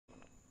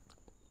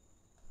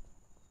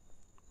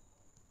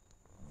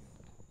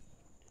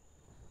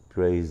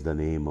Praise the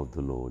name of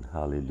the Lord.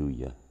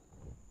 Hallelujah.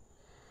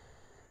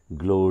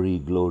 Glory,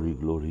 glory,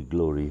 glory,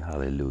 glory.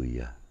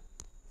 Hallelujah.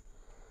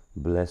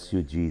 Bless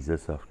you,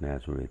 Jesus of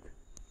Nazareth.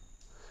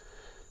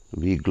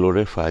 We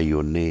glorify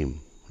your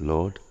name,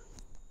 Lord.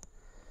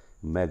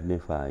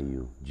 Magnify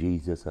you,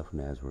 Jesus of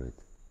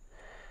Nazareth.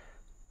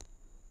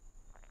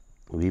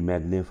 We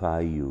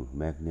magnify you,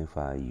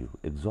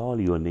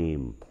 exalt your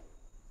name.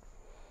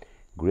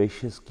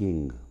 Gracious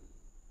King,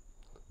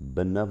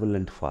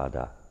 benevolent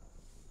Father,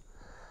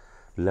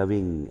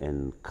 loving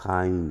and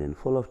kind and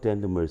full of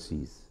tender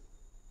mercies.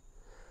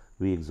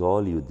 We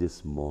exalt you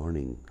this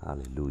morning.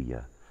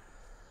 Hallelujah.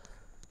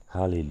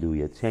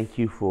 Hallelujah. Thank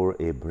you for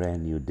a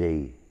brand new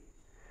day.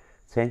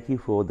 Thank you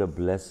for the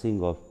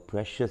blessing of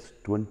precious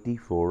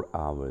 24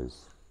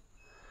 hours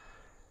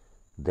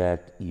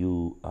that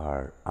you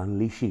are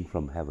unleashing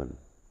from heaven.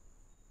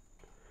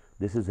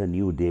 This is a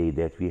new day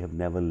that we have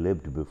never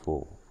lived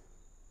before.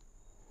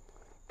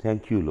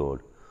 Thank you,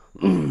 Lord,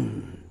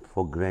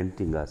 for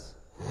granting us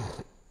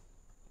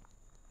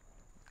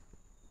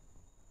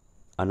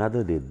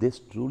another day. This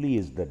truly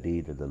is the day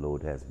that the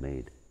Lord has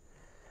made.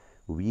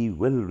 We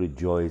will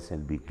rejoice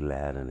and be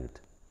glad in it.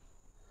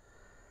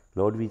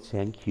 Lord, we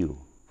thank you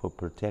for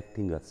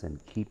protecting us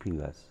and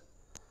keeping us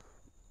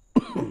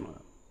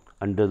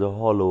under the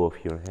hollow of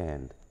your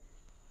hand.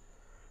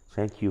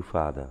 Thank you,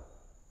 Father.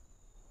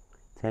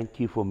 Thank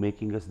you for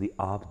making us the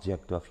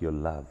object of your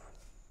love.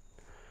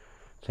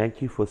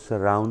 Thank you for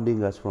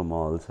surrounding us from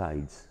all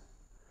sides.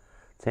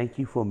 Thank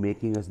you for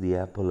making us the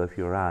apple of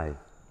your eye.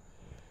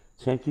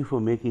 Thank you for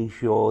making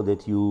sure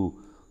that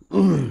you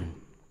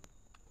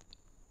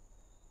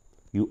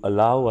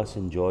allow us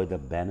enjoy the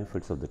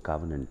benefits of the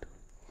covenant.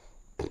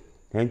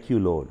 Thank you,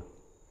 Lord.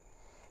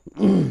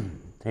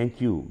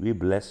 Thank you. We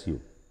bless you.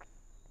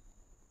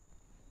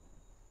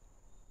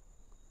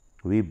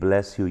 We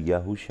bless you,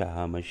 Yahushua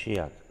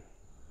HaMashiach.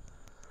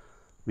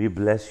 We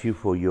bless you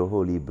for your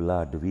holy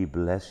blood. We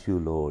bless you,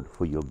 Lord,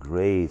 for your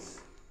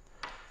grace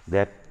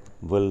that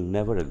will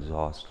never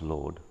exhaust,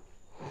 Lord.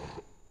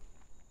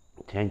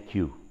 Thank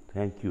you.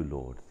 Thank you,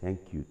 Lord.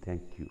 Thank you.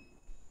 Thank you.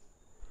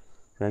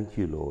 Thank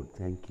you, Lord.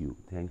 Thank you.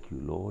 Thank you,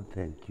 Lord.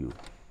 Thank you.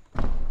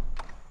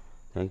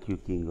 Thank you,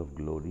 King of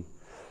glory.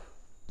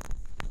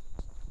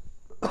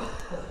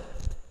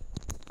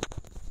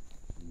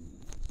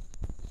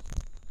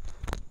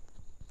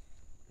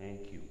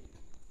 Thank you.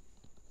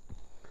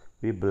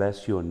 We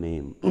bless your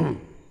name.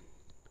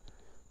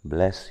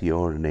 Bless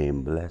your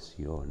name. Bless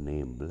your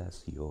name.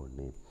 Bless your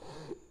name.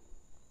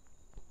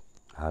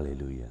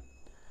 Hallelujah.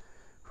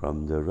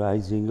 From the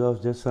rising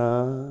of the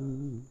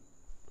sun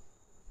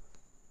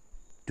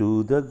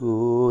to the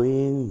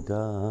going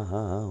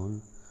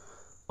down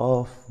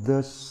of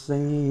the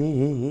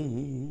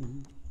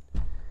same,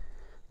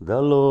 the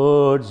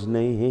Lord's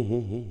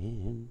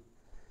name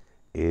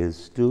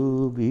is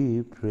to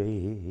be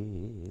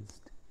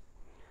praised.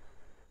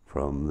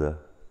 From the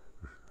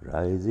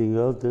rising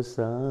of the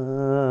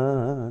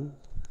sun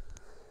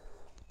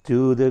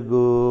to the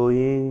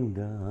going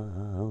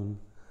down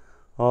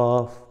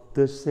of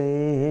the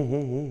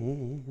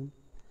same,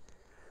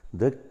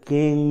 the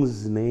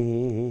King's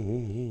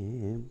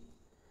name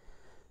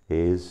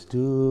is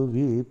to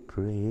be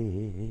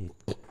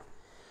praised.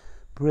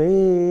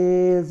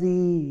 Praise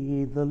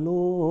ye the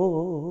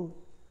Lord.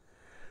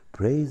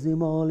 Praise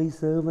him, all ye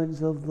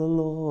servants of the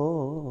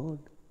Lord.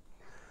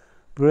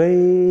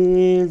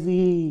 Praise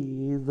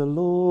ye the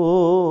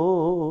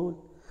Lord.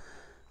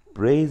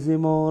 Praise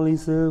him, all ye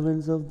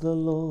servants of the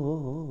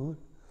Lord.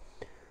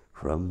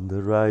 From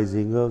the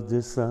rising of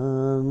the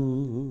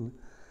sun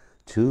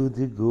to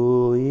the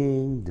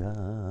going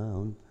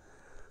down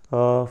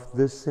of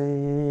the same,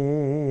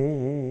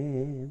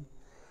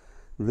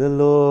 the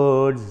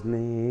Lord's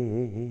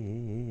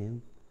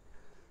name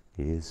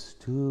is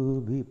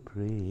to be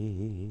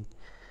praised.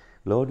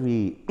 Lord,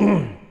 we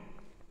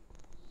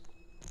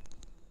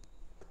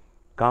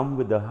come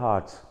with the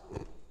hearts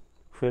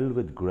filled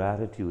with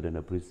gratitude and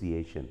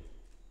appreciation.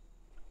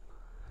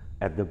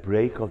 At the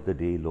break of the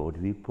day,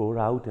 Lord, we pour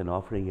out an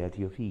offering at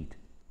your feet.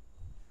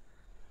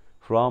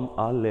 From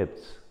our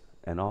lips,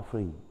 an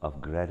offering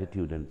of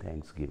gratitude and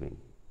thanksgiving.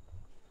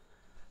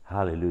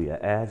 Hallelujah.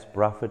 As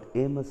Prophet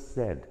Amos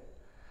said,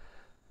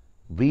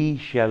 we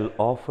shall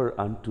offer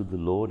unto the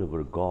Lord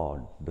our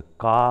God the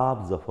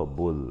calves of a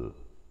bull,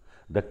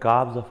 the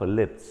calves of our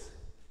lips.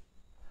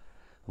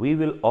 We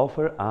will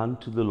offer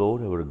unto the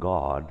Lord our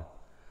God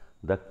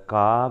the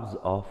calves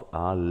of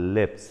our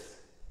lips.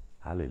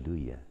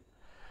 Hallelujah.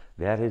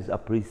 There is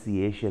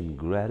appreciation,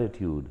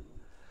 gratitude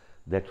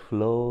that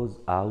flows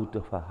out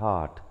of a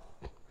heart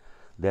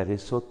that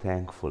is so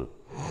thankful.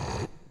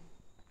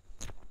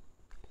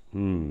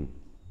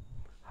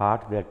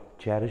 Heart that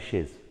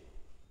cherishes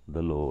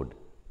the Lord.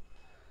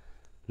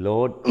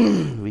 Lord,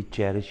 we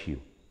cherish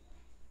you.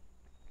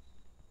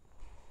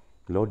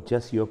 Lord,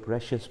 just your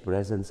precious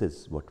presence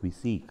is what we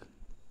seek.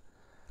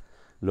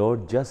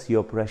 Lord, just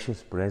your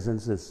precious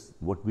presence is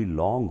what we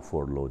long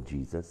for, Lord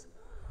Jesus.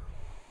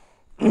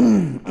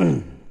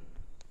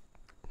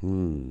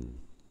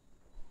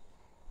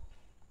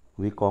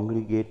 We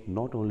congregate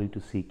not only to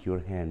seek your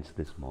hands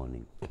this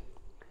morning,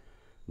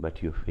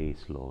 but your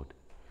face, Lord.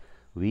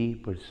 We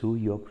pursue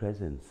your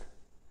presence.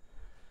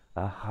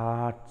 Our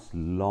hearts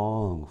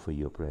long for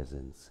your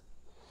presence.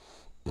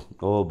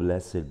 Oh,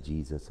 blessed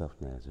Jesus of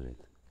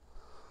Nazareth.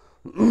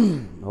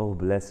 Oh,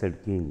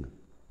 blessed King.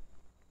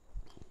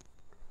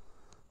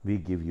 We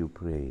give you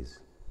praise.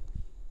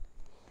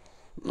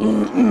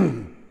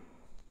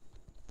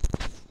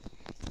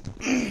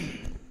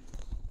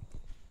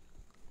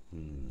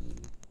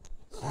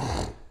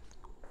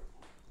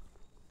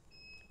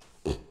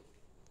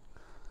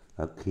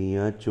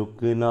 अखियां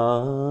चुकना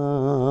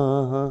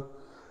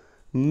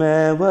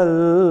मैं वल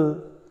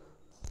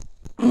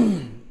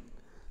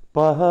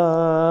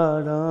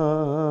पहाड़ा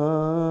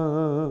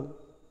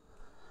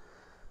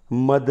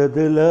मदद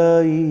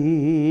लाई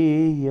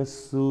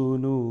यस्सू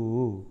नू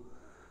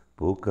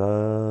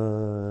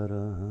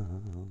पुकारा।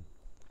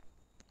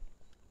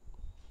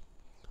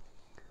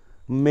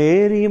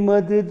 मेरी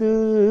मदद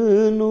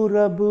नू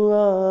रब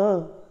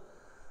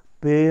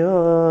आपे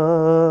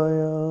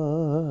आया,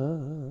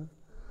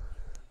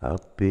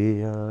 आपे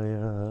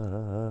आया,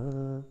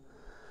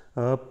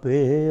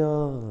 आपे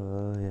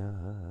आया।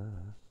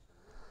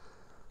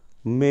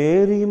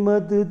 मेरी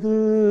मदद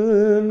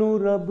नू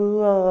रब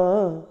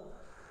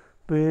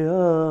आपे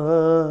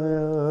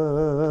आया,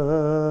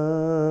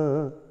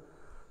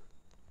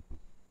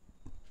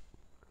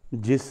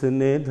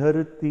 जिसने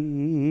धरती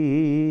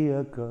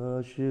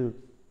आकाश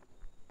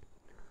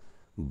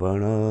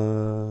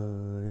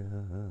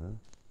बनाया।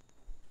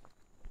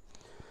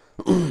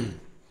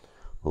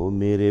 ओ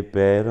मेरे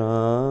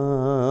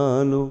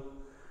पैरां नू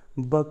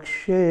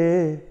बख्शे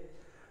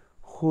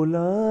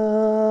खुलारा,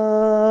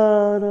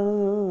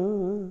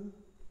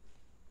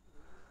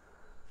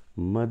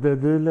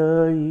 मदद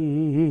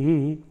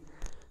लाई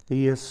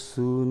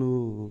यस्सू नू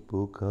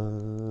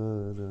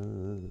पुकारा,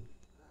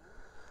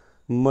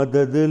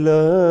 मदद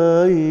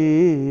लाई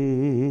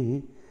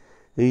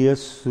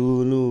यस्सू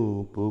नू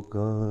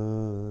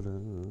पुकारा,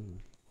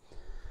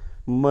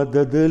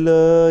 मदद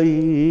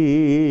लाई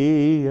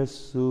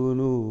यस्सू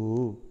नू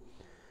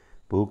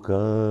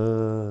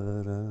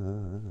पुकारा,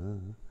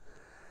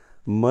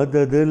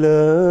 मदद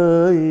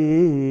लाई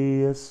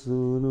यस्सू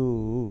नू।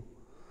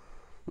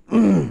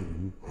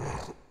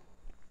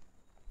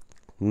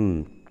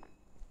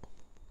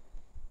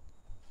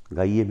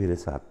 गाइए मेरे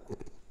साथ।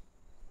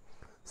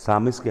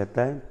 सामिस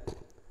कहता है,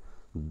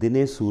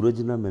 दिने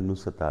सूरज ना मैनू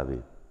सतावे,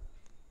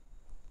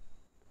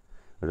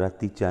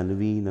 राती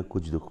चानवी न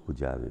कुछ दुख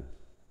बुझावे।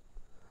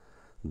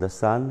 The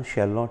sun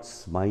shall not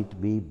smite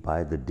me by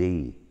the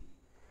day,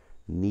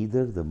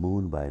 neither the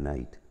moon by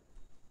night.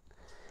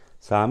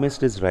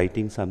 Psalmist is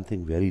writing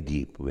something very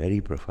deep, very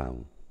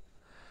profound.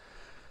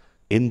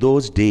 In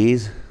those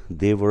days,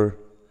 there were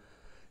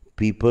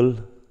people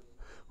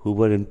who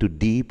were into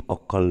deep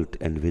occult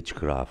and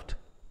witchcraft,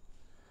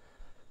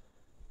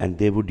 and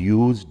they would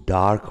use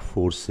dark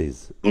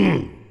forces.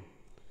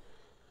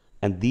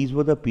 And these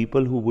were the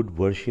people who would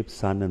worship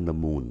sun and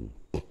the moon.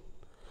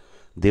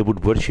 They would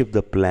worship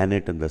the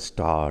planet and the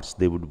stars.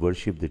 They would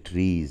worship the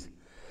trees.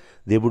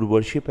 They would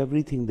worship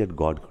everything that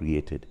God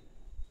created.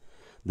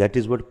 That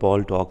is what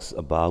Paul talks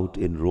about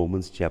in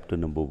Romans chapter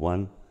number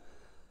 1,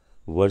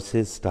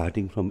 verses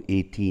starting from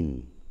 18.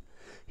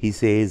 He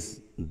says,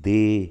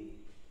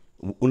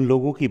 उन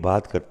लोगों की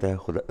बात करता है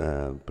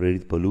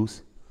प्रेरित पौलुस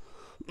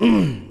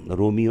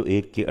Romeo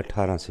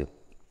 1:18 से,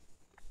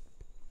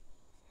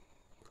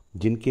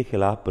 जिनके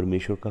खिलाफ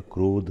परमेश्वर का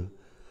क्रोध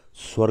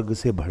स्वर्ग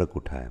से भड़क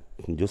उठा है,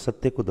 जो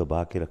सत्य को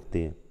दबा के रखते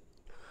हैं,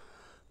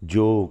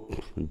 जो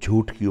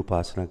झूठ की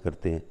उपासना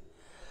करते हैं,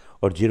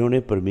 और जिन्होंने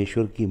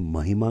परमेश्वर की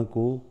महिमा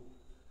को,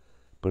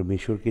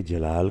 परमेश्वर के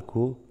जलाल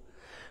को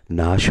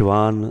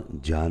नाशवान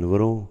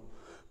जानवरों,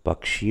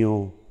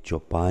 पक्षियों,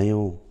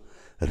 चौपायों,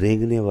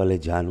 रेंगने वाले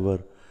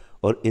जानवर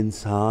और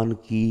इंसान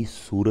की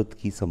सूरत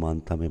की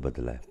समानता में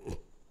बदला है।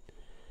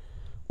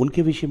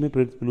 उनके विषय में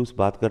प्रेरित पौलुस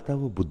बात करता है,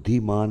 वो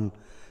बुद्धिमान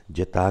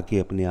जता के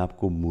अपने आप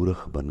को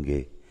मूर्ख बन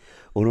गए।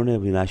 उन्होंने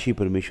अविनाशी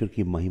परमेश्वर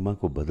की महिमा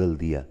को बदल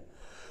दिया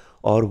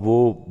और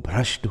वो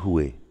भ्रष्ट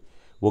हुए,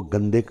 वो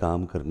गंदे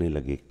काम करने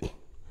लगे,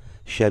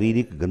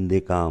 शारीरिक गंदे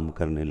काम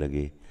करने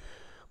लगे।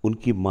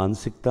 उनकी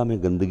मानसिकता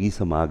में गंदगी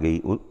समा गई,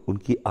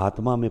 उनकी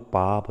आत्मा में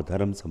पाप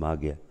धर्म समा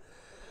गया,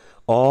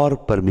 और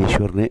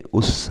परमेश्वर ने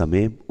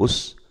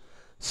उस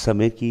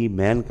समय की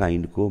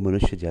मैनकाइंड को,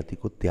 मनुष्य जाति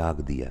को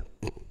त्याग दिया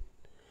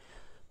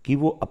कि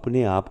वो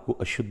अपने आप को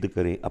अशुद्ध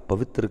करें,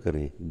 अपवित्र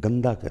करें,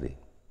 गंदा करें।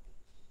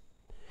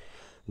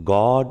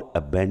 God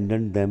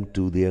abandoned them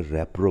to their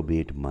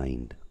reprobate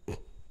mind.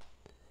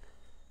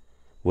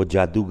 वो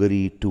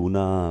जादूगरी,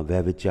 टूना,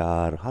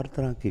 व्यभिचार, हर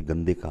तरह के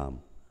गंदे काम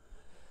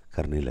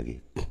करने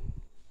लगे,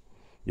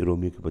 जो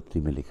रोमियो की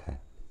पत्री में लिखा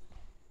है।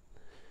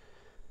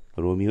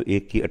 रोमियो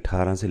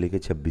 1:18 से लेकर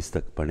 26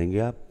 तक पढ़ेंगे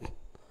आप।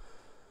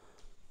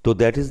 तो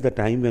that is the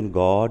time when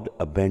God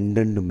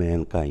abandoned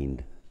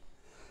Mankind,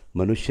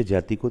 मनुष्य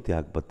जाति को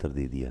त्याग पत्र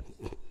दे दिया,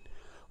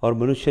 और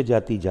मनुष्य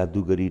जाति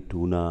जादूगरी,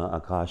 टूना,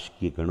 आकाश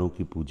के गणों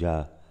की पूजा,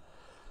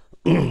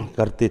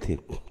 करते थे।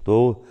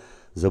 तो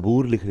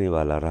ज़बूर लिखने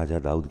वाला राजा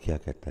दाऊद क्या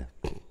कहता है?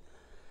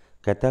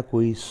 कहता है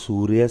कोई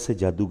सूर्य से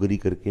जादूगरी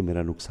करके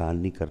मेरा नुकसान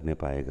नहीं करने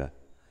पाएगा,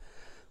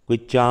 कोई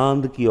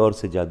चांद की ओर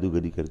से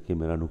जादूगरी करके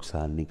मेरा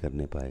नुकसान नहीं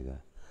करने पाएगा।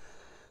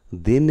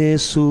 दिने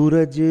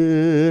सूरज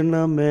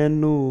न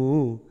मैनू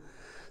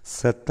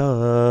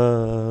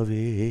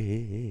सतावे,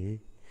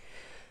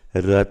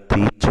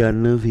 राती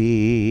चन भी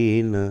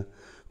न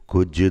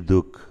कुछ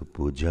दुख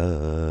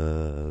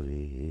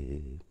पुजावे,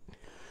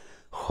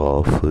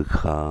 खौफ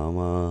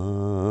खावा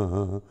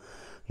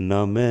न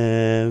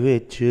मैं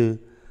विच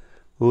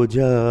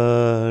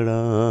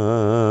उजाड़ा,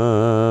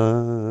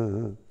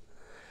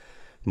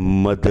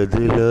 मदद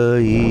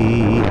लई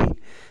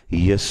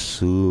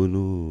यस्सू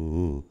नू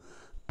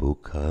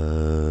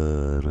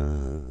पुकारा,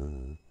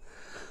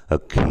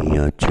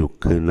 अखियां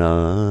चुकना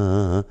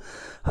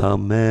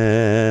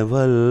हमें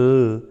वल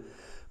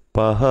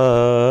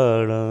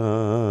पहाड़ा,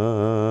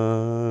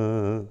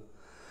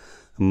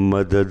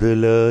 मदद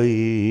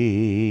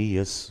लई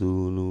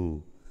यस्सू नू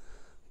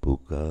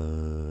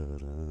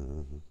पुकारा।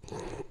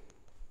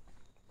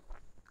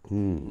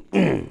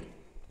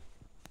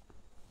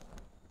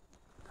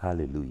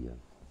 Hallelujah.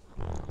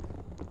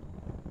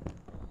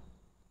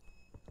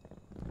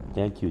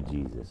 Thank you,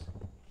 Jesus.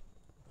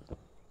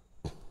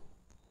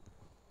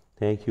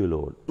 Thank you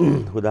Lord.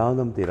 खुदावंद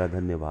हम तेरा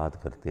धन्यवाद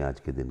करते हैं आज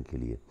के दिन के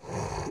लिए।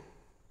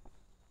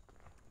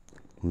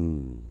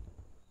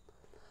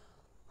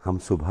 हम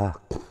सुबह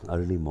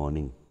अर्ली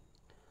मॉर्निंग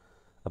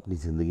अपनी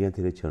ज़िंदगियां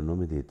तेरे चरणों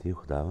में देते हैं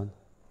खुदावंद।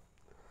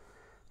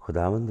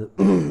 खुदावंद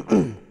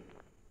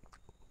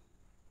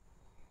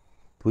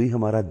तू ही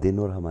हमारा दिन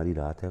और हमारी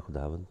रात है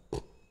खुदावंद,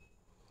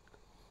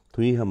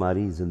 तू ही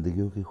हमारी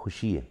ज़िंदगियों की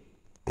खुशी है।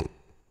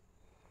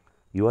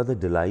 You are the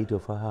delight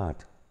of our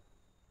heart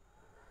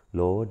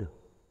Lord.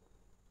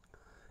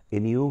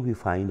 In you we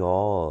find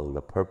all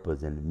the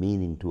purpose and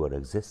meaning to our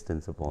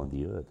existence upon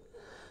the earth.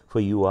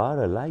 For you are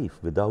a life.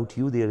 Without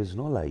you there is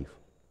no life.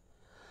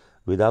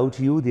 Without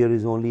you there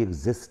is only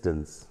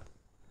existence.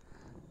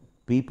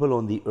 People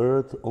on the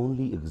earth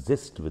only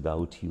exist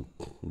without you,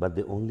 but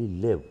they only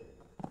live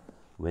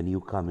when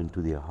you come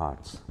into their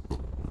hearts.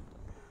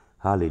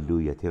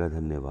 Hallelujah. तेरा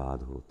धन्यवाद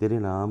हो, तेरे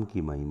नाम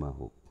की महिमा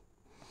हो।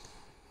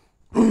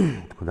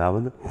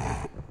 खुदावंद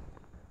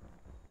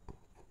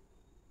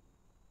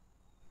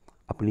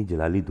अपनी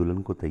जलाली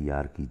दुल्हन को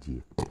तैयार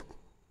कीजिए।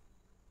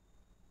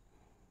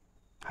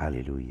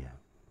 हालेलुया।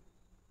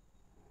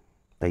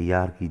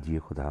 तैयार कीजिए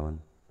खुदावन,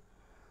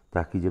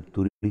 ताकि जब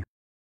तुरी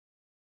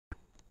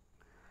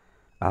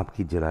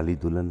आपकी जलाली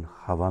दुल्हन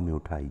हवा में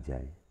उठाई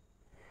जाए।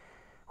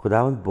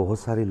 खुदावन बहुत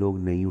सारे लोग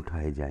नहीं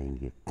उठाए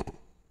जाएंगे।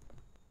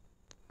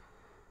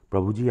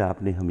 प्रभु जी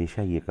आपने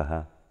हमेशा ये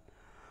कहा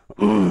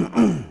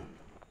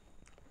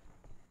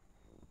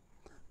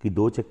कि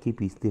 2 चक्की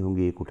पीसते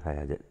होंगे, एक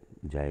उठाया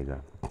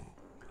जाएगा।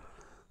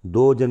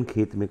 2 जन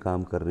खेत में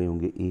काम कर रहे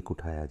होंगे, एक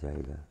उठाया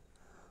जाएगा।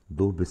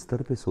 2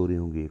 बिस्तर पे सो रहे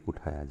होंगे, एक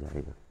उठाया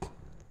जाएगा।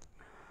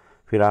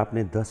 फिर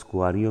आपने 10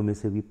 कुंवारियों में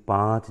से भी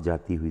 5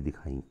 जाती हुई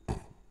दिखाई।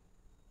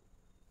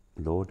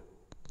 लॉर्ड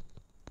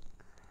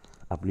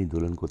अपनी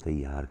दुल्हन को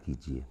तैयार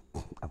कीजिए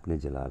अपने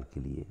जलाल के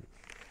लिए।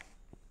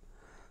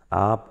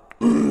 आप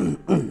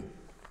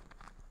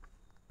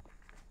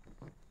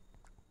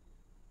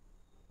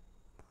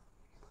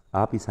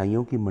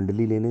ईसाइयों की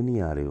मंडली लेने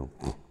नहीं आ रहे हो।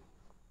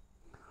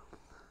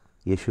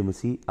 यीशु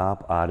मसीह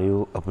आप आ रहे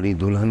हो अपनी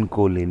दुल्हन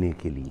को लेने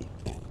के लिए।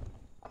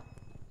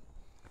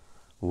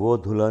 वो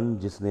दुल्हन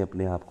जिसने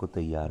अपने आप को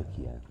तैयार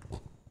किया है।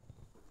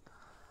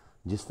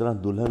 जिस तरह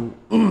दुल्हन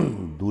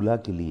दूल्हा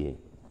के लिए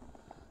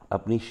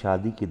अपनी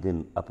शादी के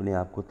दिन अपने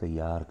आप को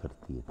तैयार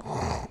करती है।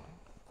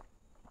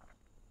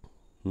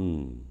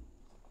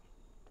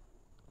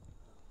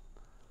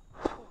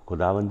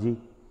 खुदावन जी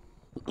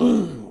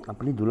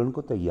अपनी दुल्हन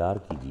को तैयार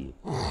कीजिए।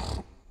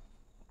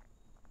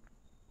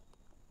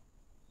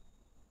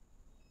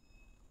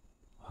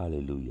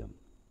 Hallelujah.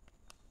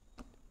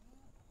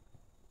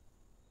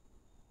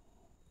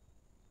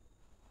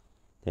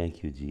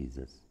 Thank you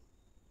Jesus.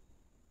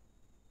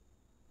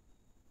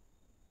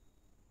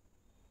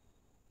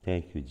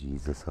 Thank you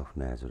Jesus of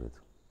Nazareth.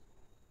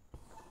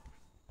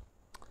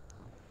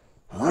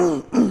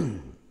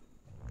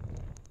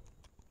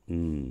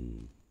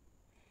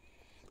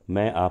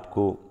 मैं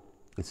आपको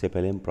इससे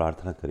पहले हम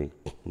प्रार्थना करें,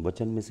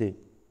 वचन में से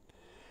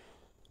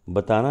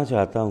बताना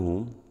चाहता हूँ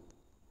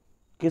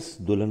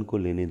किस दुल्हन को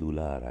लेने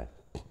दूल्हा आ रहा है।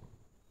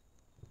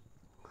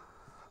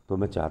 तो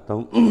मैं चाहता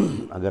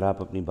हूँ अगर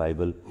आप अपनी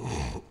बाइबल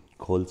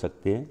खोल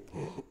सकते हैं,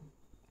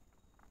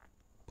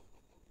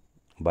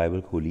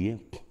 बाइबल खोलिए।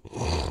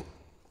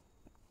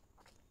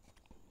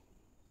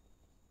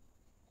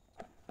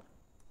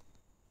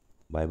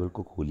 बाइबल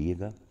को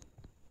खोलिएगा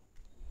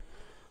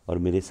और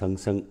मेरे संग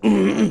संग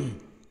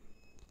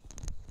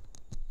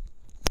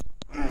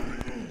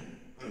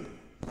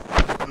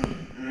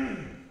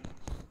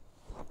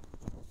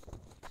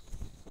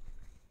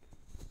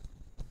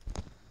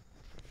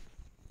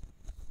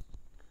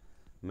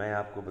मैं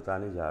आपको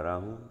बताने जा रहा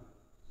हूँ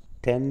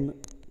 10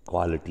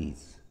 क्वालिटीज़,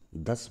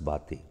 10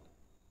 बातें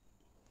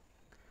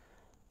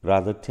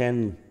rather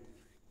 10,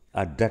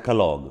 a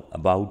decalogue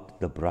about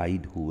the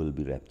bride who will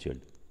be raptured.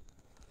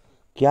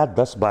 क्या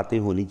 10 बातें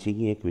होनी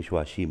चाहिए एक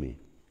विश्वासी में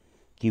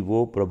कि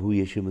वो प्रभु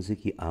यीशु मसीह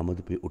की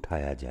आमद पे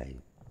उठाया जाए।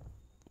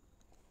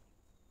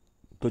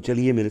 तो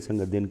चलिए मेरे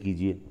संग अध्ययन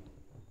कीजिए।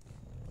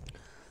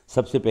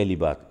 सबसे पहली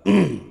बात,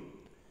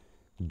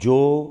 जो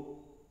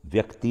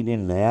व्यक्ति ने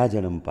नया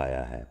जन्म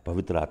पाया है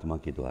पवित्र आत्मा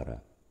के द्वारा,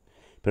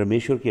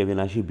 परमेश्वर के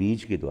अविनाशी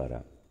बीज के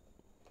द्वारा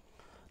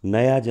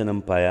नया जन्म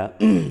पाया,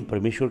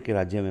 परमेश्वर के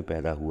राज्य में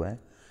पैदा हुआ है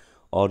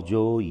और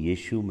जो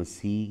यीशु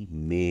मसीह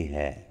में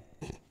है,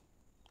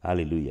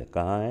 हालेलुया,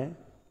 कहाँ है?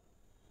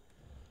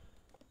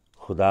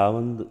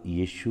 खुदावंद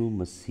यीशु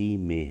मसीह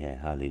में है,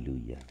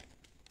 हालेलुया।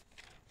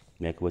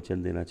 मैं एक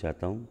वचन देना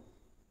चाहता हूँ,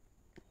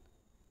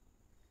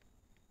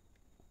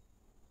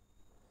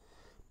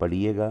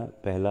 पढ़िएगा।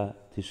 पहला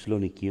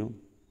थिस्सलुनीकियों,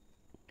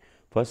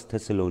 1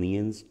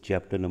 Thessalonians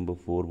chapter number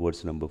 4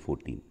 verse number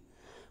 14।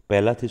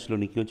 पहला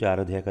थिस्सलुनीकियों 4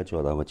 अध्याय का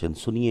 14 वचन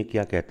सुनिए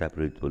क्या कहता है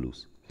प्रेरित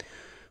पौलुस।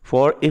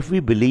 For if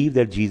we believe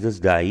that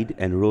Jesus died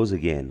and rose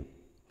again,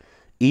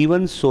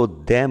 even so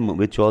them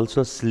which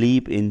also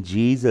sleep in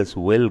Jesus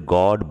will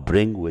God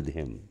bring with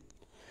him।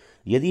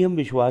 यदि हम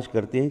विश्वास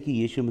करते हैं कि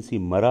यीशु मसीह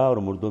मरा और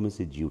मुर्दों में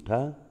से जी उठा,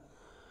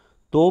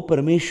 तो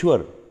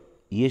परमेश्वर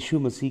यीशु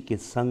मसीह के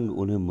संग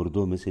उन्हें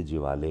मुर्दों में से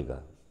जिवा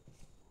लेगा।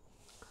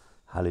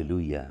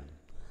 हालेलुया।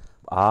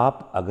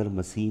 आप अगर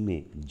मसीह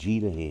में जी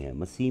रहे हैं,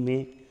 मसीह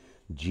में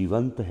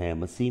जीवंत हैं,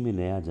 मसीह में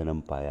नया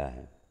जन्म पाया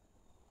है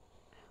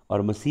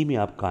और मसीह में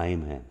आप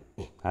कायम हैं,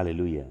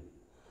 हालेलुया।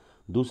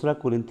 दूसरा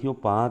कुरिन्थियों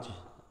 5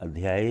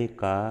 अध्याय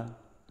का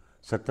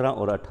 17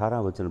 और 18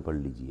 वचन पढ़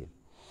लीजिए।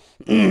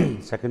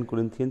 2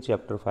 Corinthians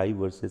चैप्टर 5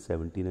 वर्सेस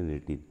 17 एंड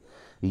 18।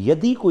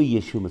 यदि कोई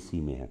यीशु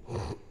मसीह में है,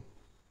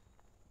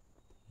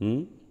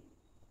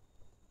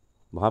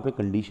 वहां पे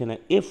कंडीशन है,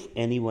 if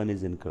any one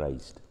is in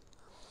Christ.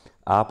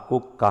 आपको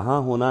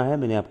कहाँ होना है?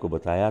 मैंने आपको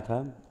बताया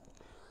था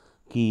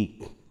कि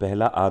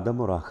पहला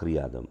आदम और आखिरी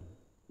आदम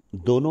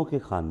दोनों के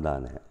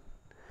खानदान हैं।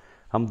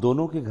 हम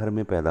दोनों के घर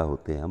में पैदा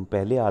होते हैं। हम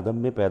पहले आदम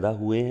में पैदा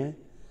हुए हैं,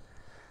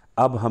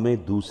 अब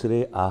हमें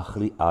दूसरे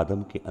आखिरी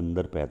आदम के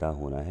अंदर पैदा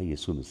होना है,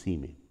 यीशु मसीह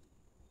में,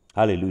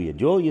 हालेलुया।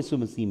 जो यीशु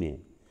मसीह में है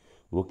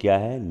वो क्या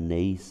है?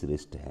 नई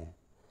सृष्टि है,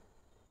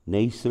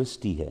 नई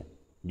सृष्टि है।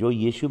 जो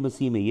यीशु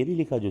मसीह में, ये नहीं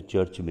लिखा जो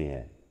चर्च में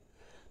है,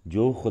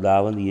 जो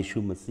खुदावंद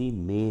यीशु मसीह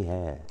में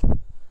है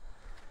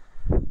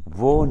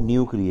वो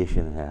न्यू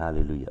क्रिएशन है,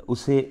 हालेलुया।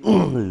 उसे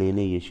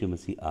लेने यीशु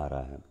मसीह आ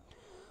रहा है।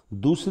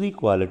 दूसरी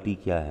क्वालिटी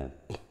क्या है?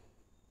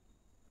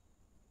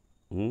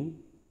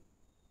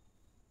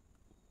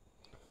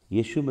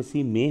 यीशु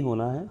मसीह में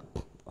होना है।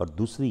 और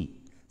दूसरी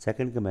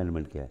सेकंड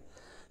कमेंडमेंट क्या है?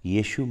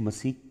 यीशु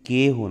मसीह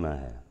के होना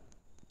है,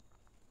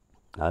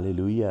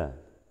 हालेलुया।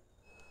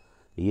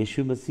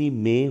 यीशु मसीह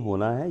में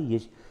होना है। ये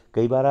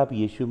कई बार आप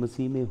यीशु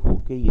मसीह में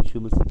होके यीशु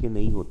मसीह के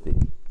नहीं होते,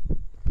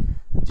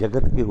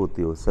 जगत के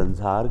होते हो,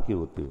 संसार के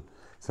होते हो,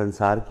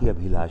 संसार की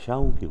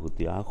अभिलाषाओं के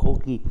होते, आंखों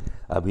की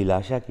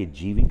अभिलाषा के,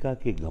 जीविका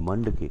के,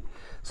 घमंड के,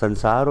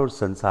 संसार और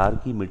संसार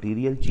की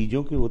मटेरियल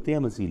चीज़ों के होते हैं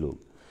मसीह लोग।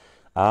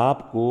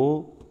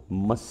 आपको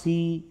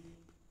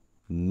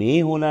मसीह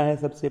में होना है,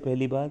 सबसे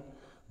पहली बात।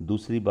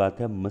 दूसरी बात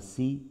है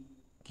मसीह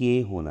के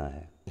होना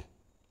है,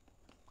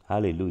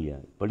 हालेलुया।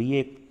 पढ़िए,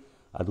 एक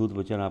अद्भुत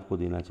वचन आपको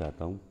देना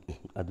चाहता हूँ।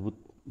 अद्भुत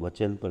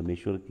वचन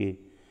परमेश्वर के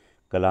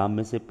कलाम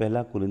में से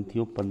पहला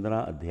कुरिन्थियों 15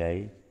 अध्याय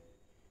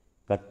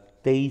का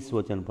 23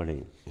 वचन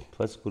पढ़ें।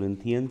 1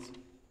 Corinthians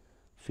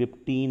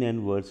 15 एंड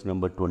वर्स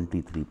नंबर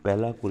 23।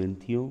 पहला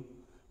कुरिन्थियों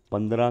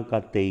 15 का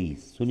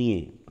 23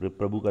 सुनिए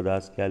प्रभु का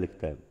दास क्या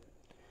लिखता है।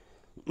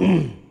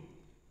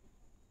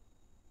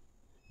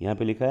 यहां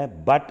पे लिखा है,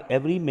 but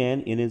every man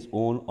in his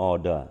own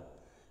order,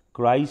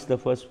 Christ the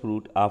first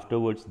fruit,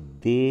 afterwards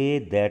they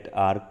that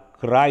are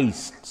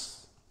Christ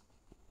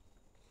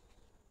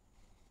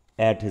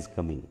at his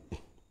coming.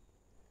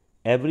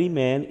 Every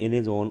man in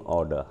his own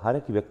order, हर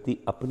एक व्यक्ति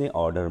अपने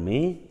ऑर्डर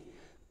में,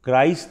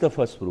 क्राइस्ट द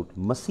फर्स्ट फ्रूट,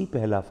 मसीह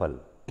पहला फल,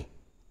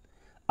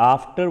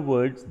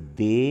 afterwards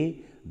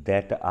they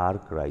that are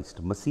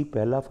Christ, मसीह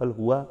पहला फल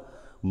हुआ,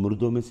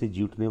 मुर्दों में से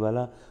जी उठने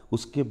वाला,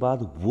 उसके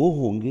बाद वो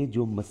होंगे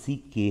जो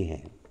मसीह के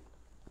हैं,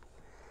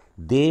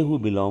 दे हु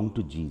बिलोंग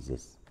टू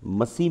जीसस।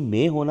 मसीह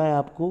में होना है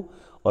आपको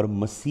और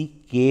मसीह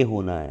के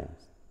होना है।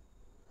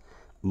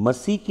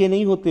 मसीह के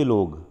नहीं होते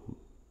लोग,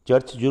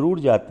 चर्च जरूर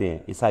जाते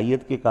हैं,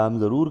 ईसाइयत के काम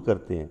ज़रूर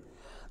करते हैं,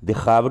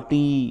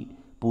 दिखावटी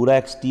पूरा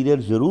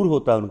एक्सटीरियर ज़रूर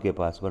होता है उनके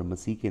पास, पर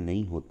मसीह के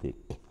नहीं होते।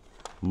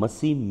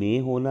 मसीह में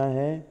होना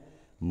है,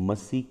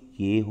 मसीह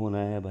के होना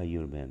है भाई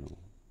और बहनों,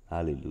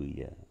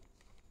 hallelujah.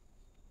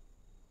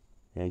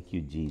 Thank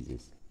you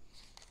Jesus,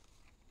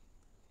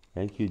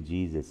 thank you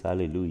Jesus,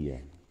 hallelujah.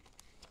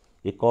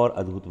 एक और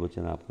अद्भुत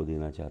वचन आपको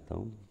देना चाहता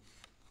हूँ,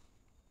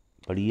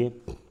 पढ़िए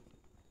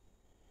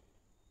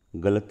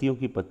गलतियों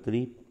की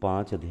पत्री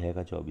 5 अध्याय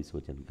का 24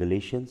 वचन।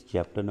 Galatians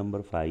chapter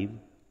number 5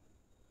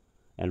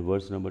 and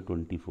verse number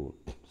 24।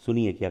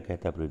 सुनिए क्या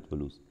कहता है प्रेरित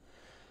पौलुस।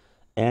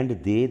 And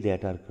they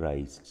that are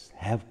Christ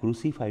have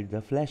crucified the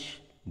flash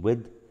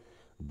with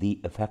the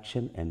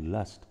affection and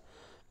lust,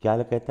 क्या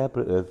कहता है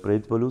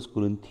प्रेरित पौलुस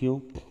कुरिन्थियों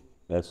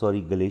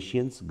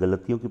गलेशियंस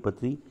गलतियों की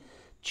पत्री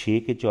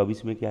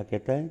 6:24 में क्या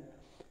कहता है?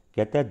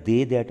 कहता है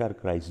दे दैट आर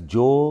क्राइस्ट,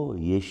 जो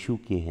यीशु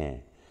के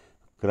हैं,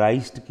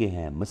 क्राइस्ट के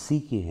हैं, मसीह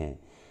के हैं,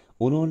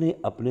 उन्होंने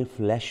अपने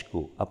फ्लैश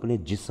को, अपने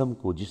जिस्म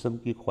को, जिस्म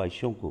की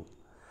ख्वाहिशों को,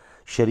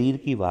 शरीर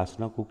की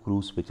वासना को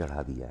क्रूस पे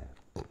चढ़ा दिया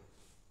है।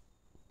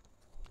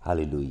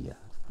 Hallelujah.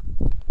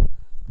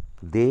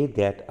 They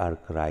that are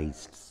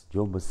Christ,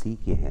 जो मसीह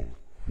के हैं,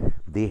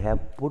 they have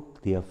put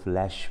their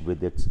flesh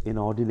with its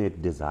inordinate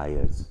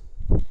desires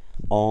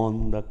on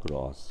the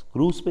cross,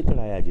 क्रूस पे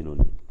चढ़ाया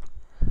जिन्होंने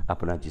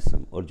अपना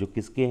जिस्म, और जो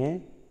किसके हैं?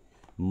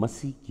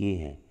 मसीह के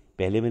हैं।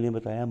 पहले मैंने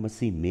बताया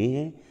मसीह में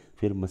है,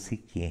 फिर मसीह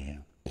के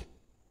हैं।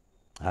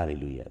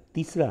 हालेलुया।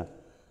 तीसरा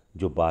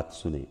जो बात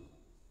सुने,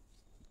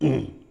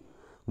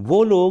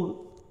 वो लोग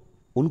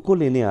उनको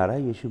लेने आ रहा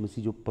है यीशु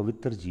मसीह जो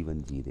पवित्र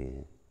जीवन जी रहे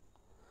हैं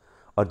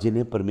और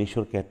जिन्हें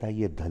परमेश्वर कहता है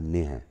ये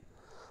धन्य हैं।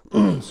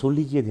 सुन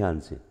लीजिए ध्यान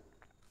से,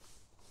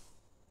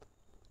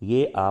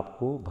 ये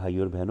आपको भाई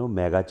और बहनों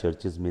मेगा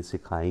चर्चेज में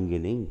सिखाएंगे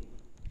नहीं,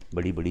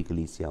 बड़ी बड़ी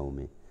कलीसियाओं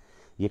में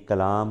ये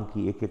कलाम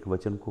की एक एक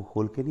वचन को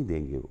खोल के नहीं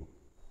देंगे।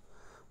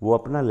 वो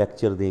अपना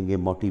लेक्चर देंगे,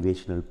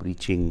 motivational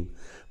preaching,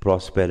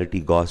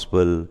 prosperity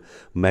gospel,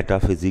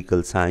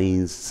 metaphysical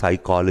science,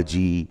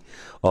 psychology,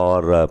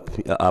 और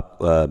आप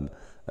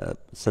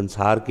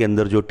संसार के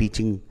अंदर जो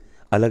टीचिंग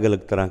अलग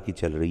अलग तरह की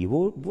चल रही है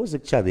वो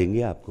शिक्षा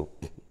देंगे आपको।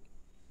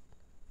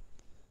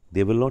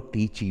 They will not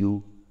teach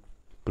you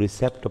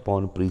precept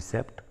upon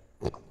precept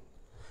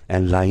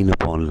and line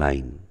upon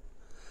line.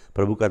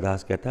 प्रभु का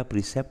दास कहता है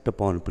precept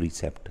upon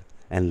precept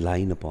and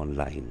line upon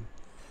line.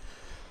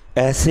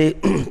 ऐसे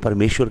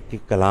परमेश्वर के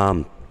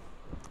कलाम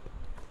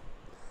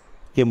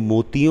के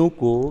मोतियों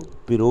को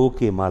पिरो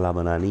के माला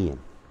बनानी है।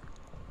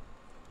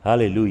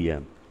 हालेलुया।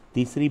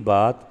 तीसरी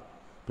बात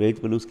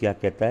प्रेरित पौलुस क्या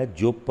कहता है?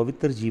 जो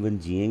पवित्र जीवन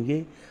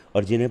जिएंगे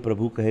और जिन्हें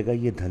प्रभु कहेगा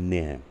ये धन्य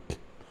हैं,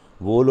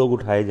 वो लोग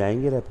उठाए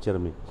जाएंगे रैप्चर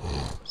में।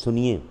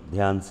 सुनिए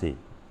ध्यान से,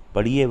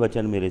 पढ़िए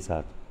वचन मेरे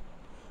साथ।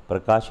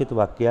 प्रकाशित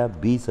वाक्य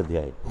 20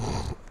 अध्याय,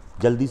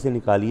 जल्दी से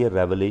निकालिए।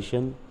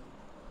 रेवलेशन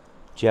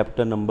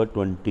चैप्टर नंबर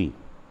 20,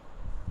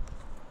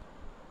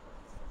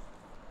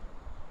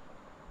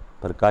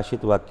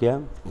 प्रकाशित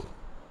वाक्य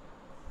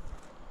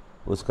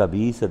उसका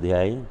 20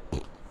 अध्याय,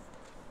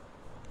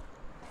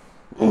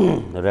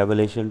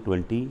 रेवलेशन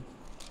 20।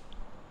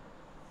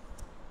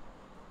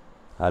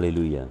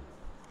 हालेलुया।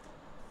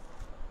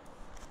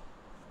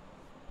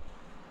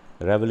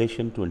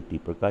 रेवलेशन 20,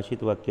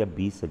 प्रकाशित वाक्य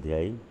 20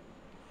 अध्याय,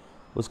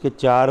 उसके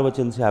 4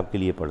 वचन से आपके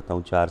लिए पढ़ता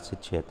हूँ, 4 से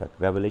 6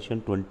 तक। Revelation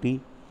 20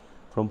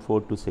 from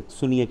 4 to 6।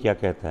 सुनिए क्या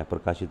कहता है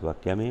प्रकाशित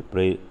वाक्य में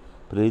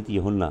प्रेरित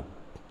यूहन्ना।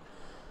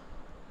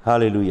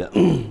 Hallelujah.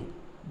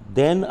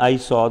 Then I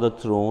saw the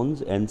thrones,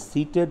 and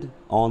seated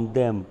on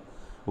them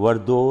were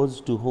those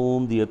to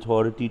whom the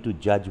authority to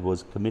judge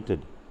was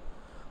committed.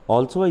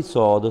 Also I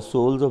saw the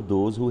souls of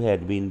those who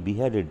had been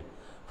beheaded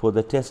for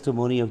the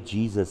testimony of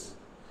Jesus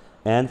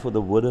and for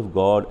the word of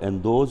God,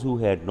 and those who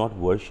had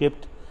not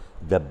worshipped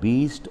the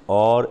beast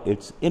or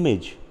its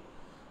image,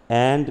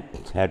 and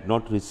had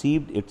not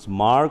received its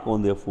mark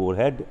on their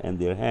forehead and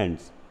their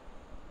hands.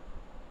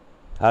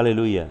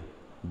 Hallelujah.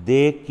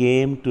 They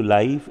came to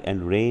life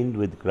and reigned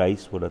with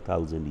Christ for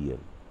 1,000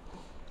 years.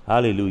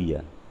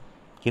 Hallelujah.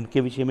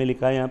 किनके विषय में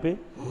लिखा है यहाँ पे?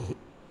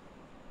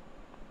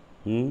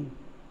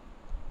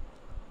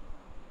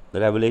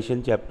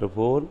 Revelation chapter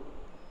 4,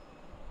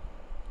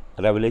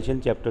 revelation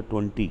chapter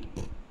 20,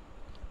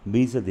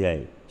 20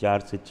 अध्याय 4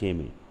 से 6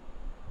 में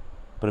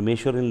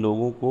परमेश्वर इन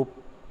लोगों को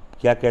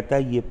क्या कहता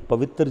है? ये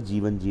पवित्र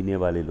जीवन जीने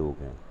वाले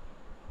लोग हैं,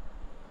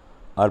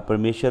 और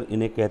परमेश्वर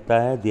इन्हें कहता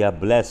है दे आर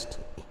ब्लेस्ड।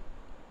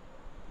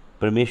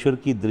 परमेश्वर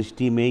की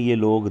दृष्टि में ये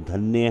लोग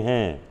धन्य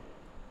हैं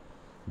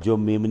जो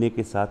मेमने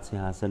के साथ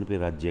सिंहासन पे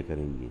राज्य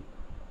करेंगे।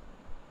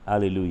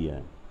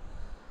 हालेलुया।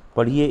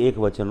 पढ़िए एक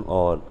वचन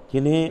और,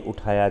 किन्हें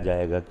उठाया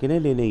जाएगा, किन्हें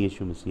लेने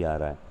यीशु मसीह आ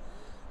रहा है?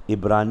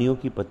 इब्रानियों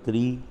की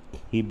पत्री,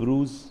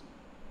 हिब्रूज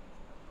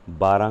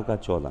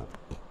 12:14।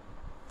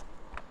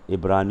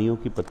 इब्रानियों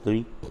की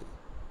पत्री,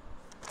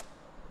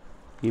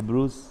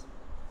 हिब्रूज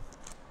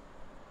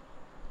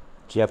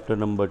चैप्टर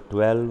नंबर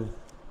 12,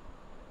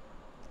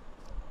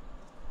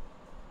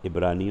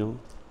 इब्रानियों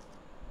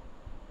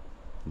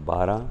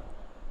 12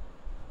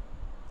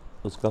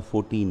 उसका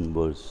 14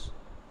 वर्स,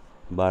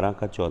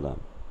 12:14।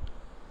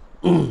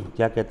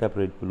 क्या कहता है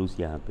प्रेरित पौलुस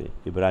यहाँ पे?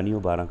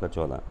 इब्रानियों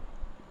 12:14।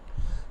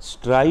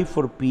 Strive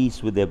for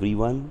peace with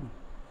everyone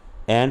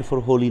and for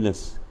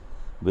holiness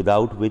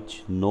without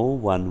which no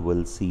one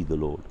will see the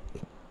Lord.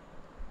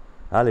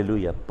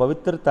 Hallelujah.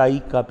 पवित्रताई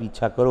का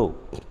पीछा करो,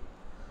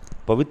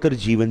 पवित्र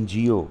जीवन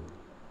जियो,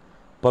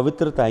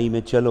 पवित्रताई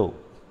में चलो।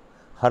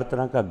 हर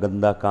तरह का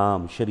गंदा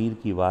काम, शरीर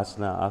की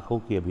वासना, आंखों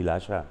की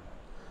अभिलाषा,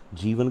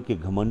 जीवन के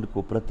घमंड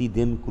को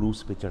प्रतिदिन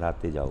क्रूस पे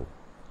चढ़ाते जाओ।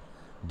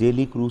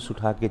 डेली क्रूस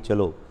उठा के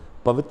चलो।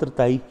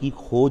 पवित्रताई की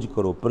खोज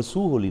करो,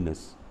 परसू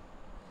होलीनेस।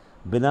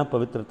 बिना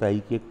पवित्रताई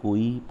के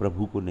कोई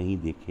प्रभु को नहीं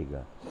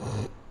देखेगा।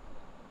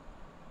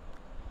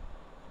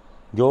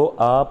 जो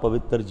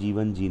अपवित्र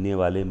जीवन जीने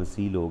वाले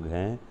मसीह लोग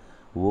हैं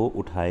वो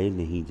उठाए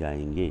नहीं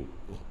जाएंगे।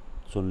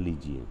 सुन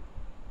लीजिए,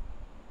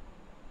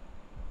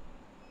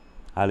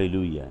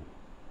 हालेलुया।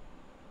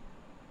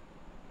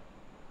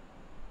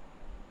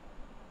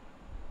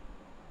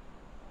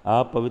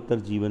 अपवित्र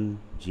जीवन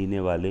जीने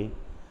वाले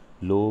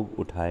लोग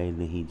उठाए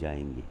नहीं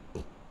जाएंगे।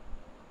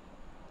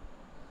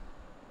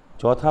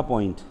 चौथा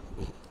पॉइंट,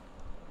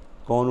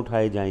 कौन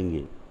उठाए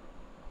जाएंगे?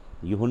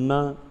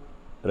 यूहन्ना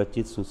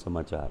रचित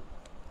सुसमाचार,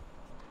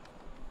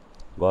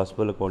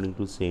 gospel according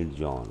to Saint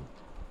John,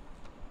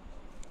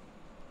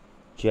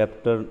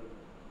 chapter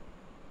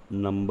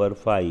number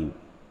 5,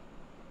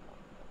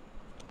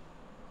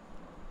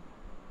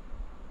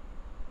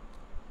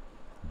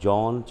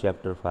 John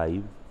chapter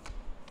 5,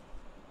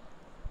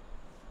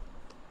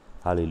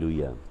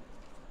 hallelujah.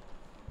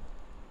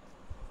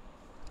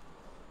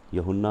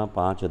 यूहन्ना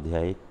 5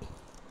 अध्याय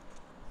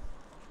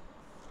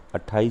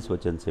 28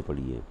 वचन से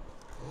पढ़िए।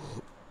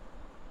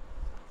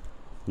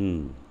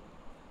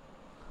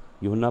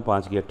 यूहन्ना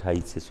 5 के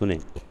 28 से सुने।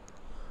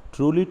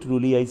 ट्रूली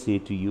ट्रूली आई से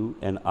to you,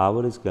 an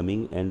hour is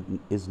coming and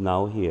is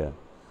now here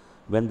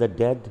when the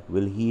dead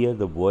will hear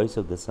the voice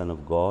of the Son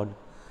of God,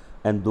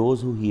 and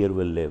those who hear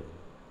will live.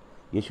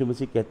 यीशु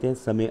मसीह कहते हैं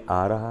समय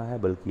आ रहा है,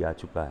 बल्कि आ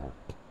चुका है,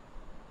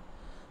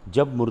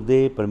 जब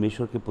मुर्दे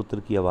परमेश्वर के पुत्र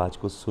की आवाज़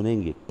को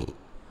सुनेंगे,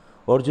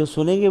 और जो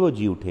सुनेंगे वो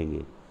जी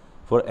उठेंगे।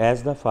 For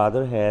as the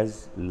Father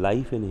has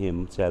life in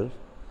himself,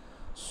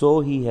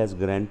 so he has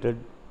granted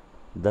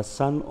the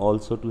Son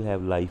also to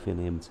have life in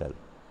himself.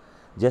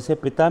 जैसे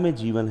पिता में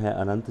जीवन है,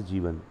 अनंत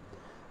जीवन,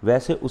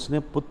 वैसे उसने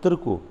पुत्र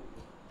को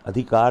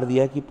अधिकार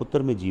दिया कि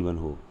पुत्र में जीवन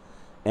हो।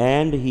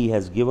 And he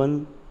has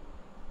given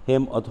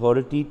him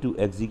authority to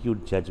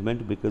execute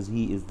judgment because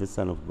he is the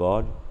Son of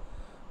God.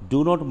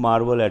 Do not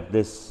marvel at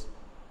this,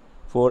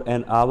 for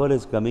an hour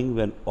is coming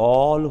when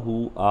all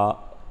who are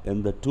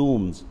in the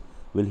tombs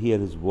will hear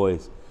his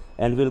voice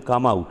and will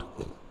come out.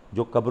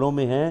 जो कब्रों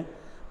में हैं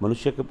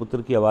मनुष्य के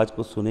पुत्र की आवाज़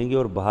को सुनेंगे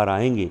और बाहर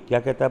आएंगे। क्या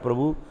कहता है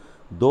प्रभु?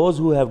 Those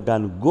who have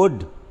done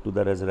good to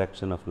the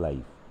resurrection of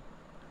life.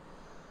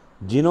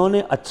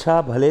 जिन्होंने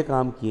अच्छा भले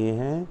काम किए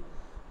हैं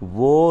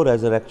वो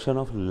रेजरेक्शन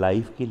ऑफ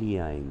लाइफ के लिए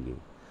आएंगे,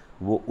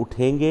 वो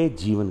उठेंगे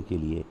जीवन के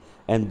लिए।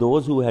 And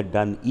those who had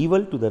done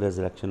evil to the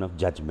resurrection of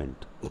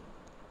judgement.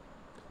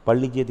 पढ़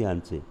लीजिए ध्यान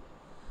से।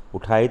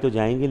 उठाए तो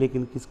जाएंगे,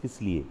 लेकिन किस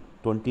किस लिए?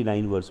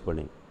 29 वर्स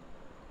पढ़ें,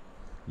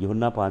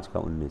 यूहन्ना 5 का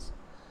 19।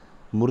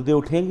 मुर्दे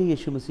उठेंगे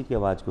यीशु मसीह की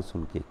आवाज़ को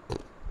सुन के,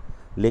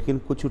 लेकिन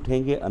कुछ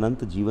उठेंगे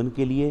अनंत जीवन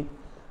के लिए,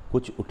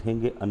 कुछ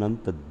उठेंगे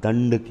अनंत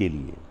दंड के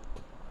लिए,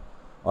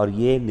 और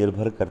ये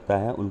निर्भर करता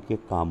है उनके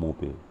कामों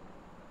पे।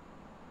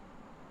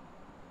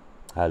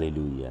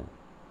 Hallelujah,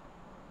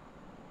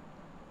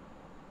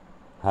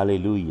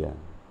 hallelujah.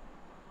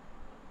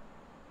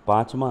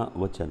 5वां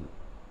वचन,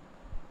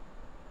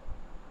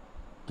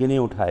 किन्हें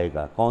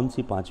उठाएगा? कौन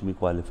सी 5वीं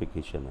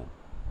क्वालिफिकेशन है?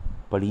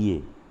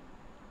 पढ़िए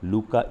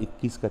लूका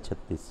 21 का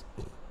 36,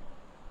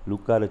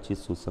 लूका रचित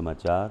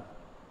सुसमाचार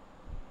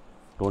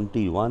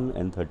 21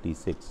 and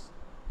 36,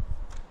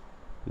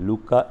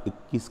 लूका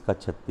 21 का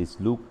 36,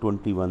 लूक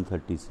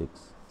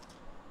 21:36।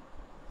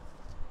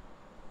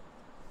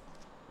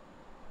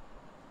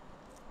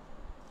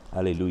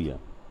 हालेलुया।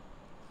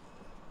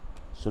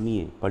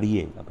 सुनिए,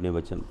 पढ़िए अपने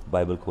वचन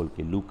बाइबल खोल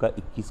के, लूका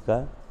 21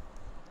 का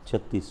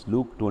 36,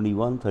 लूक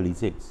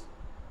 21:36।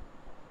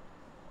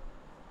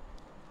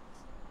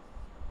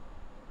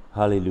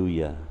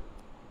 हालेलुया।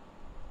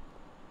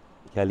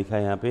 क्या लिखा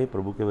है यहाँ पे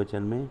प्रभु के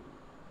वचन में?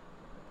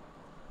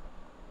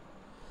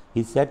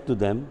 He said to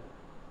them,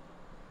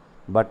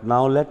 but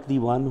now let the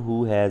one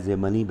who has a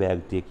money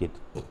bag take it,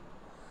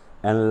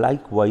 and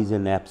likewise a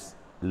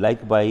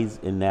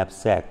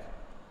knapsack,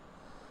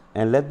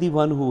 and let the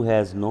one who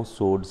has no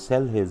sword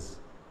sell his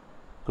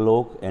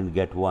cloak and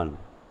get one.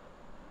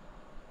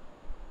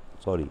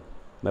 Sorry,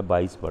 मैं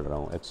 22 पढ़ रहा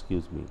हूँ,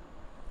 excuse me.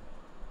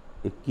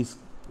 21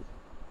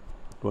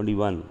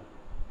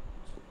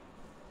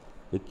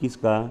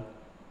 का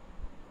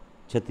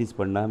 36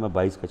 पढ़ना है, मैं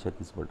 22 का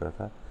 36 पढ़ रहा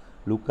था।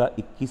 लूका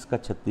 21 का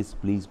 36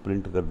 प्लीज़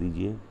प्रिंट कर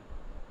दीजिए।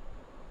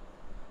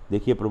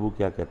 देखिए प्रभु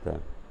क्या कहता है।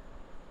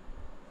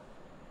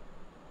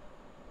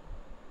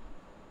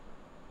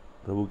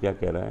 प्रभु क्या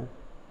कह रहा है?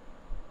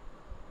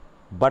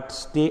 But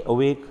stay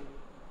awake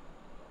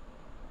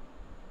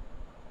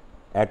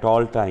at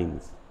all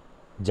times,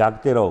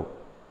 जागते रहो,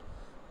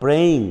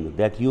 praying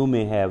that you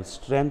may have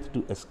strength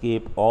to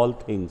escape all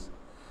things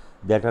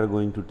that are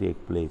going to take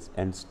place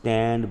and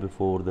stand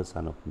before the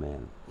son of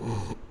man.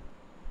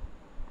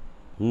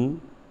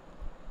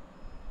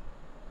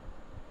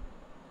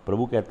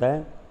 प्रभु कहता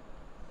है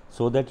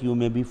so that you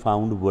may be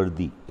found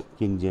वर्दी,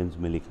 king James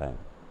में लिखा है,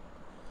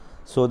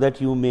 so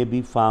that you may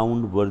be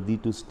found worthy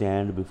to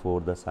stand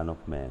before the son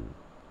of man.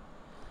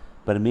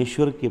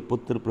 परमेश्वर के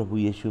पुत्र प्रभु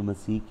यीशु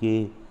मसीह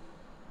के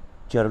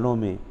चरणों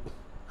में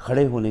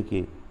खड़े होने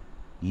के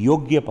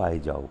योग्य पाए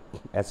जाओ,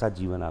 ऐसा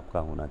जीवन आपका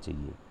होना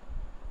चाहिए।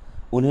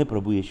 उन्हें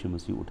प्रभु यीशु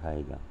मसीह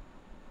उठाएगा।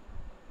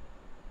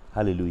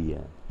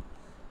 हालेलुया।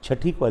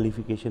 छठी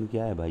क्वालिफिकेशन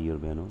क्या है भाई और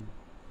बहनों?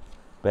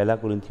 पहला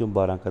कुरिन्थियों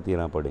 12 का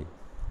 13 पढ़ें।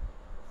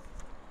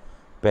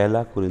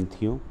 पहला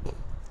कुरिन्थियों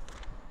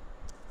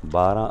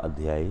 12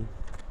 अध्याय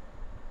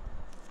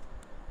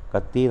का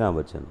 13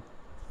 वचन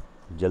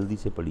जल्दी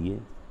से पढ़िए।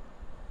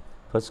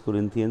 1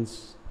 कुरिन्थियंस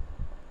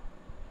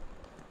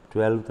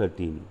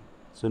 12:13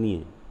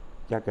 सुनिए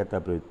क्या कहता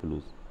है प्रेरित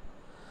पौलुस।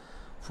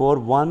 For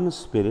one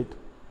spirit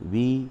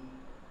we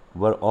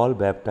were all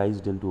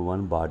baptised into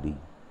one body,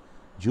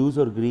 Jews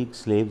or Greeks,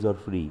 slaves or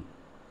free,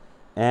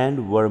 and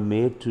were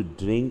made to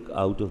drink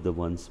out of the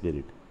one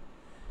spirit।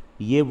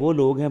 ये वो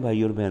लोग हैं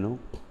भाई और बहनों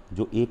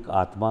जो एक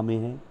आत्मा में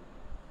हैं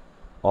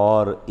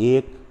और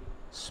एक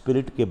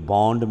स्पिरिट के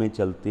बॉन्ड में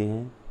चलते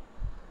हैं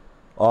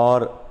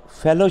और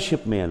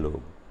फेलोशिप में हैं लोग।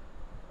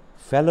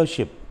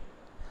 फेलोशिप,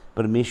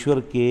 परमेश्वर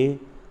के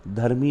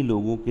धर्मी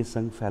लोगों के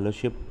संग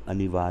फेलोशिप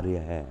अनिवार्य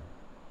है।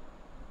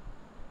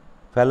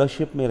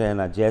 फेलोशिप में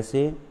रहना,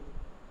 जैसे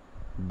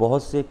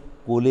बहुत से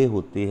कोले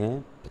होते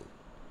हैं,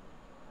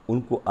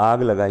 उनको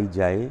आग लगाई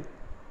जाए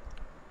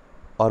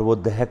और वो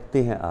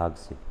दहकते हैं आग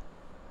से।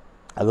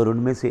 अगर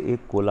उनमें से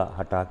एक कोला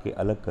हटा के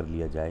अलग कर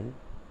लिया जाए,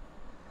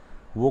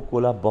 वो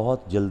कोला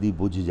बहुत जल्दी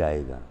बुझ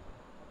जाएगा,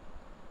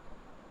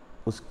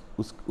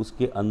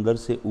 उसके अंदर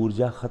से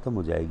ऊर्जा ख़त्म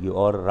हो जाएगी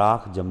और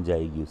राख जम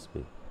जाएगी उस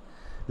पर।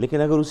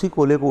 लेकिन अगर उसी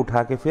कोले को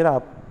उठा के फिर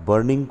आप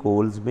बर्निंग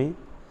कोल्स में,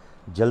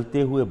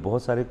 जलते हुए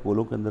बहुत सारे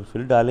कोलों के अंदर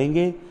फिर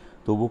डालेंगे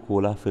तो वो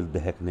कोला फिर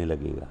दहकने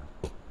लगेगा।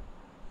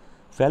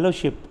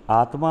 फेलोशिप,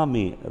 आत्मा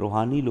में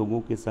रूहानी लोगों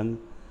के संग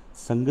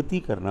संगति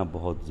करना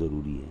बहुत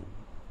ज़रूरी है।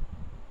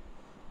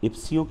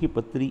 इफिसियों की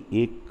पत्री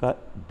 1 का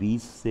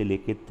 20 से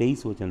लेकर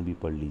 23 वचन भी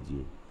पढ़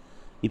लीजिए।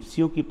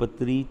 इफिसियों की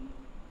पत्री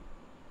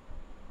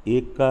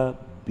 1 का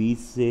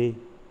 20 से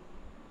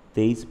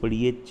 23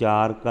 पढ़िए,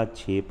 4 का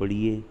 6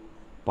 पढ़िए,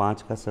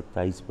 5 का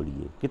 27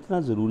 पढ़िए।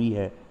 कितना ज़रूरी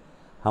है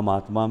हम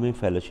आत्मा में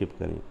फेलोशिप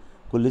करें।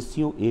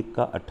 कुलिस्सियों 1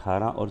 का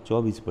 18 और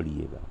 24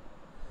 पढ़िएगा।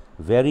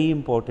 Very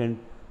important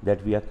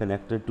that we are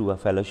connected to a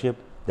fellowship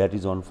that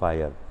is on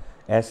fire.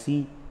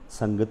 ऐसी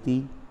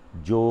संगति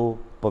जो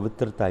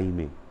पवित्रताई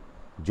में,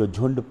 जो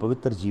झुंड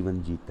पवित्र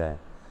जीवन जीता है,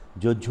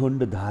 जो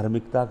झुंड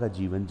धार्मिकता का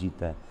जीवन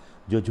जीता है,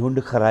 जो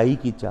झुंड खराई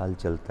की चाल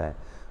चलता है,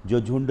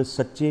 जो झुंड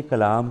सच्चे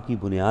कलाम की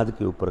बुनियाद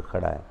के ऊपर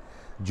खड़ा है,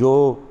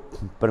 जो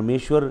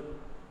परमेश्वर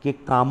के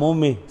कामों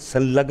में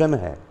संलग्न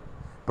है,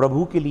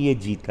 प्रभु के लिए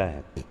जीता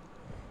है,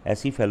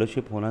 ऐसी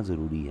फेलोशिप होना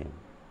ज़रूरी है।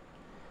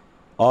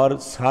 और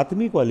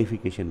 7वीं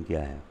क्वालिफिकेशन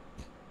क्या है?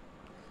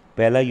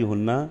 पहला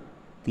यूहन्ना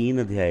 3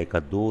 अध्याय का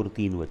 2 और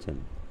 3 वचन।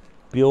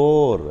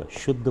 प्योर,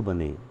 शुद्ध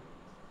बने।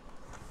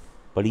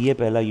 पढ़िए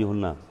पहला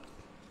यूहन्ना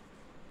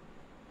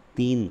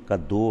 3 का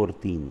 2 और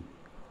 3।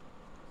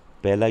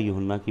 पहला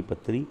यूहन्ना की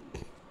पत्री,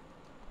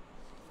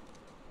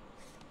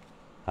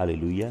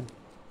 हालेलुया।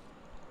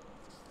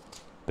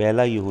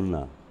 पहला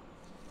यूहन्ना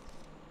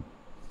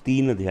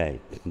 3 अध्याय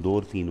 2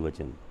 और 3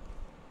 वचन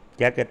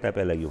क्या कहता है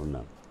पहला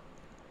यूहन्ना?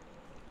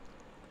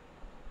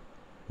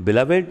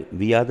 Beloved,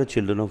 we are the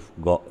children of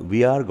God, we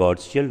are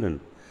God's children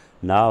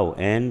now,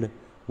 and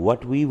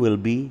what we will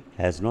be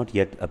has not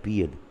yet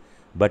appeared.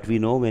 But we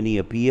know when he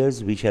appears,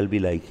 we shall be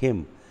like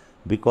him,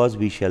 because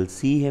we shall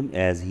see him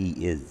as he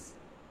is.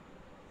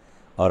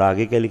 और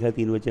आगे क्या लिखा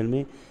 3 वचन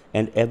में?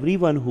 And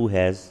everyone who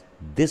has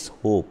this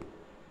hope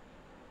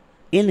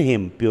in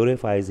him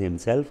purifies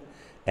himself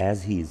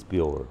as he is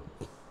pure.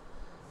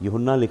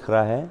 यूहन्ना लिख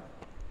रहा है,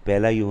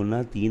 पहला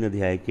यूहन्ना 3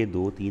 अध्याय के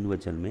 2-3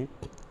 वचन में,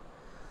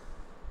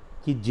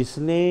 कि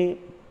जिसने,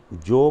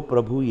 जो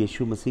प्रभु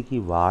यीशु मसीह की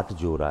वाट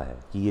जोड़ा है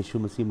कि यीशु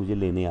मसीह मुझे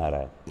लेने आ रहा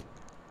है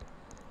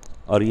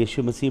और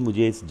यीशु मसीह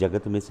मुझे इस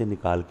जगत में से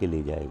निकाल के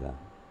ले जाएगा,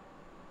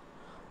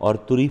 और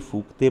तुरी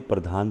फूकते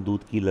प्रधान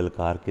दूत की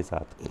ललकार के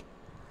साथ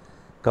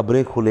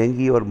कब्रें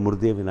खुलेंगी और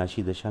मुर्दे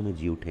विनाशी दशा में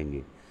जी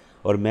उठेंगे,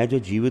 और मैं जो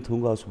जीवित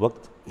हूँगा उस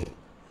वक्त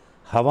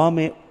हवा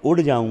में उड़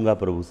जाऊँगा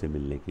प्रभु से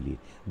मिलने के लिए।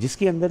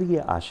 जिसके अंदर ये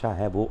आशा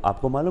है, वो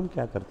आपको मालूम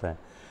क्या करता है?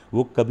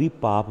 वो कभी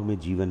पाप में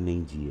जीवन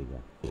नहीं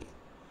जिएगा,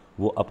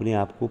 वो अपने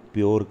आप को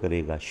प्योर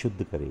करेगा,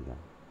 शुद्ध करेगा,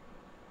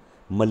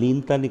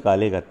 मलिनता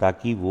निकालेगा,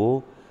 ताकि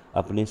वो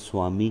अपने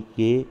स्वामी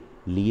के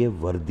लिए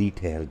वर्दी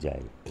ठहर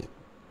जाए,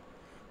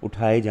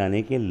 उठाए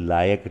जाने के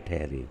लायक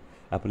ठहरे,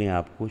 अपने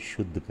आप को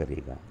शुद्ध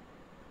करेगा।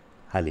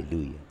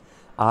 हालेलुया।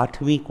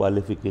 8वीं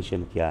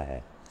क्वालिफिकेशन क्या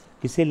है?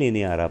 किसे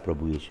लेने आ रहा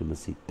प्रभु यीशु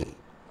मसीह?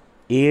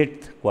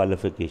 8th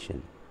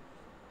qualification,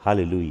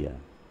 hallelujah.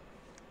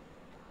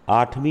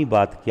 8वीं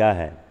बात क्या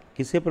है?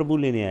 किसे प्रभु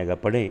लेने आएगा?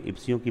 पढ़ें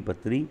इफिसियों की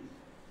पत्री,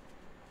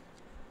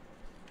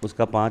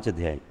 उसका 5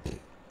 अध्याय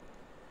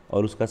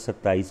और उसका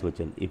 27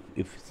 वचन।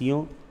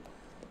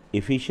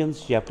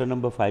 Efficiency chapter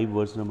number 5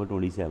 verse number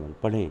 27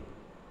 पढ़ें।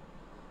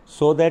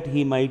 So that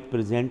he might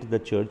present the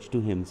church to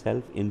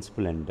himself in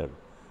Splendor,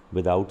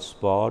 without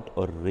spot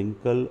और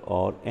रिंकल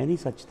और any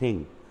such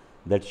thing,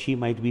 that she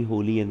might be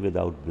Holi and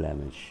without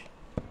blemish.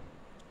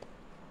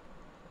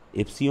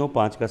 इफिसियों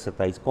 5 का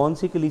 27। कौन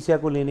सी कलीसिया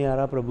को लेने आ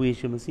रहा प्रभु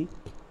यीशु मसीह?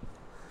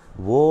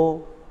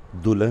 वो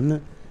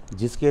दुल्हन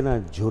जिसके ना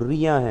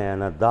झुर्रियाँ हैं,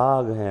 ना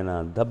दाग हैं,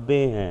 ना धब्बे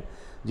हैं,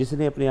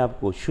 जिसने अपने आप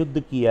को शुद्ध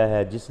किया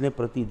है, जिसने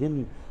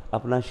प्रतिदिन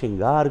अपना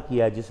श्रृंगार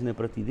किया, जिसने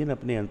प्रतिदिन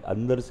अपने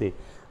अंदर से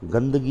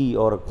गंदगी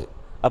और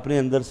अपने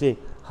अंदर से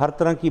हर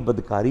तरह की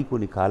बदकारी को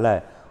निकाला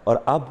है,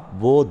 और अब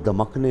वो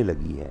दमकने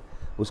लगी है,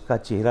 उसका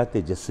चेहरा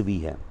तेजस्वी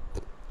है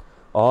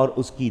और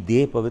उसकी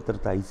देह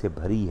पवित्रताई से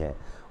भरी है,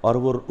 और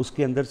वो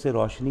उसके अंदर से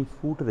रोशनी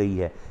फूट रही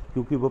है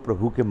क्योंकि वो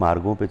प्रभु के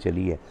मार्गों पे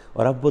चली है।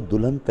 और अब वो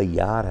दुल्हन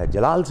तैयार है,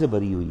 जलाल से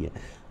भरी हुई है,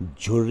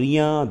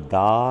 झुर्रियाँ,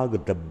 दाग,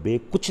 धब्बे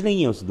कुछ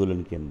नहीं है उस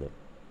दुल्हन के अंदर।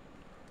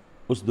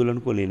 उस दुल्हन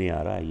को लेने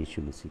आ रहा है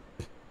यीशु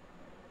मसीह।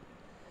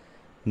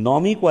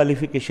 9वीं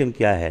क्वालिफिकेशन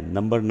क्या है?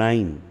 नंबर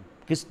 9,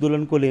 किस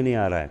दुल्हन को लेने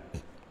आ रहा है?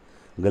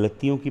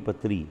 गलतियों की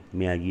पत्री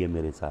में आइए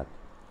मेरे साथ।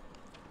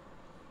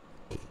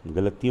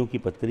 गलतियों की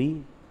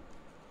पत्री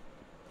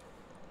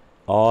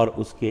और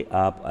उसके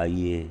आप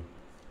आइए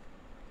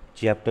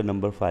चैप्टर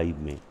नंबर 5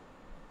 में।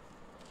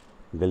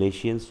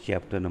 गलेशियंस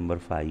चैप्टर नंबर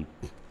 5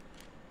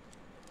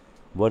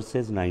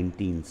 वर्सेस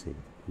 19 से।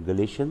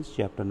 गलेशियंस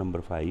चैप्टर नंबर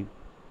 5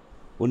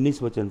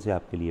 19 वचन से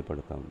आपके लिए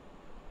पढ़ता हूँ।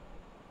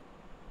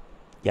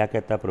 क्या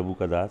कहता प्रभु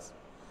का दास?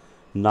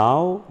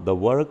 Now the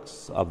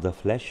works of the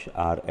flash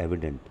are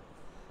evident.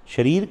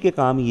 शरीर के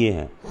काम ये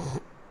हैं,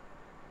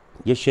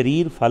 ये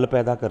शरीर फल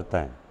पैदा करता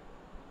है।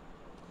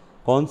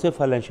 कौन से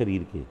फल हैं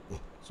शरीर के?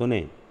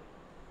 सुने,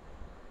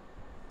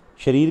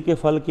 शरीर के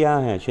फल क्या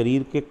हैं,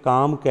 शरीर के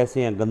काम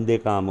कैसे हैं, गंदे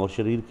काम। और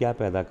शरीर क्या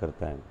पैदा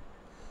करता है?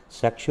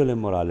 सेक्सुअल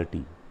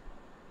इमोरालिटी,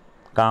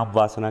 काम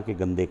वासना के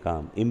गंदे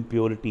काम,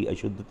 इम्प्योरिटी,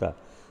 अशुद्धता,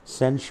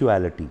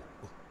 सेंसुअलिटी,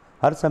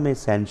 हर समय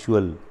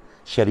सेंसुअल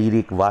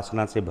शारीरिक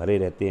वासना से भरे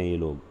रहते हैं ये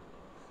लोग।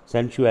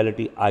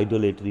 सेंसुअलिटी,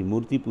 आइडोलेटरी,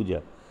 मूर्ति पूजा,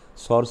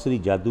 सॉर्सरी,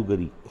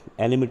 जादूगरी,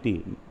 एनिमिटी,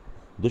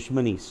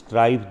 दुश्मनी,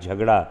 स्ट्राइफ,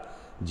 झगड़ा,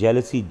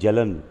 जेलसी,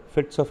 जलन,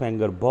 फिट्स ऑफ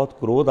एंगर, बहुत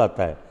क्रोध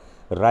आता है,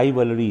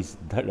 राइवलरीज,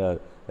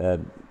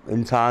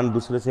 इंसान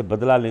दूसरे से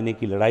बदला लेने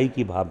की लड़ाई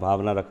की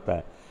भावना रखता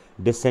है,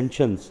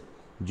 डिसेंशंस,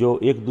 जो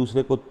एक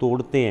दूसरे को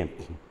तोड़ते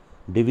हैं,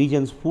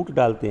 डिवीजन्स, फूट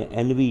डालते हैं,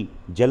 एनवी,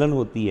 जलन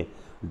होती है,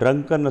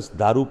 ड्रंकनस,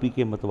 दारू पी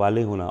के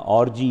मतवाले होना,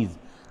 ऑर्जीज,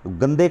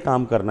 गंदे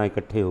काम करना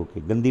इकट्ठे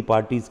होके, गंदी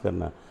पार्टीज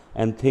करना,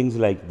 and things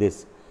like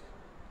this.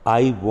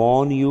 I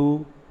Warne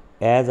you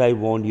as I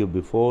Warne you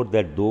before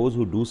that those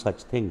who do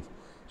such things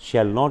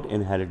shall not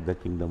inherit the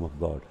kingdom of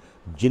God.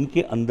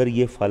 जिनके अंदर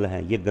ये फल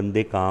हैं, ये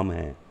गंदे काम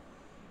हैं।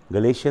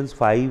 Galatians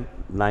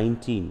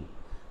 5:19,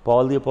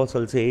 Paul the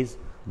apostle says,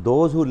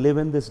 those who live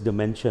in this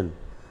dimension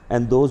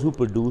and those who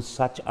produce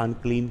such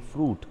unclean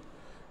fruit.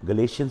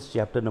 Galatians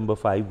chapter number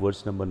 5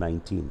 verse number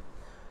 19.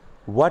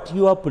 What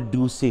you are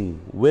producing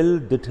will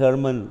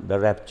determine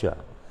the rapture.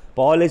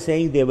 Paul is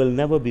saying they will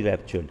never be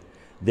raptured.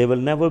 They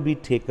will never be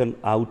taken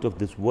out of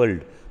this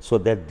world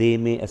so that they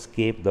may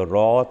escape the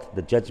wrath,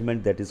 the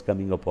judgment that is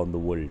coming upon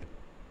the world.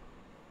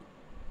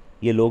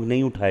 ये लोग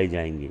नहीं उठाए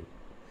जाएंगे।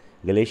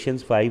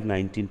 Galatians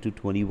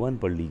 5:19-21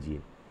 पढ़ लीजिए।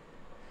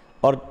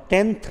 और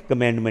 10th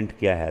कमेंडमेंट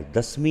क्या है?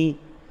 10वीं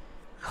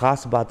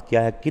खास बात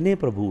क्या है? किन्हें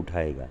प्रभु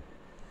उठाएगा?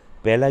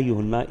 पहला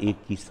यूहन्ना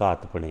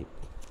 1:7 पढ़ें।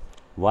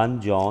 1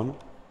 John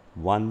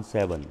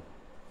 1:7।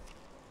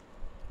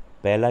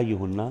 पहला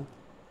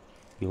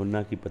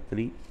यूहन्ना की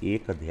पत्री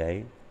 1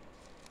 अध्याय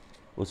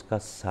उसका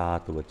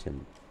 7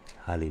 वचन।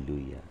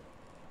 हालेलुया।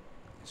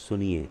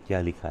 सुनिए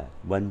क्या लिखा है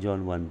 1 John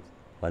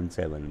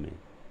 1:7 में।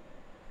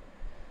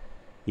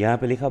 यहाँ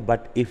पे लिखा,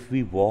 but if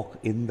we walk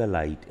in the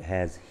light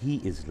has he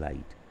is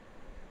light,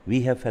 we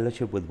have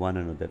fellowship with one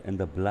another, and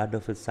the blood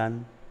of his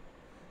son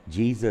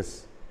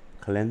Jesus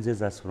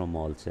cleanses us from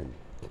all सिन।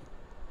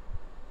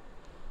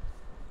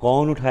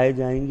 कौन उठाए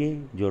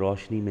जाएंगे? जो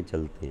रोशनी में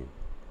चलते हैं।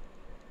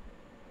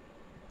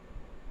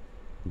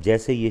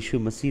 जैसे यीशु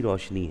मसीह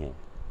रोशनी है,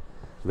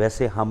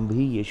 वैसे हम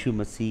भी यीशु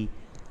मसीह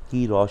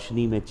की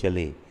रोशनी में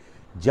चलें।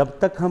 जब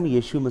तक हम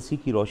यीशु मसीह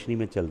की रोशनी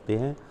में चलते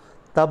हैं,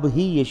 तब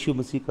ही यीशु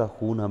मसीह का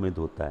खून हमें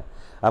धोता है।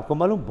 आपको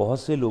मालूम,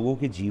 बहुत से लोगों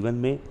के जीवन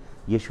में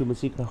यीशु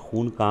मसीह का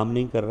खून काम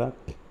नहीं कर रहा।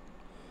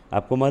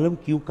 आपको मालूम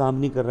क्यों काम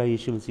नहीं कर रहा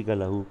यीशु मसीह का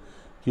लहू?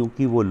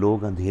 क्योंकि वो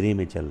लोग अंधेरे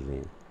में चल रहे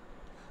हैं,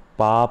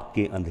 पाप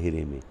के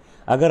अंधेरे में।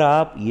 अगर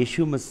आप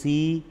यीशु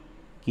मसीह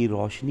की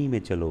रोशनी में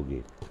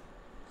चलोगे,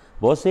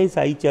 बहुत से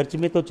ईसाई चर्च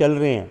में तो चल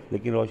रहे हैं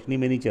लेकिन रोशनी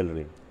में नहीं चल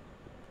रहे।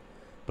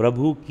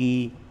 प्रभु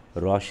की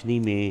रोशनी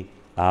में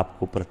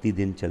आपको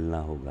प्रतिदिन चलना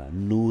होगा,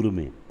 नूर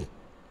में।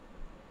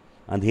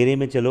 अंधेरे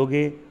में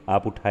चलोगे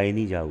आप उठाए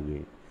नहीं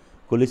जाओगे।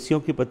 कुलिस्सियों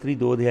की पत्री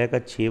 2 अध्याय का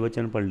 6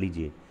 वचन पढ़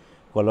लीजिए।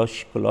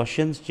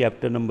 Colossians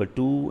chapter number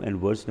 2 and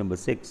verse number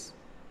 6।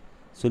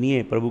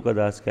 सुनिए प्रभु का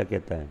दास क्या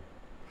कहता है।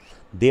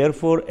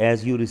 Therefore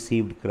as you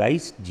received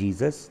Christ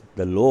Jesus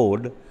the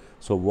Lord,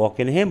 so walk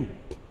in him.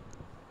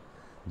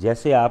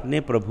 जैसे आपने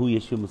प्रभु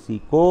यीशु मसीह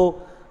को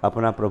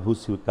अपना प्रभु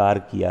स्वीकार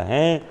किया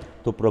है,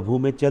 तो प्रभु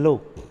में चलो,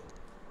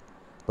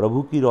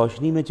 प्रभु की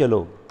रोशनी में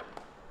चलो।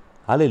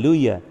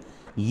 हालेलुया।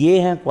 ये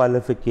हैं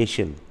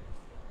क्वालिफिकेशन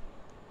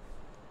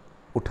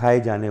उठाए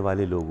जाने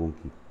वाले लोगों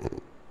की।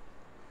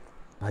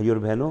 भाई और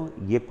बहनों,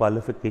 ये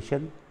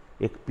क्वालिफिकेशन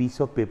एक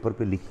पीस ऑफ पेपर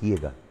पे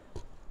लिखिएगा,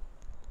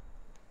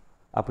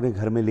 अपने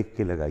घर में लिख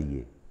के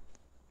लगाइए,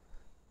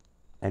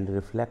 and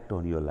reflect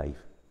on your life.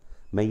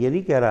 मैं ये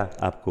नहीं कह रहा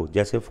आपको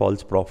जैसे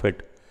फॉल्स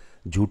प्रॉफिट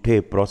झूठे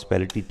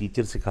प्रॉस्पेरिटी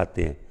टीचर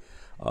सिखाते हैं,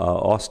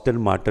 ऑस्टन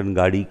मार्टन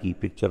गाड़ी की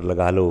पिक्चर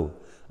लगा लो,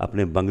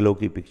 अपने बंगलों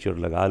की पिक्चर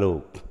लगा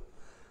लो,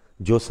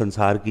 जो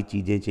संसार की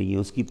चीज़ें चाहिए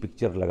उसकी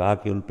पिक्चर लगा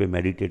के उन पे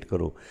मेडिटेट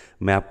करो।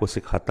 मैं आपको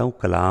सिखाता हूँ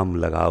कलाम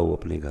लगाओ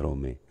अपने घरों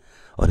में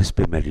और इस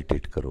पे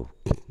मेडिटेट करो।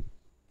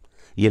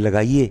 ये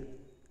लगाइए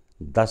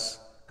 10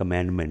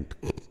 कमांडमेंट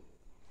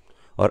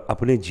और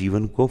अपने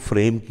जीवन को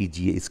फ्रेम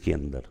कीजिए इसके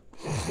अंदर।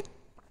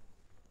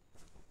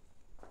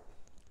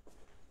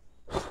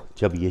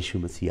 जब यीशु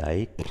मसीह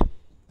आए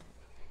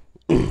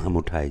हम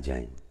उठाए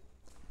जाएं।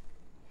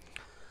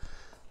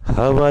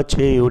 हवा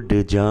चे उड़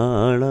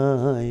जाना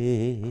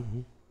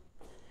है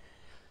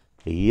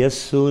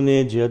यस्सु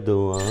ने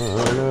जदों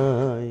आना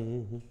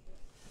है,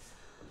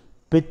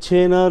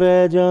 पिछे ना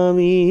रह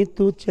जावी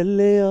तू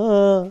चलिया,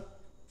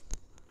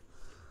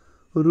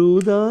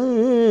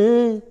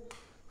 रूदाए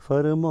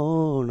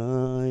फरमाना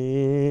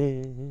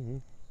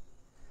है।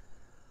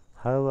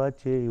 हवा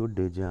चे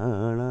उड़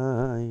जाना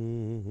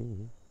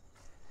है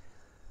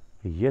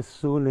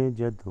यस्सु ने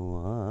जदों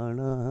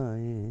आना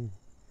है,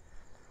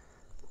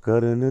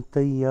 करन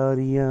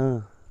तैयारियां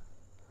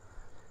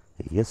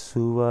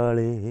यस्सु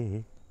वाले,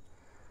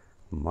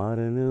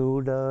 मारन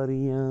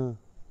उडारियां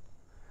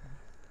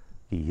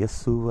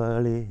यस्सु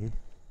वाले,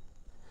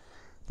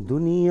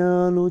 दुनिया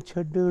नू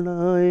छड्डना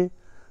है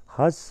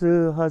हस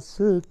हस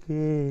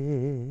के,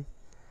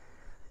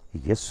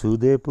 यस्सु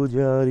दे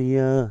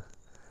पुजारियां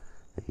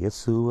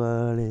यस्सु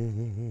वाले।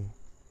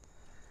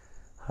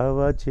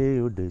 हवा चे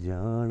उड़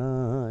जाना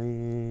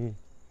है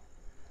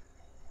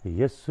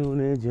यस्सु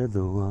ने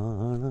जदों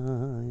आना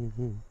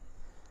है,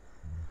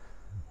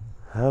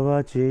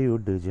 हवा चे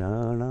उड़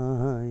जाना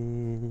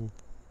है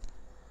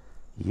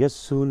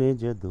यस्सु ने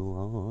जदों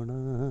आना।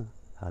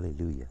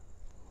 Hallelujah.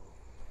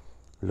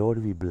 Lord,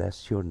 we bless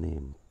your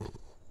name.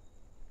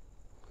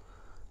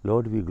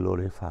 Lord, we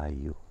glorify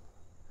you.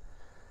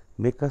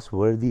 Make us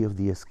worthy of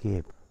the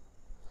escape,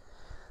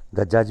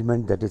 the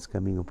judgment that is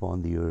coming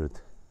upon the earth,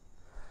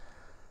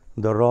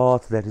 the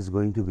wrath that is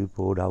going to be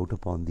poured out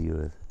upon the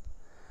earth.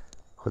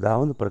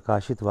 खुदावंद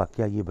प्रकाशित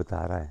वाक्य ये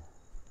बता रहा है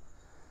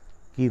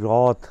कि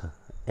रॉथ,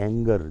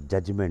 anger,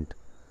 judgement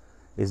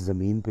इस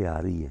ज़मीन पे आ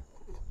रही है।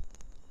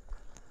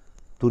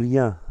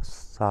 तुरियाँ,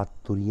 7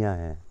 तुरियाँ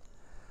हैं,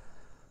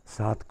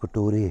 7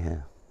 कटोरे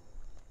हैं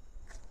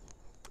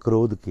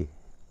क्रोध के,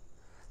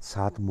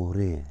 7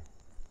 मोहरे हैं।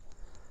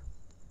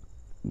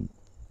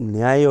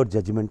 न्याय और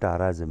जजमेंट आ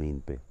रहा है ज़मीन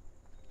पे।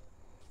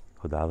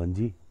 खुदावंद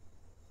जी,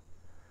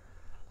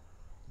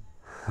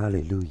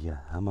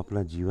 हालेलुया। हम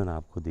अपना जीवन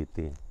आपको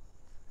देते हैं,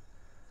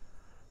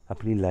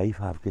 अपनी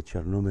लाइफ आपके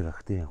चरणों में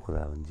रखते हैं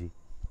खुदावंद जी।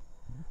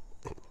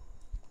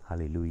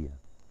 हालेलुया।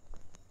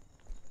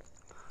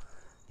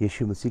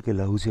 यीशु मसीह के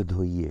लहू से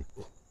धोइए,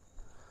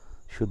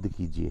 शुद्ध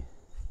कीजिए,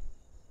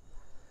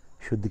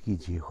 शुद्ध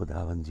कीजिए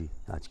खुदावंद जी।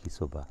 आज की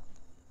सुबह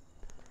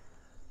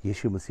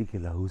यीशु मसीह के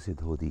लहू से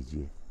धो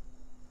दीजिए।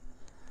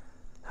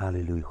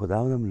 हालेलुया।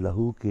 खुदावंद हम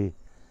लहू के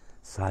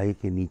साए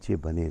के नीचे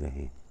बने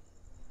रहें।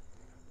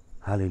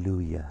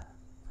 हालेलुया।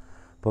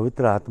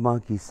 पवित्र आत्मा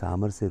की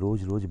सामर्थ से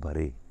रोज रोज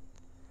भरे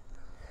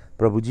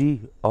प्रभु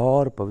जी,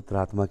 और पवित्र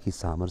आत्मा की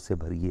सामर्थ से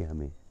भरिए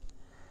हमें।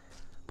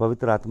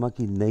 पवित्र आत्मा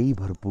की नई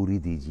भरपूरी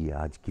दीजिए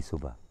आज की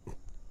सुबह।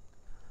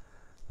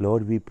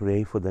 Lord, we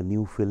pray for the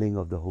new filling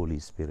of the Holy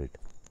Spirit.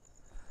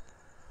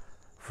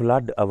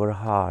 Flood our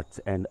hearts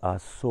and our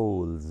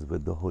souls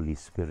with the Holy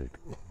Spirit.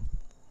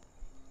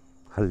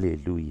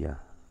 Hallelujah.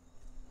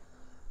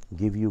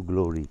 Give you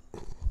glory.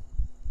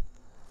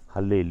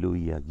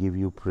 Hallelujah. Give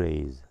you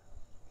praise.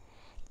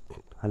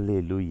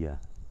 Hallelujah.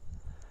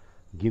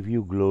 Give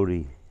you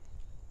glory.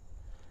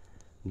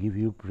 Give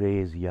you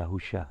praise,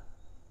 Yahusha.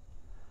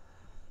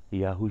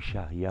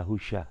 Yahusha,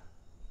 Yahusha.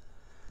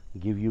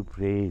 Give you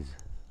praise.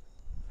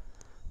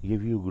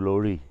 Give you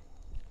glory.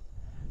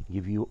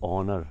 Give you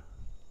honor.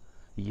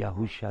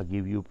 Yahusha,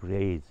 give you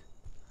praise.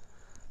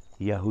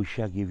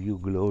 Yahusha, give you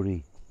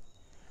glory.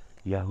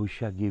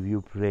 Yahusha, give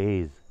you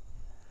praise.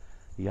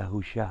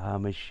 Yahusha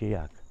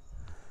HaMashiach,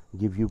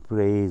 give you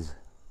praise.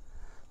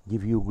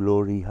 Give you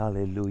glory.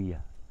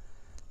 Hallelujah.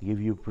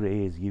 Give you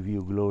praise. Give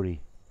you glory.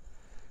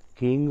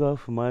 King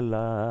of my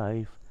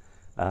life,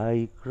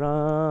 I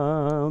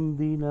crown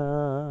thee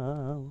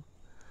now.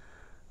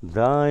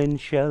 Thine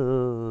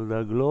shall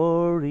the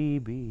glory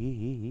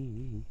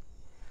be,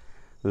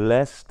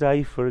 lest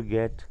I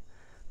forget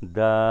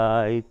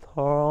thy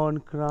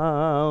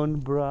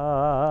thorn-crowned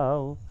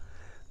brow.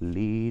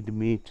 Lead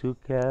me to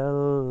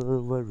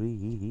Calvary,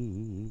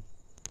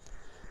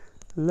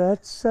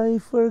 lest I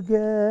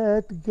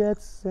forget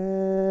Gethsemane.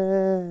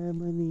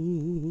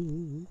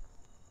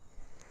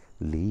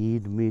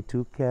 Lead me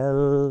to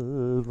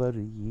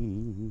Calvary.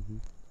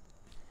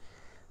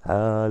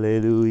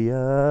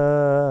 Hallelujah.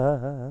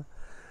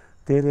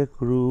 तेरे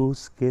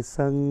क्रूस के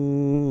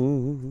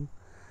संग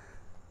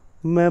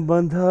मैं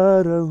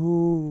बंधा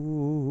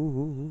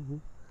रहूं,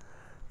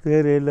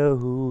 तेरे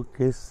लहू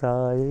के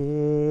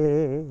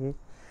साए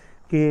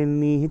के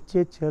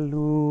नीचे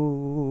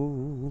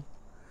चलूं,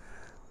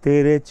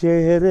 तेरे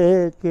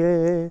चेहरे के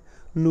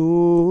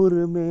नूर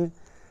में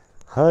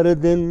हर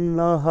दिन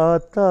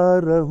नहाता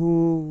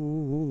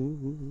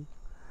रहूं,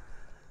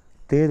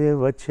 तेरे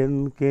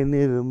वचन के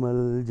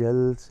निर्मल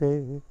जल से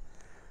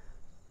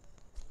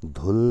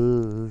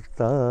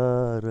धुलता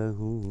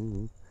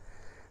रहूं।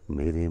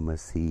 मेरे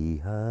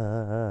मसीहा,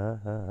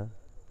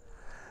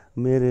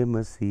 मेरे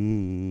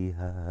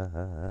मसीहा,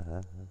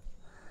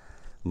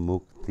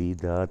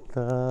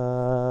 मुक्तिदाता,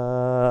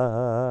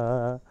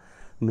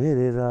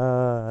 मेरे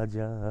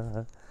राजा।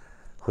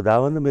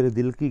 खुदावंद मेरे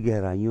दिल की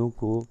गहराइयों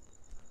को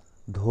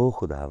धो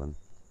खुदावंद।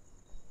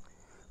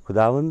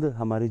 खुदावंद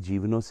हमारे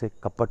जीवनों से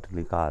कपट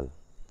निकाल,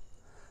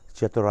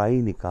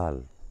 चतुराई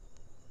निकाल।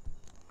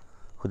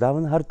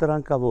 खुदावंद हर तरह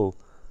का वो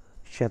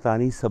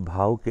शैतानी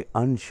स्वभाव के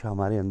अंश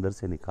हमारे अंदर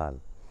से निकाल।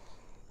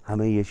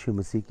 हमें यीशु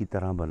मसीह की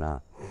तरह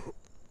बना।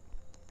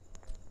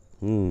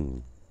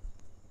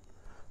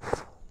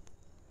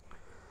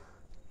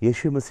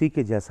 यीशु मसीह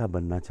के जैसा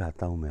बनना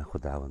चाहता हूँ मैं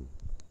खुदावंद।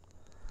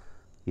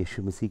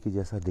 यीशु मसीह के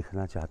जैसा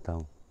दिखना चाहता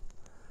हूँ।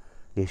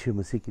 यीशु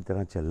मसीह की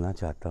तरह चलना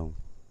चाहता हूँ।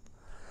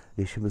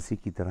 यीशु मसीह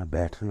की तरह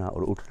बैठना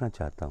और उठना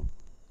चाहता हूँ।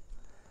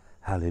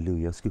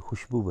 हालेलुया। उसकी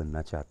खुशबू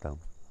बनना चाहता हूँ।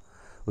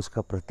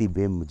 उसका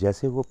प्रतिबिंब,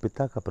 जैसे वो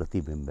पिता का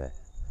प्रतिबिंब है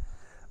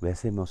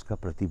वैसे मैं उसका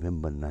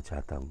प्रतिबिंब बनना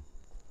चाहता हूँ।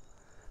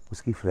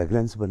 उसकी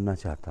फ्रेगरेंस बनना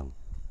चाहता हूँ।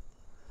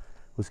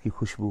 उसकी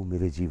खुशबू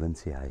मेरे जीवन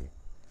से आए।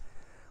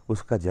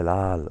 उसका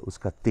जलाल,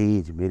 उसका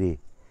तेज मेरे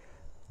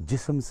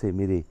जिस्म से,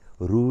 मेरे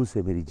रूह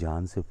से, मेरी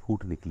जान से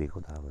फूट निकले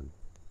खुदावंद।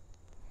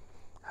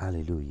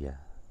 Hallelujah,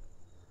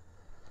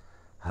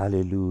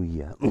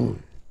 hallelujah.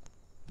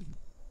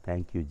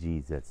 Thank you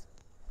Jesus.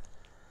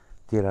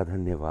 तेरा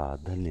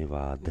धन्यवाद,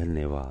 धन्यवाद,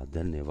 धन्यवाद,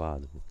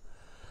 धन्यवाद।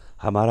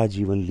 हमारा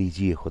जीवन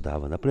लीजिए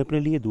खुदावंद। अपने अपने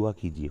लिए दुआ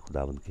कीजिए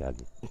खुदावंद के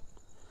आगे।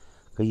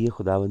 कहिए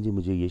खुदावंद जी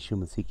मुझे यीशु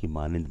मसीह की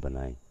मानंद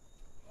बनाएं।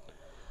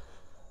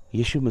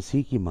 यीशु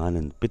मसीह की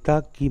मानंद, पिता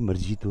की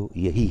मर्जी तो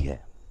यही है।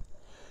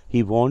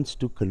 He wants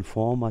to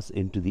conform us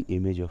into the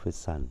image of his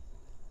son.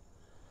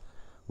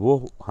 वो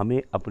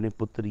हमें अपने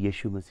पुत्र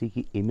यीशु मसीह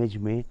की इमेज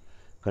में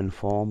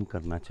कन्फॉर्म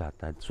करना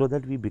चाहता है, so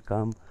that we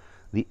become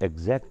the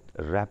exact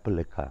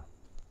replica,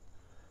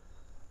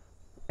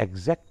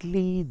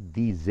 exactly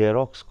the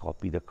Xerox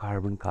copy, the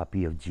carbon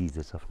copy of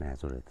Jesus of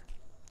Nazareth.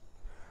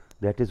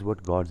 That is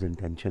what God's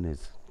intention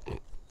is.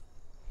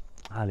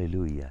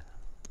 Hallelujah.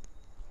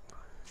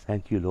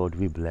 Thank you, Lord.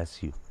 We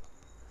bless you.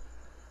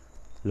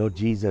 Lord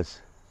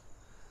Jesus,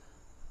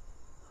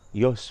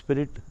 your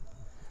Spirit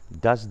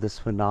does this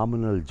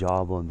phenomenal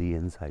job on the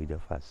inside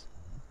of us,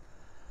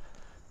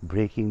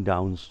 breaking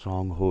down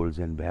strongholds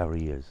and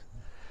barriers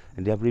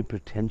and every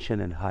pretension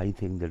and high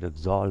thing that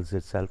exalts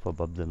itself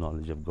above the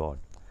knowledge of God,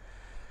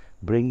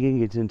 bringing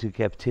it into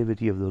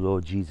captivity of the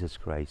Lord Jesus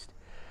Christ.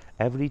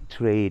 Every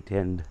trait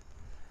and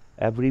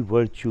every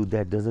virtue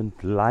that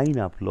doesn't line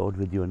up, Lord,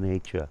 with your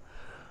nature,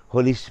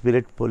 Holy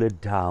Spirit, pull it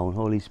down.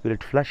 Holy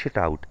Spirit, flush it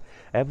out.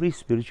 Every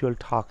spiritual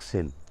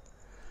toxin,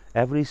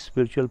 every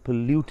spiritual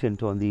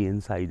pollutant on the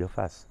inside of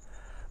us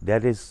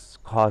that is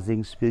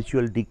causing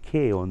spiritual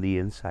decay on the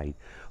inside.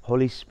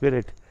 Holy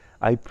Spirit,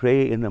 I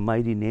pray in the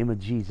mighty name of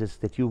Jesus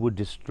that you would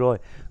destroy,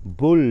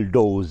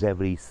 bulldoze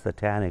every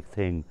satanic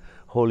thing.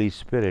 Holy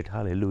Spirit,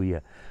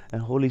 hallelujah.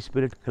 And Holy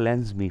Spirit,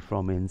 cleanse me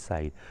from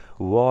inside.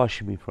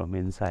 Wash me from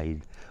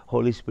inside.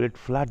 Holy Spirit,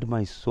 flood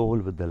my soul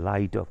with the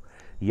light of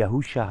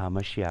Yahushua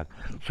HaMashiach.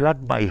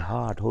 Flood my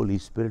heart, Holy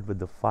Spirit, with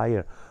the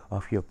fire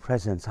of your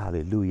presence.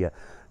 Hallelujah.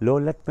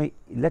 Lord,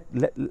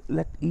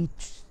 let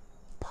each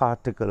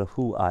particle of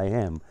who I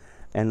am,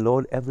 and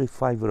Lord, every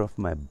fiber of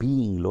my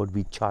being, Lord,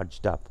 be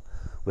charged up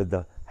with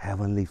the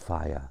heavenly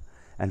fire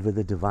and with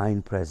the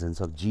divine presence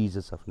of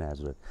Jesus of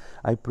Nazareth.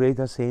 I pray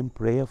the same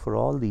prayer for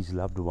all these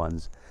loved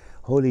ones.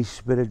 Holy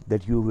Spirit,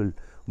 that you will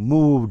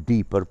move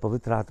deeper.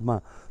 पवित्र आत्मा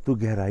तू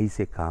गहराई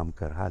से काम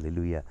कर।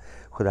 Hallelujah.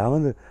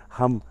 खुदावंद,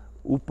 हम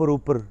ऊपर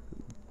ऊपर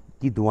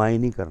की दुआएं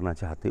नहीं करना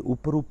चाहते।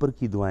 ऊपर ऊपर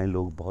की दुआएं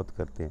लोग बहुत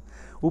करते हैं,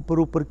 ऊपर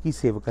ऊपर की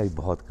सेवकाई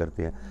बहुत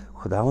करते हैं।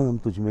 खुदावंद, हम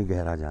तुझ में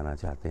गहरा जाना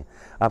चाहते हैं।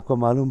 आपको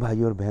मालूम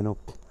भाई और बहनों,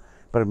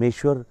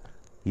 परमेश्वर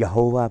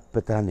यहोवा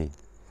पिता ने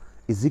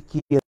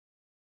इज़िकियल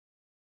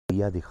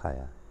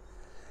दिखाया।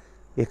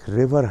 एक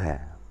रिवर है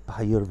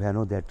भाई और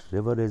बहनों, that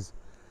river is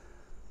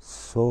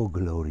so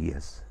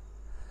glorious.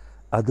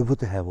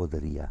 अद्भुत है वो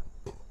दरिया।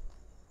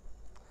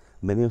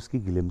 मैंने उसकी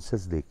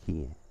ग्लिम्सेस देखी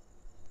हैं।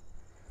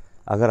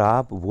 अगर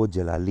आप वो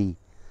जलाली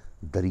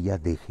दरिया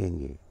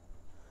देखेंगे,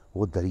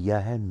 वो दरिया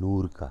है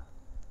नूर का,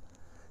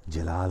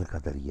 जलाल का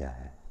दरिया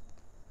है।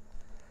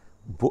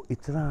 वो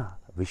इतना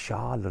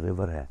विशाल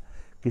रिवर है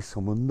कि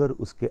समुंदर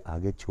उसके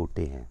आगे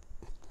छोटे हैं।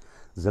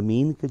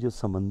 ज़मीन के जो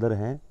समंदर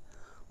हैं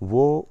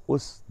वो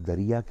उस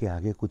दरिया के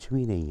आगे कुछ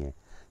भी नहीं है,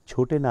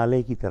 छोटे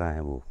नाले की तरह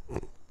है वो।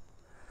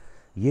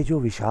 ये जो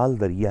विशाल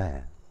दरिया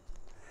है,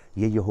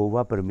 ये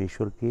यहोवा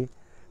परमेश्वर के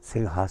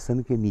सिंहासन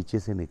के नीचे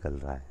से निकल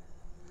रहा है।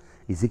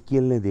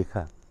 इज़िकियल ने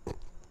देखा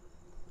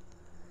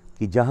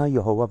कि जहाँ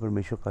यहोवा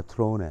परमेश्वर का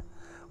थ्रोन है,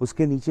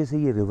 उसके नीचे से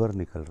ये रिवर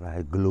निकल रहा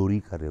है। ग्लोरी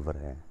का रिवर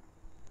है,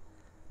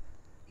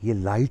 ये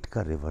लाइट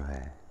का रिवर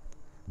है,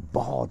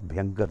 बहुत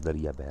भयंकर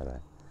दरिया बह रहा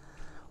है।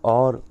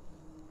 और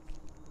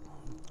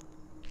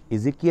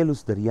इज़िकियल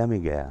उस दरिया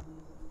में गया।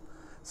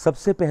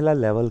 सबसे पहला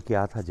लेवल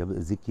क्या था जब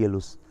इज़िकियल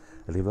उस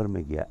रिवर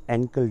में गया?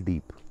 एंकल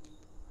डीप,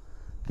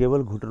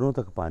 केवल घुटनों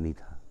तक पानी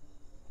था।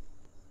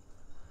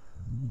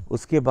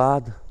 उसके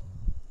बाद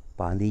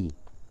पानी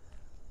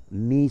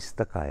नीज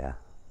तक आया।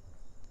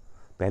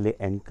 पहले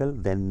एंकल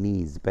देन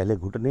नीज, पहले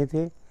घुटने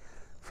थे,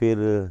 फिर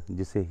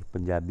जिसे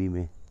पंजाबी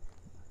में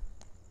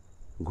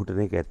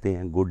घुटने कहते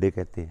हैं, गोडे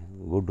कहते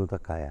हैं, गोडों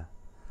तक आया।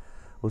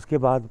 उसके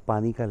बाद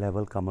पानी का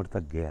लेवल कमर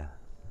तक गया।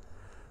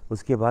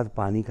 उसके बाद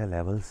पानी का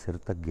लेवल सिर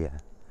तक गया।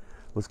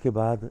 उसके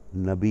बाद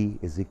नबी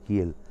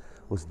इज़िकियल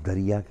उस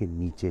दरिया के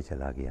नीचे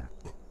चला गया।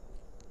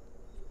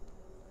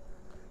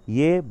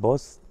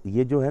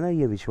 ये जो है ना,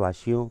 ये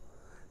विश्वासियों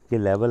के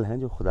लेवल हैं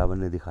जो खुदावन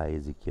ने दिखाए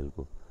इज़िकियल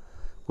को।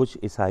 कुछ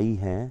ईसाई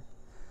हैं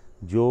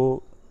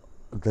जो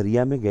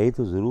दरिया में गए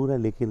तो ज़रूर है,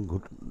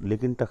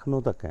 लेकिन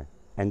टखनों तक हैं,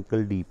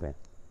 एंकल डीप हैं,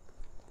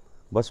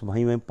 बस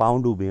वहीं में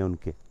पाँव डूबे हैं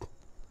उनके।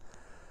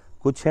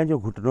 कुछ हैं जो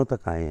घुटनों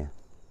तक आए हैं,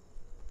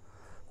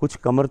 कुछ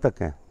कमर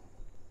तक हैं,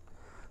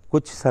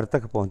 कुछ सर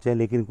तक पहुँचे हैं,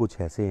 लेकिन कुछ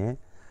ऐसे हैं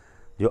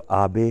जो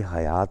आबे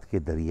हयात के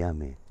दरिया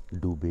में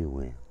डूबे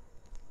हुए हैं।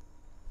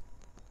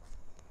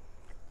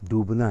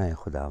 डूबना है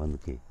खुदावंद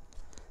के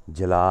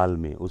जलाल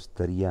में, उस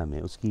दरिया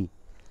में, उसकी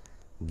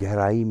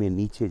गहराई में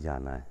नीचे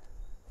जाना है।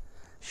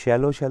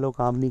 शैलो शैलो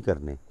काम नहीं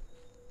करने।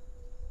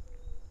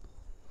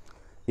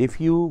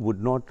 If you would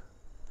not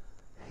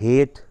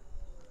hate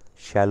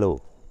shallow,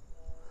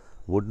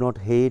 would not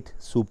hate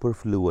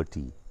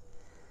superfluity,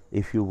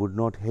 if you would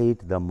not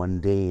hate the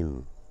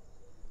mundane,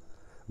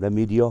 the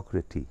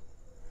mediocrity,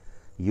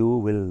 you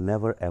will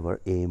never ever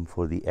aim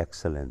for the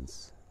excellence.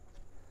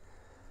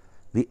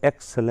 The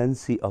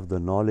excellency of the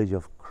knowledge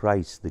of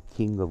Christ, the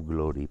King of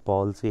glory.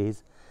 Paul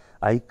says,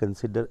 I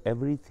consider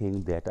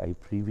everything that I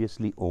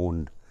previously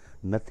owned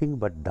nothing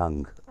but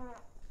dung.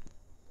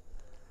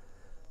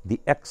 The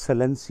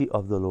excellency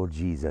of the Lord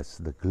Jesus,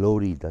 the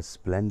glory, the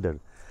splendor,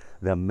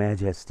 the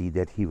majesty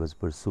that he was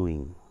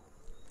pursuing.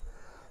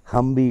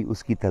 हम भी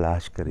उसकी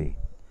तलाश करें,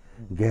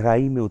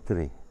 गहराई में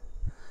उतरें।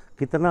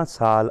 कितना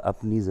साल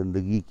अपनी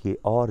ज़िंदगी के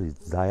और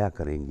ज़ाया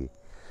करेंगे,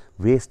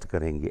 वेस्ट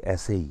करेंगे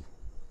ऐसे ही।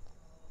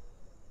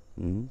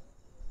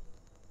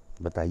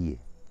 बताइए।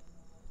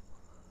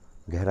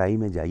 गहराई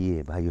में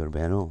जाइए भाई और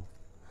बहनों,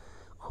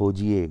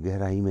 खोजिए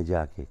गहराई में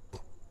जाके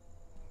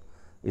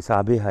इस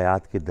आबे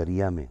हयात के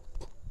दरिया में।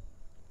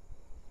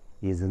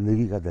 ये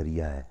ज़िंदगी का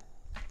दरिया है,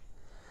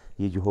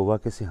 ये यहोवा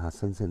के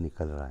सिंहासन से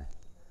निकल रहा है,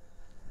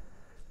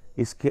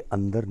 इसके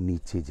अंदर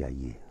नीचे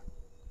जाइए।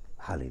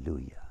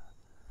 हालेलुया।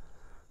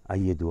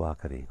 आइए दुआ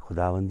करें।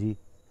 खुदावंद जी,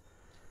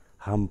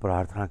 हम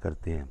प्रार्थना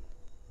करते हैं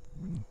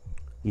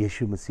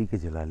यीशु मसीह के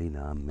जलाली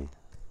नाम में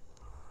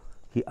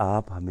कि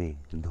आप हमें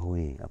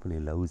धोएं, अपने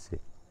लहू से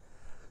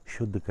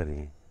शुद्ध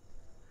करें।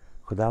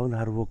 खुदावंद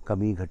हर वो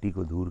कमी घटी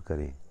को दूर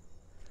करें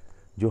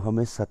जो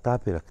हमें सतह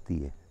पे रखती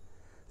है,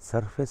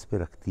 सरफेस पे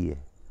रखती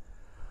है।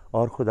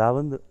 और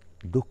खुदावंद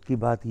दुख की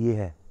बात यह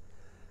है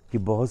कि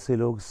बहुत से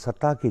लोग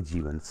सतह के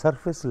जीवन,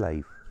 सरफेस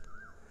लाइफ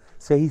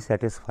से ही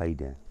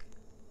सेटिस्फाइड हैं।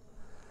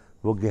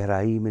 वो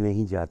गहराई में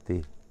नहीं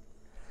जाते,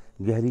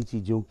 गहरी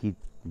चीज़ों की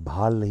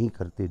भाल नहीं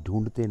करते,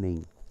 ढूंढते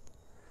नहीं।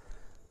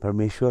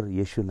 परमेश्वर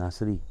यीशु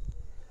नासरी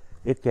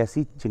एक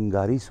ऐसी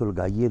चिंगारी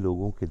सुलगाइए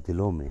लोगों के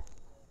दिलों में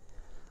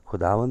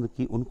खुदावंद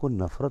की उनको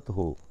नफ़रत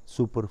हो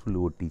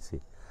सुपरफ्लुइटी से,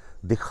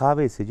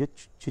 दिखावे से, जो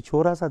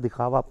छिछोरा सा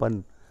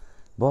दिखावापन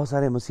बहुत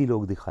सारे मसीह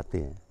लोग दिखाते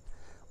हैं।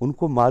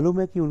 उनको मालूम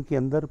है कि उनके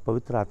अंदर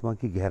पवित्र आत्मा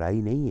की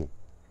गहराई नहीं है,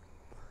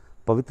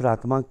 पवित्र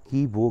आत्मा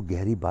की वो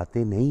गहरी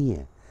बातें नहीं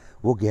हैं,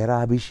 वो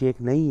गहरा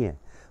अभिषेक नहीं है।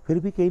 फिर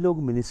भी कई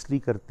लोग मिनिस्ट्री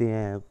करते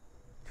हैं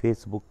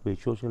फेसबुक पे,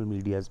 सोशल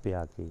मीडियाज़ पे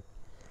आके।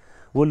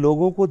 वो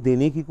लोगों को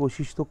देने की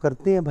कोशिश तो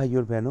करते हैं भाई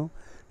और बहनों,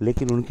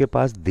 लेकिन उनके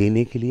पास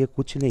देने के लिए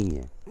कुछ नहीं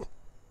है।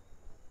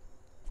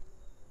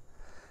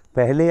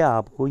 पहले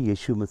आपको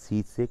यीशु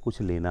मसीह से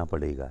कुछ लेना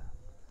पड़ेगा,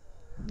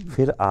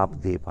 फिर आप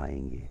दे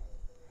पाएंगे।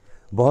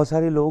 बहुत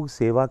सारे लोग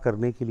सेवा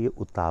करने के लिए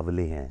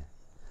उतावले हैं,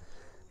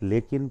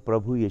 लेकिन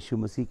प्रभु यीशु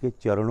मसीह के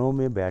चरणों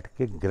में बैठ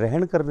के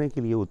ग्रहण करने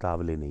के लिए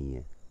उतावले नहीं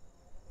हैं।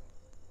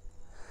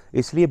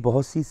 इसलिए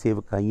बहुत सी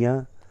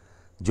सेवकाइयाँ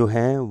जो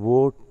हैं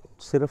वो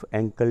सिर्फ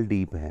एंकल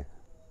डीप हैं,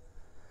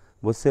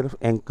 वो सिर्फ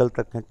एंकल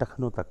तक हैं,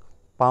 टखनों तक,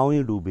 पाँव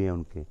ही डूबे हैं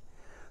उनके।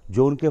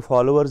 जो उनके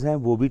फॉलोअर्स हैं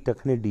वो भी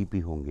टखने डीप ही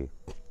होंगे,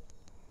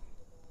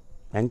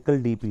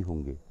 एंकल डीप ही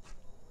होंगे।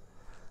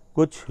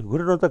 कुछ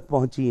घुटनों तक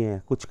पहुंची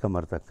हैं, कुछ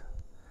कमर तक।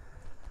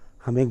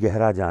 हमें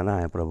गहरा जाना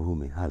है प्रभु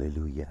में।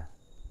 हालेलुया।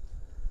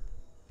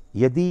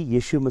 यदि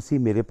यीशु मसीह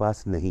मेरे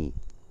पास नहीं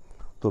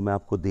तो मैं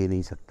आपको दे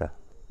नहीं सकता।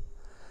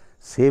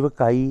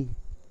 सेवकाई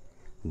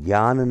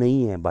ज्ञान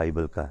नहीं है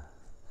बाइबल का,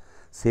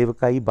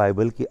 सेवकाई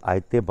बाइबल की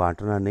आयतें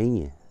बांटना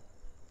नहीं है,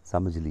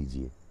 समझ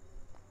लीजिए।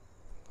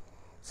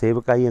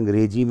 सेवकाई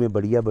अंग्रेजी में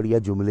बढ़िया बढ़िया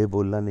जुमले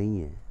बोलना नहीं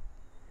है।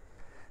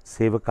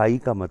 सेवकाई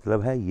का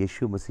मतलब है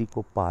यीशु मसीह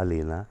को पा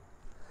लेना,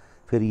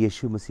 फिर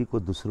यीशु मसीह को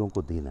दूसरों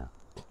को देना।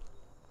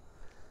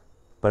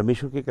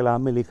 परमेश्वर के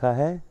कलाम में लिखा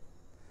है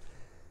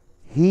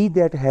ही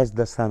that has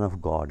the son of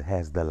God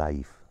has the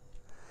life.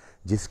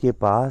 जिसके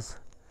पास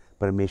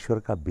परमेश्वर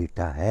का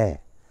बेटा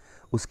है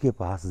उसके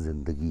पास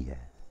ज़िंदगी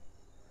है।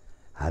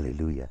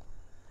 हालेलुया।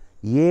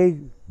 ये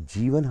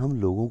जीवन हम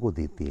लोगों को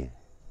देते हैं।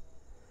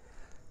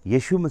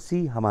 यीशु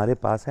मसीह हमारे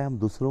पास है, हम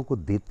दूसरों को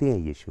देते हैं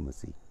यीशु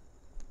मसीह।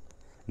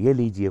 ये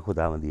लीजिए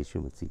खुदावंद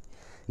यीशु मसीह,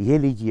 ये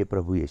लीजिए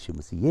प्रभु यीशु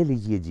मसीह, ये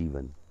लीजिए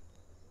जीवन।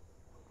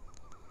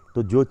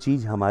 तो जो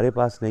चीज़ हमारे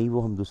पास नहीं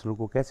वो हम दूसरों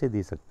को कैसे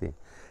दे सकते हैं?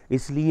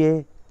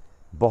 इसलिए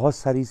बहुत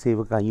सारी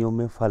सेवकाइयों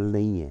में फल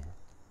नहीं है,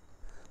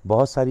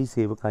 बहुत सारी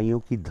सेवकाइयों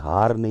की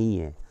धार नहीं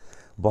है,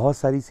 बहुत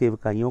सारी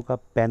सेवकाइयों का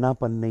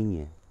पैनापन नहीं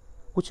है।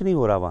 कुछ नहीं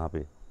हो रहा वहाँ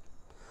पे।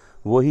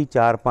 वही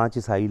 4-5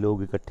 ईसाई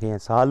लोग इकट्ठे हैं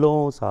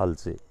सालों साल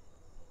से,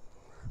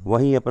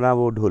 वहीं अपना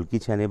वो ढोलकी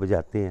छैने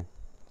बजाते हैं,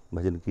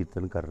 भजन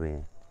कीर्तन कर रहे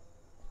हैं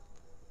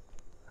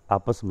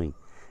आपस में ही,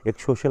 एक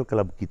सोशल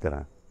क्लब की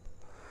तरह।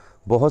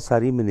 बहुत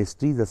सारी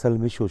मिनिस्ट्रीज असल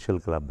में सोशल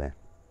क्लब हैं।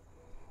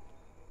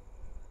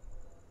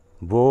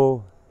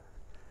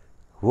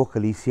 वो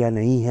कलीसिया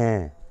नहीं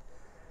है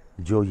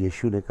जो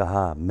यीशु ने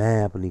कहा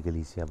मैं अपनी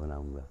कलीसिया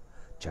बनाऊंगा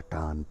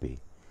चट्टान पे।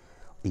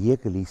 ये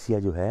कलीसिया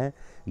जो है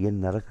ये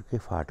नरक के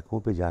फाटकों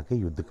पे जाके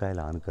युद्ध का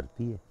ऐलान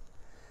करती है,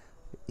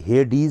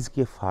 हेडीज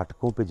के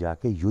फाटकों पे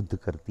जाके युद्ध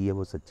करती है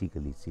वो सच्ची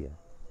कलीसिया,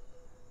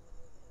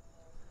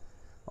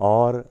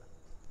 और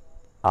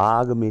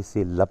आग में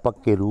से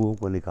लपक के रूहों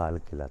को निकाल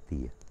के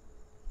लाती है।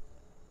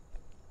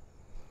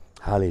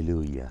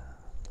 Hallelujah.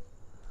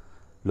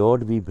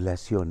 Lord we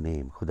bless your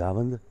name.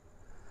 खुदावंद,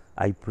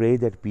 I pray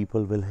that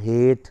people will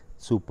hate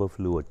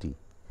superfluity.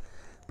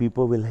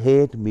 People will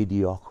hate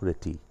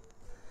mediocrity.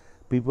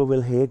 People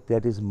will hate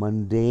that is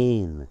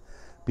mundane.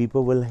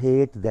 People will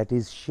hate that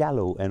is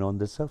shallow and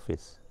on the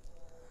surface.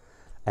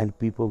 And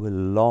people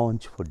will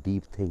launch for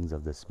deep things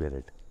of the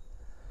Spirit.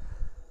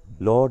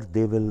 Lord,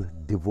 they will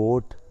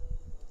devote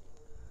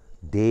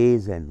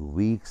days and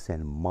weeks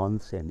and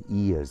months and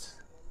years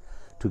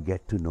to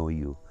get to know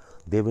you.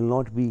 They will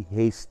not be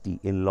hasty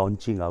in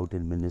launching out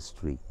in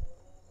ministry.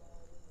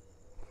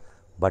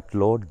 But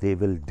Lord, they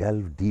will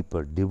delve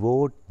deeper,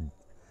 devote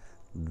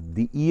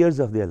the years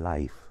of their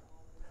life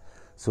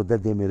so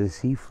that they may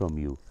receive from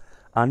you.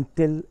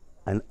 Until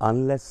and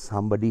unless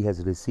somebody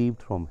has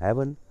received from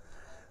heaven,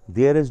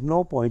 there is no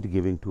point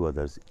giving to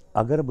others.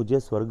 अगर मुझे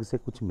स्वर्ग से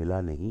कुछ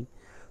मिला नहीं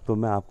तो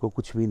मैं आपको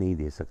कुछ भी नहीं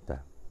दे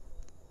सकता।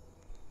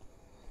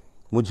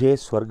 मुझे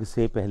स्वर्ग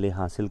से पहले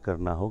हासिल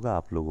करना होगा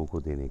आप लोगों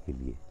को देने के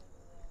लिए।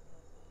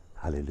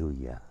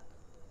 हालेलुया।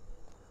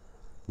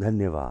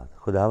 धन्यवाद।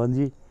 खुदावंद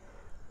जी,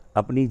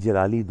 अपनी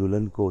जलाली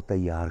दुल्हन को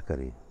तैयार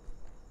करें।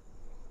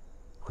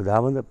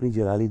 खुदावंद, अपनी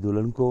जलाली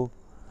दुल्हन को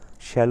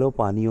शैलो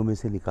पानियों में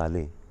से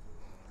निकालें।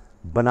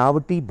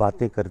 बनावटी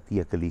बातें करती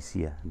है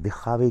कलीसिया,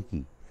 दिखावे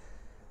की।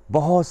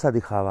 बहुत सा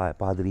दिखावा है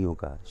पादरियों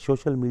का।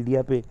 सोशल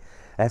मीडिया पे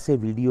ऐसे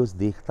वीडियोस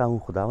देखता हूँ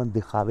खुदावंद,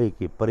 दिखावे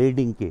के,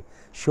 परेडिंग के,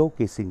 शो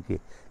केसिंग के।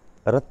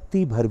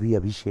 रत्ती भर भी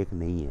अभिषेक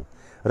नहीं है,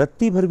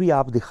 रत्ती भर भी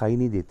आप दिखाई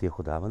नहीं देते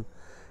खुदावंद।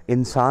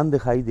 इंसान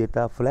दिखाई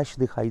देता, फ्लैश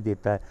दिखाई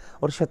देता है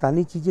और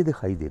शैतानी चीज़ें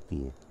दिखाई देती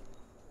हैं।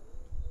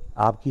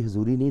 आपकी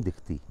हुजूरी नहीं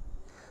दिखती,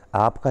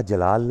 आपका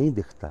जलाल नहीं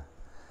दिखता,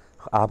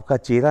 आपका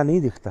चेहरा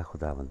नहीं दिखता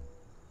खुदावंद।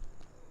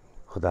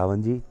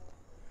 खुदावंद जी,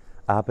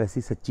 आप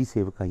ऐसी सच्ची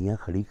सेवकाइयाँ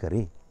खड़ी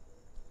करें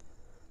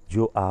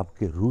जो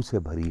आपके रूह से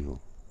भरी हो,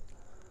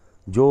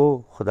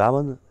 जो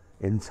खुदावंद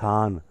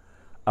इंसान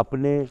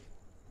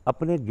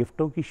अपने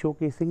गिफ्टों की शो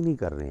केसिंग नहीं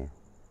कर रहे हैं,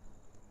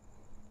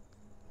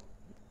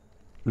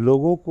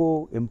 लोगों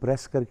को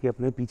इम्प्रेस करके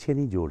अपने पीछे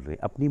नहीं जोड़ रहे,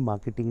 अपनी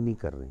मार्केटिंग नहीं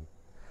कर रहे,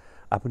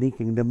 अपनी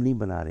किंगडम नहीं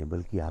बना रहे,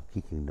 बल्कि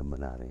आपकी किंगडम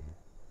बना रहे हैं।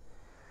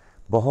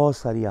 बहुत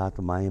सारी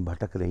आत्माएं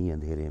भटक रही हैं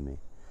अंधेरे में।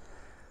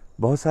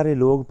 बहुत सारे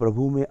लोग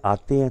प्रभु में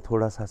आते हैं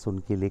थोड़ा सा सुन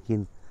के,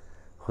 लेकिन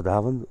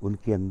खुदावंद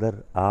उनके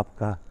अंदर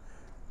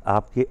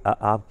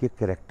आपके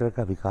कैरेक्टर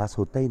का विकास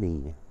होता ही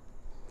नहीं है।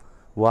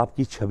 वो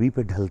आपकी छवि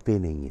पे ढलते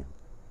नहीं हैं,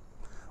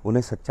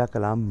 उन्हें सच्चा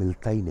कलाम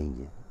मिलता ही नहीं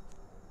है।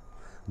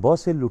 बहुत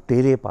से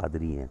लुटेरे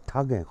पादरी हैं,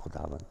 ठग हैं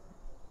खुदावंद।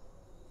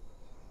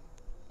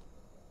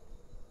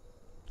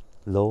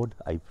 Lord,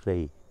 I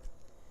pray,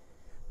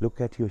 look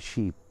at your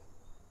sheep,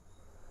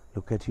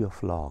 look at your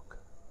flock.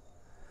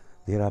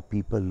 There are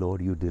people,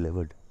 Lord, you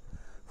delivered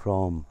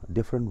from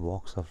different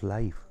walks of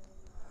life.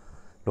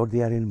 Lord,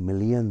 they are in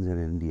millions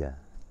in India.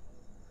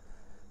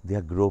 They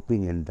are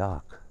groping in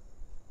dark.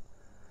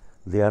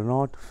 They are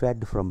not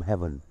fed from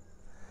heaven,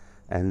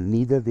 and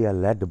neither they are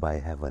led by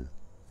heaven.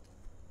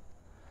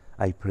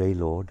 I pray,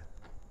 Lord,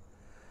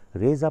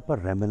 raise up a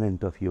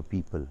remnant of your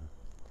people.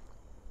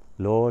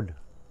 Lord,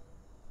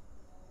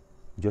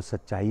 जो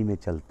सच्चाई में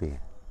चलते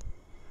हैं,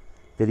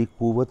 तेरी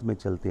कुव्वत में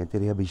चलते हैं,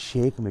 तेरे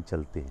अभिषेक में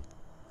चलते हैं।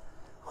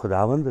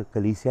 खुदावंद,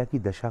 कलीसिया की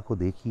दशा को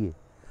देखिए।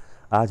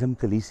 आज हम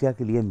कलीसिया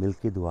के लिए मिल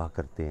के दुआ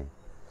करते हैं,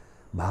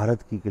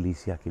 भारत की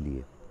कलीसिया के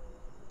लिए,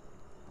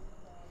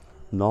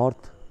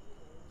 नॉर्थ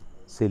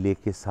से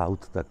लेके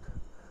साउथ तक,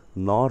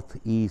 नॉर्थ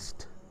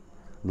ईस्ट,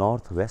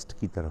 नॉर्थ वेस्ट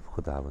की तरफ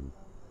खुदावंद,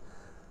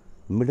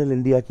 मिडल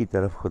इंडिया की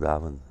तरफ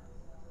खुदावंद,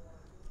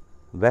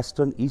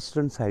 वेस्टर्न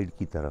ईस्टर्न साइड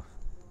की तरफ,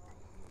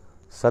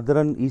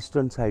 सदर्न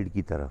ईस्टर्न साइड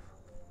की तरफ।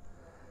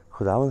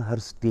 खुदावंद हर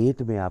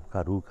स्टेट में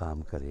आपका रूह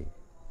काम करे।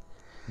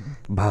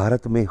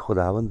 भारत में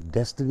खुदावंद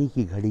डेस्टिनी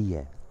की घड़ी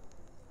है,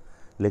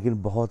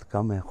 लेकिन बहुत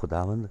कम है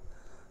खुदावंद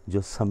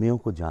जो समयों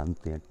को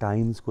जानते हैं,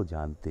 टाइम्स को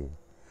जानते हैं,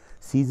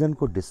 सीज़न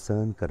को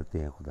डिसर्न करते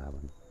हैं।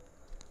 खुदावंद,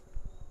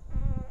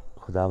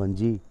 खुदावंद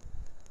जी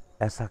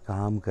ऐसा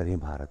काम करें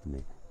भारत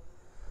में,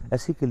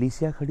 ऐसी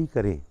कलीसिया खड़ी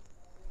करें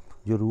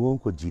जो रूहों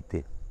को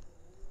जीते।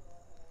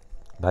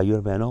 भाइयों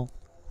और बहनों,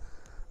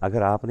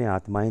 अगर आपने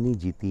आत्माएं नहीं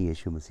जीती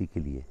यीशु मसीह के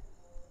लिए,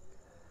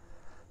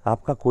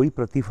 आपका कोई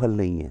प्रतिफल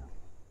नहीं है।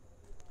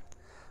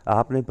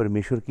 आपने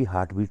परमेश्वर की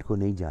हार्ट बीट को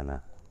नहीं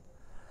जाना।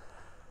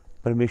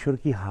 परमेश्वर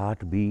की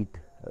हार्ट बीट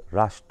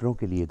राष्ट्रों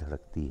के लिए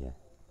धड़कती है।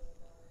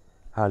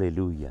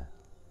 हालेलुया।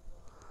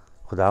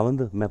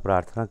 खुदावंद, मैं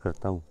प्रार्थना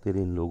करता हूँ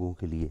तेरे इन लोगों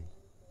के लिए।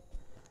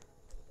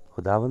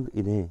 खुदावंद,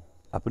 इन्हें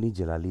अपनी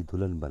जलाली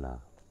दुल्हन बना।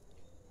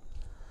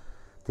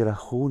 तेरा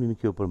खून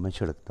इनके ऊपर मैं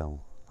छिड़कता हूँ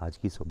आज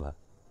की सुबह।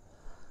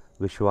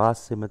 विश्वास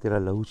से मैं तेरा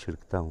लहू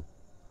छिड़कता हूँ।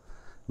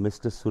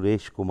 Mister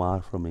Suresh Kumar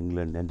from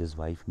England and his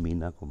wife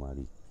Meena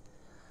Kumari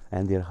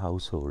and their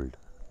household,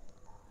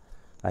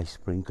 I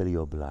sprinkle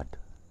your blood.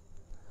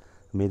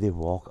 May they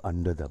walk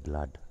under the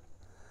blood.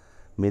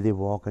 May they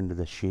walk under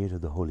the shade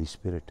of the Holy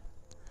Spirit.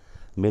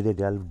 May they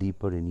delve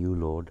deeper in you,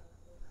 Lord,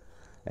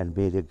 and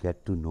may they get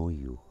to know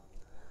you.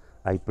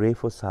 I pray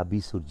for Sabi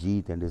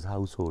Surjeet and his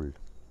household.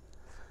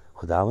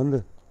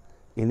 खुदावंद,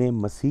 इन्हें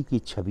मसीह की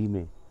छवि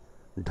में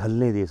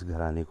ढलने दे इस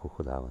घराने को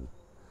खुदावंद।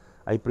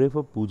 I pray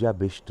for Pooja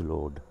Bisht,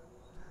 Lord,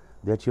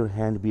 that your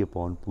hand be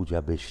upon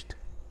Pooja Bisht,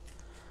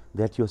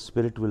 that your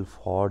Spirit will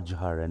forge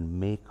her and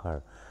make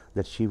her,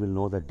 that she will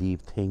know the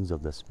deep things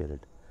of the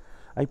Spirit.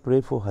 I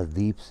pray for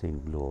Hardeep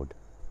Singh, Lord,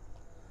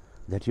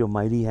 that your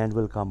mighty hand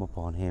will come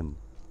upon him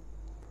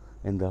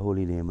in the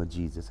holy name of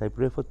Jesus. I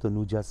pray for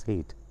Tanuja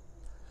Seth,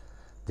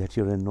 that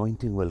your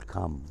anointing will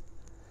come.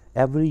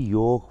 Every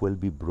yoke will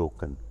be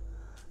broken.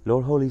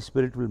 Lord, Holy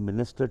Spirit will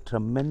minister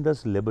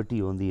tremendous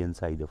liberty on the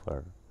inside of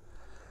her.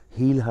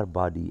 Heal her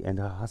body and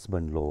her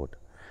husband, Lord,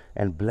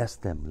 and bless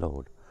them,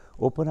 Lord.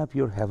 Open up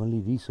your heavenly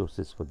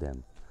resources for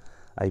them.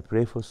 I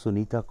pray for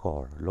Sunita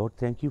Kaur. Lord,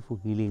 thank you for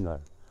healing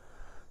her.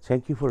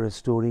 Thank you for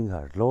restoring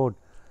her.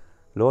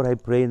 Lord, I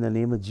pray in the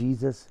name of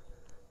Jesus,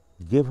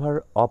 give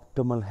her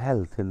optimal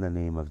health in the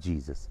name of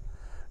Jesus.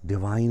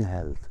 Divine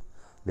health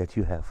that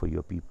you have for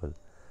your people.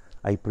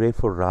 I pray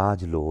for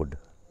Raj, Lord.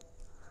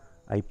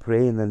 I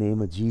pray in the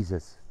name of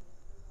Jesus,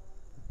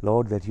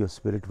 Lord, that your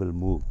Spirit will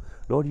move.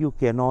 Lord, you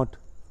cannot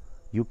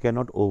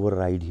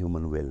override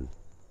human will.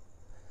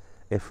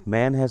 If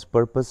man has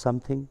purpose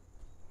something,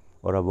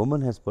 or a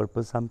woman has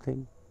purpose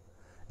something,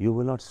 you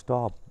will not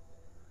stop.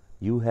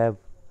 You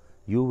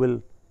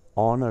will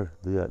honor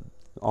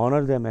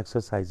them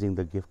exercising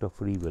the gift of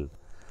free will.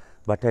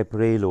 But I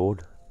pray,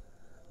 Lord,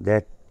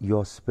 that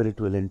your Spirit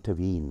will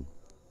intervene.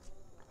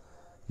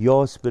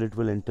 Your Spirit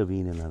will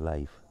intervene in her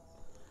life.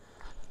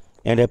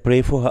 And I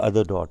pray for her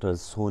other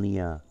daughters,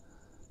 Sonia,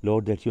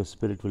 Lord, that your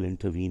Spirit will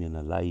intervene in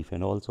her life,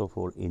 and also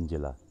for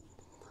Angela.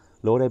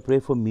 Lord, I pray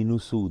for Minu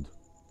Sood,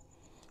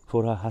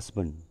 for her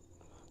husband,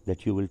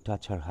 that you will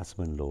touch her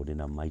husband, Lord, in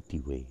a mighty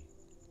way.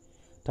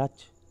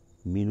 Touch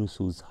Minu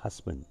Sood's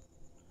husband,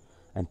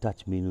 and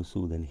touch Minu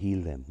Sood and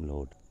heal them,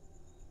 Lord.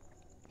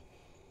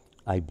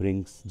 I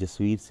bring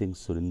Jasweer Singh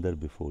Surinder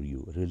before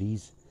you.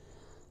 Release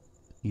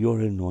your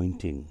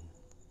anointing.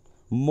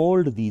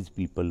 Mold these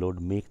people,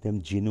 Lord. Make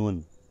them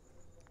genuine,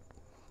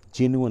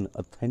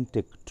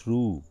 authentic,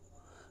 true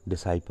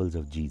disciples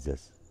of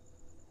Jesus.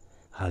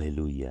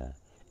 Hallelujah.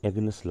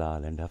 Agnes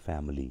Lal and her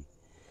family.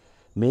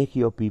 Make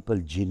your people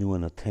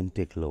genuine,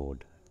 authentic,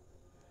 Lord,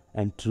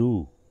 and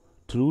true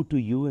to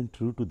you and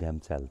true to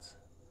themselves.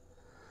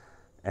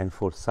 And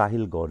for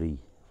Sahil Gauri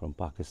from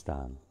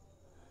Pakistan,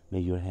 may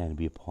your hand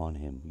be upon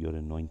him, your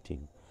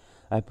anointing.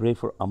 I pray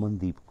for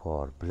Amandeep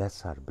Kaur.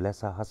 Bless her,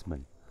 bless her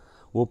husband.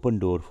 Open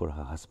door for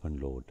her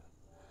husband, Lord.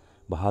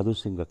 Bahadur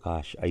Singh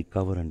Akash, I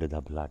cover under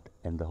the blood,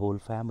 and the whole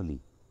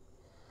family.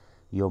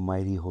 Your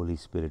mighty Holy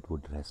Spirit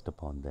would rest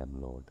upon them,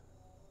 Lord.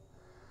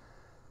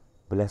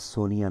 Bless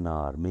Sonia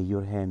Nar. May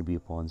your hand be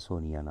upon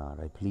Sonia Nar.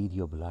 I plead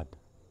your blood.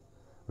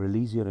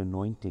 Release your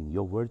anointing,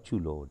 your virtue,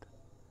 Lord.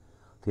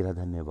 तेरा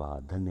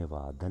धन्यवाद,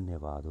 धन्यवाद,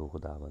 धन्यवाद हो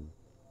खुदावन.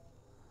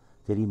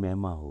 तेरी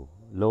महिमा हो.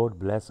 Lord,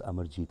 bless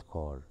Amarjeet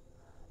Kaur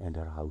and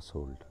her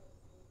household.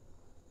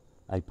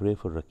 I pray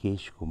for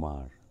Rakesh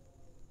Kumar.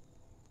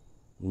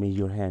 May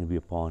your hand be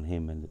upon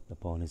him and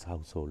upon his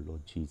household,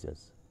 Lord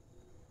Jesus.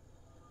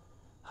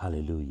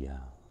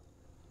 Hallelujah.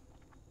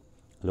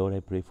 Lord,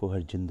 I pray for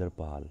Harjinder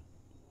Pal.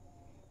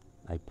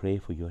 I pray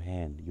for your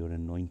hand, your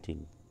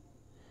anointing.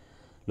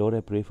 Lord,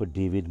 I pray for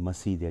David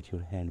Massey, that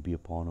your hand be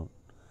upon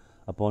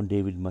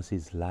David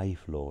Massey's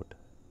life, Lord.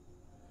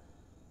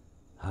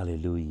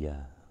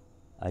 Hallelujah.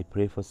 I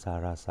pray for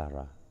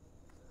Sarah.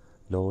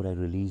 Lord, I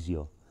release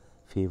your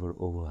favor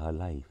over her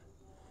life.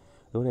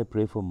 Lord, I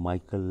pray for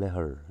Michael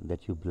Leher,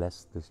 that you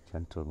bless this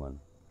gentleman,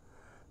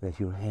 that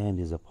your hand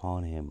is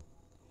upon him,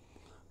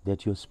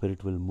 that your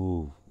Spirit will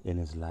move in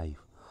his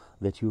life.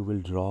 that you will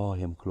draw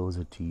him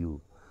closer to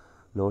you,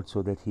 Lord,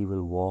 so that he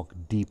will walk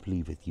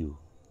deeply with you.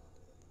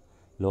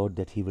 Lord,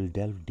 that he will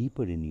delve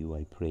deeper in you,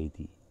 I pray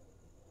thee.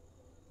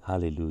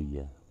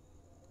 Hallelujah.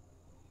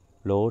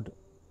 Lord,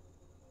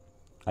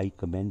 I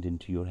commend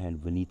into your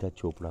hand Vinita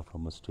Chopra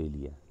from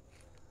Australia.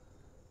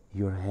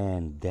 Your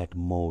hand that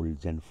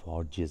molds and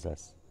forges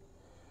us.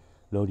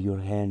 Lord, your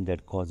hand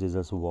that causes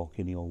us to walk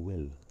in your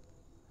will.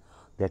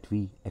 That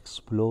we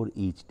explore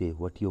each day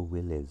what your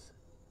will is.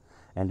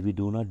 And we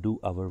do not do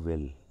our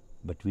will,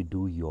 but we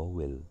do your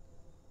will.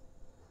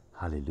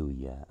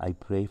 Hallelujah. I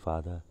pray,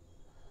 Father,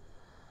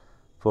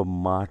 for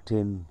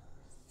Martin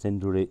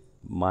Candelaria,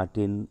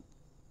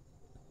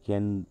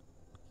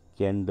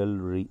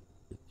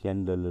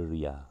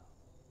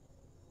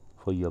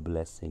 for your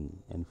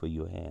blessing and for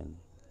your hand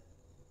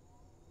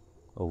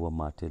over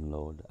Martin,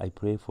 Lord. I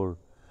pray for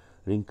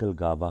Wrinkle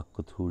Gaba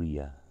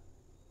Kuthuria,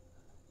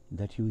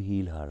 that you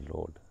heal her,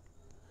 Lord.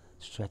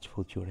 Stretch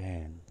forth your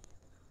hand.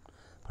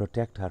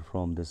 Protect her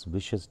from this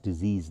vicious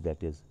disease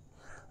that is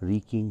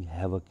wreaking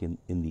havoc in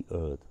the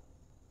earth.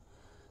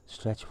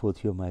 Stretch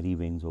forth your mighty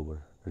wings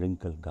over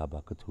Wrinkle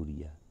Gaba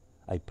Kuthuria.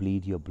 I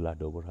plead your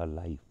blood over her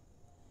life.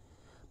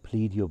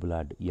 Plead your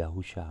blood,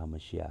 Yahushua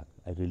HaMashiach.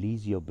 I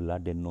release your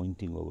blood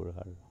anointing over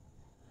her.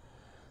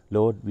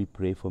 Lord, we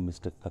pray for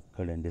Mr.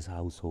 Kakkad and his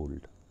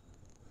household,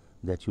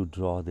 that you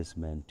draw this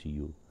man to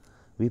you.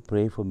 We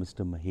pray for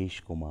Mr.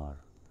 Mahesh Kumar,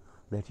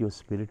 that your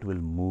spirit will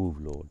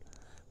move, Lord.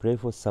 Pray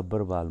for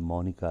Sabharwal,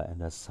 Monica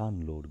and her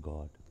son, Lord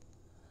God.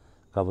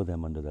 Cover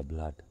them under the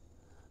blood.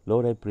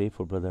 Lord, I pray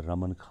for Brother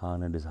Raman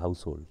Khan and his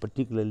household,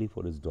 particularly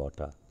for his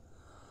daughter,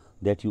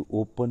 that you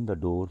open the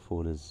door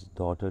for his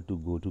daughter to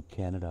go to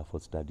Canada for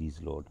studies,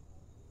 Lord.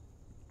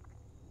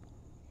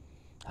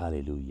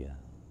 Hallelujah.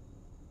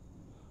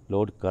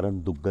 Lord,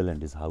 Karan Duggal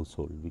and his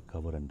household, we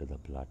cover under the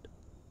blood.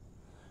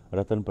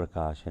 Ratan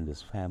Prakash and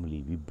his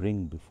family, we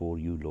bring before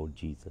you, Lord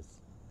Jesus.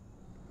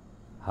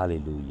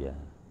 Hallelujah.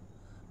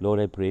 Lord,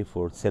 I pray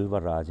for Selva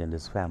Raj and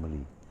his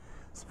family.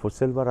 For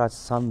Selva Raj's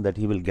son, that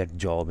he will get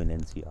job in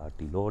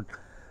NCRT. Lord,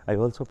 I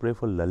also pray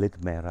for Lalit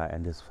Mehra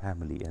and his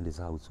family and his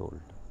household.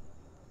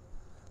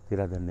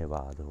 तेरा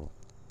धन्यवाद हो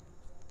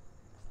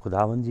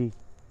खुदावन जी,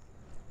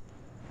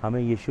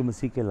 हमें यीशु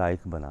मसीह के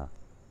लायक बना,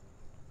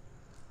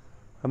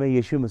 हमें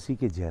यीशु मसीह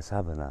के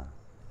जैसा बना।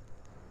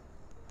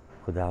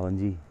 खुदावन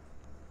जी,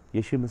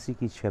 यीशु मसीह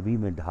की छवि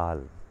में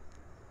ढाल,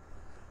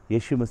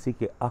 यीशु मसीह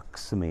के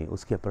अक्स में,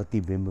 उसके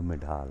प्रतिबिंब में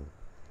ढाल।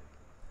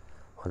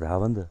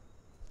 खुदावंद,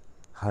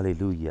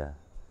 हालेलुया।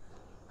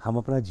 हम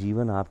अपना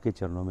जीवन आपके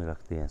चरणों में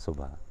रखते हैं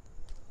सुबह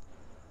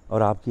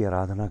और आपकी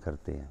आराधना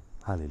करते हैं।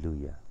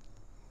 हालेलुया।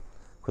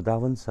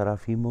 खुदावंद,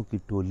 सराफीमों की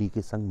टोली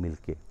के संग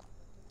मिलके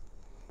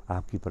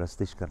आपकी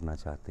परस्तिश करना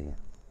चाहते हैं।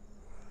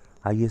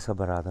 आइए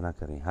सब आराधना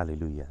करें।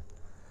 Hallelujah.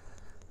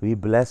 We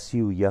bless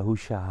you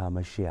यहोशा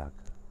हामशियाक,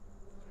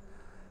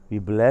 we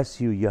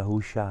bless you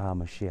यहोशा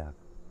हामशियाक।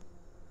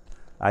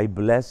 I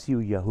bless you,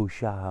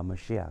 Yahushua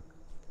HaMashiach,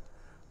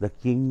 the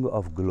King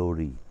of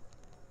glory,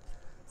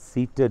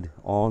 seated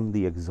on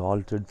the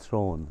exalted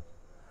throne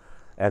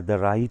at the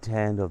right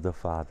hand of the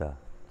Father,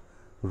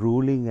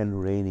 ruling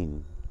and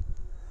reigning,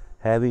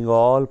 having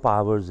all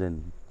powers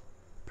and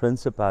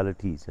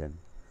principalities and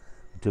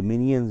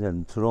dominions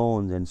and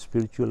thrones and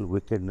spiritual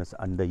wickedness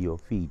under your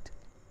feet.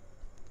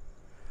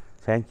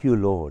 Thank you,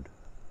 Lord.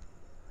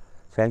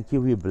 Thank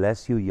you. We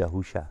bless you,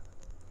 Yahusha,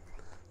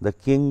 the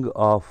King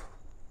of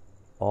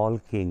all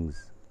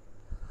kings,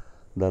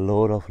 the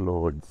Lord of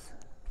lords.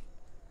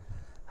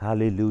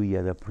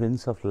 Hallelujah, the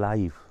Prince of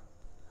life,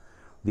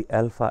 the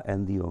Alpha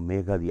and the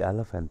Omega, the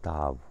Aleph and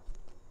Tav,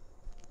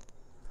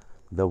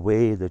 the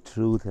way, the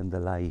truth and the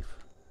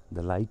life,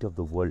 the light of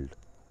the world,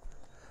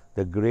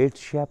 the great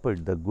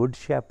shepherd, the good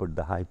shepherd,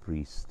 the high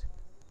priest,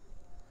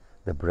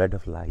 the bread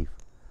of life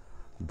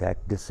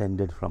that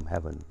descended from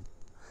heaven,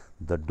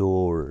 the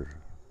door,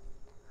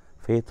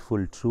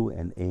 faithful, true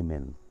and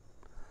amen,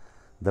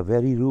 the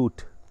very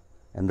root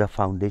and the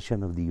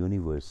foundation of the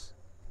universe,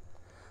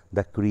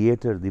 the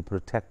creator, the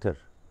protector,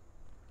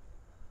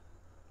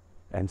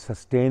 and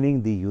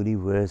sustaining the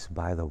universe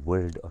by the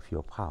word of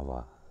your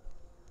power.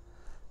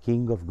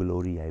 King of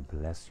glory, I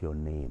bless your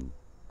name.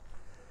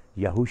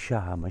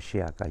 Yahushua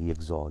HaMashiach, I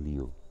exalt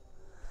you.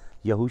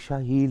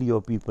 Yahushua, heal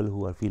your people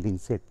who are feeling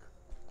sick.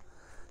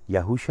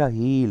 Yahushua,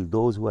 heal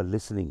those who are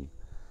listening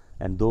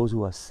and those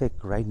who are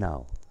sick right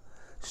now.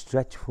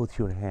 Stretch forth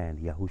your hand,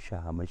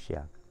 Yahushua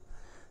HaMashiach.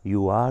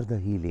 You are the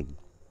healing.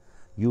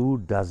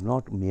 You does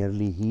not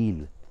merely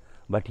heal,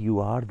 but you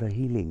are the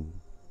healing.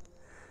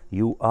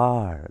 You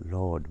are,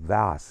 Lord,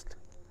 vast,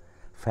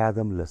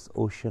 fathomless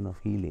ocean of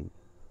healing.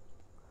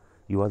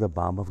 You are the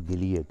balm of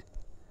Gilead.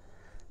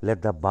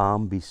 Let the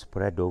balm be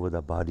spread over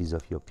the bodies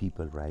of your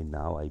people right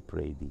now, I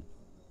pray thee.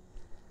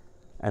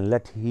 And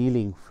let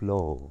healing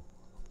flow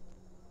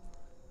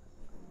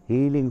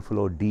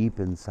deep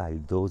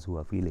inside those who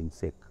are feeling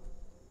sick.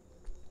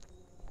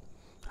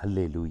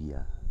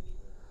 Hallelujah.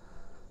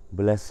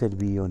 Blessed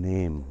be your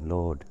name,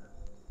 Lord.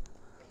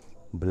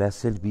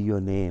 Blessed be your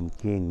name,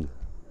 King.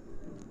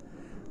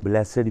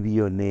 Blessed be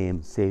your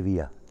name,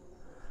 Savior.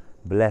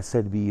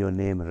 Blessed be your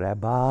name,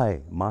 Rabbi,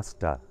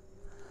 Master.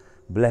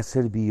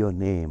 Blessed be your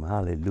name,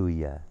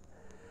 hallelujah.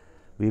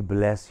 We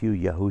bless you,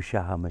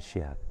 Yahushua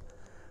HaMashiach.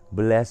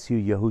 Bless you,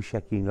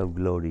 Yahushua, King of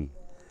glory.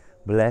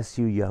 Bless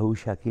you,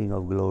 Yahushua, King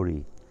of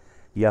glory.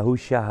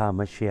 Yahushua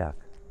HaMashiach.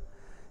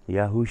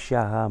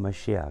 Yahushua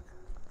HaMashiach.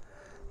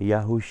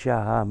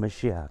 Yahushua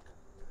HaMashiach.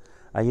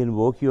 I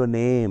invoke your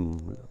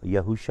name,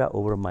 Yahushua,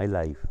 over my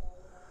life.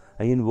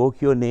 I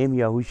invoke your name,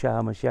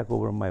 Yahushua HaMashiach,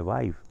 over my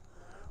wife,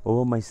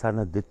 over my son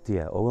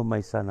Aditya, over my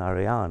son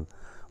Aryan,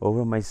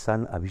 over my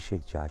son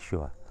Abhishek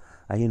Joshua.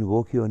 I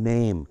invoke your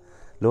name.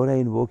 Lord, I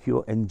invoke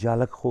your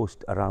angelic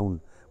host around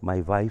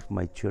my wife,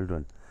 my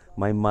children,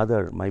 my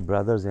mother, my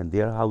brothers and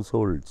their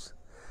households.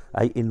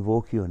 I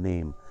invoke your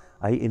name.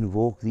 I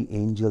invoke the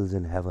angels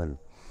in heaven.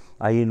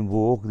 I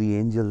invoke the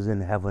angels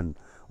in heaven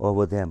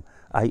over them.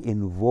 I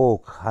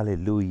invoke,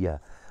 hallelujah,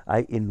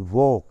 I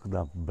invoke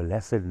the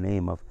blessed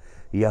name of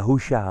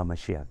Yahushua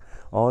HaMashiach.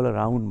 All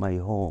around my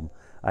home,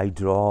 I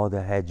draw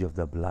the hedge of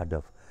the blood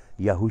of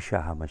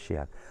Yahushua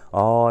HaMashiach.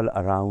 All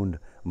around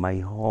my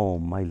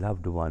home, my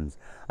loved ones,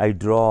 I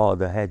draw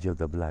the hedge of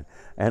the blood.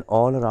 And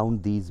all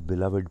around these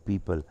beloved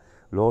people,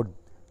 Lord,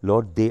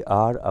 they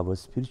are our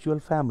spiritual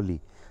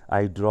family.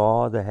 I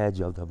draw the hedge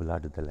of the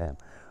blood of the Lamb.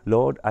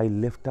 Lord, I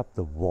lift up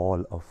the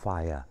wall of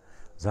fire.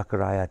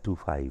 Zechariah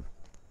 2:5.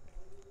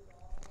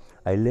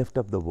 I lift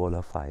up the wall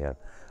of fire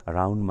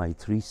around my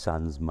 3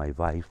 sons, my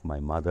wife, my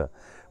mother,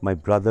 my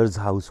brothers'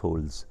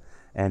 households,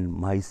 and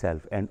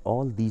myself, and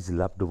all these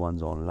loved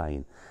ones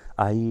online.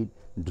 I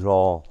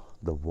draw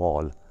the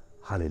wall,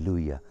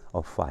 hallelujah,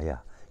 of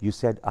fire. You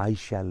said, I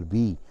shall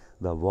be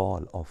the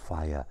wall of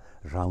fire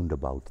round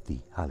about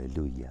thee.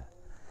 Hallelujah.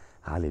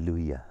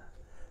 Hallelujah.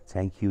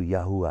 Thank you,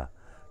 Yahuwah.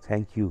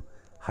 Thank you,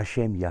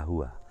 Hashem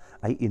Yahuwah.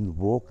 I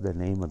invoke the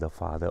name of the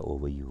Father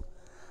over you.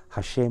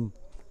 Hashem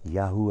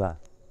Yahuwah.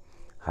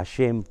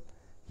 Hashem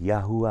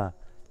Yahuwah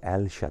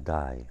El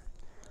Shaddai.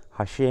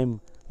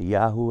 Hashem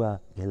Yahuwah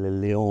El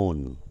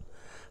Elyon.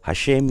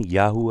 Hashem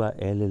Yahuwah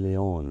El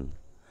Elyon.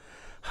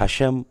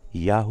 Hashem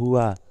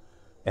Yahuwah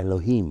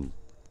Elohim.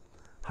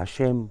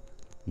 Hashem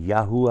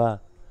Yahuwah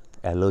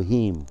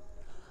Elohim.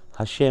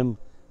 Hashem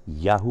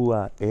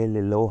Yahuwah El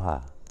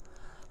Eloha.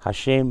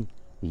 Hashem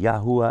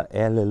Yahuwah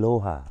El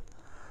Eloha.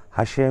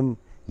 Hashem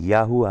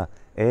Yahuwah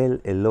El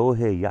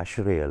Elohe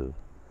Yashrael.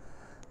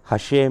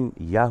 Hashem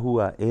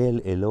Yahuwah El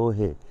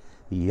Elohe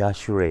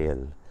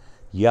Yashrael.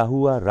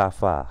 Yahuwah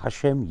Rapha.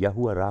 Hashem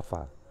Yahuwah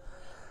Rapha.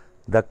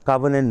 The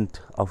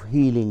covenant of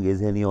healing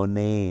is in your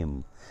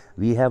name.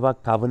 We have a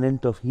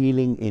covenant of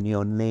healing in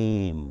your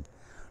name.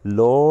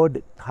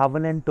 Lord,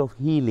 covenant of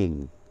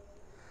healing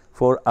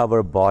for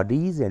our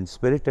bodies and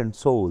spirit and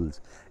souls.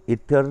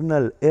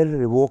 Eternal,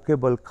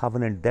 irrevocable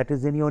covenant that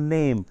is in your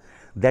name.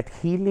 That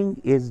healing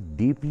is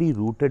deeply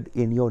rooted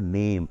in your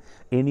name,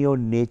 in your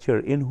nature,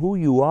 in who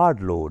you are,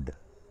 Lord.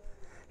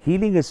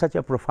 Healing is such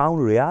a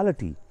profound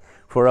reality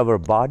for our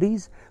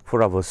bodies,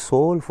 for our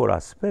soul, for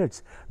our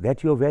spirits,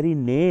 that your very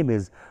name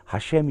is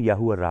Hashem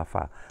Yahuwah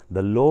Rapha,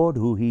 the Lord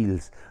who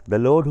heals, the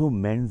Lord who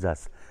mends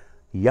us.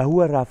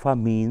 Yahuwah Rapha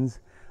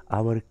means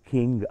our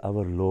King,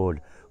 our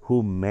Lord,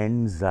 who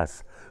mends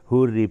us,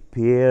 who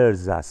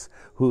repairs us,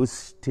 who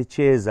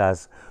stitches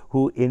us,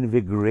 who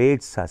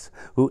invigorates us,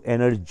 who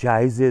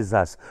energizes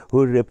us,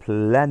 who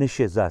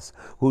replenishes us,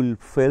 who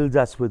fills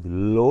us with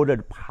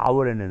loaded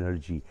power and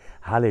energy.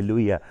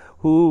 Hallelujah.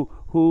 Who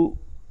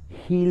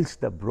heals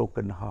the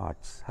broken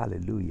hearts.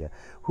 Hallelujah.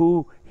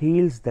 Who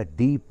heals the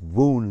deep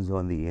wounds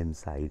on the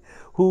inside.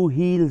 Who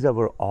heals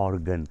our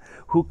organ.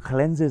 Who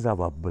cleanses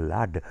our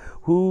blood.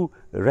 Who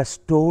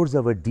restores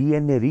our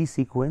DNA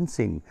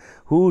resequencing.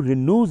 Who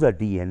renews our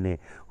DNA.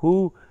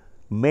 Who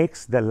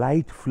makes the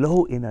light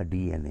flow in our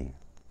DNA.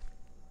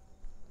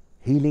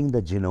 Healing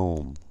the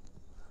genome.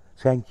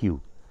 Thank you.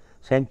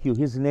 Thank you.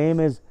 His name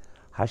is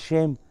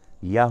Hashem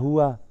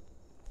Yahuwah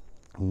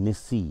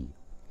Nissi.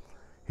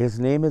 His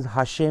name is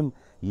Hashem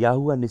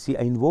Yahuwah Nissi.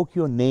 I invoke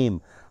your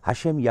name,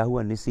 Hashem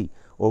Yahuwah Nissi,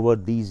 over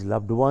these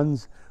loved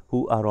ones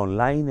who are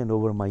online and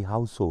over my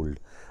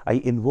household.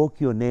 I invoke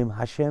your name,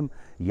 Hashem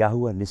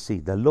Yahuwah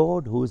Nissi, the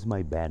Lord who is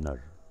my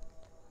banner.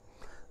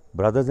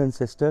 Brothers and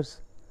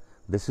sisters,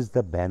 this is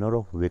the banner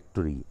of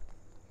victory.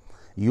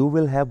 You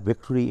will have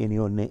victory in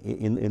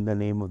the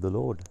name of the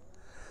Lord.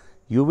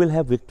 You will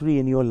have victory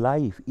in your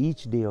life,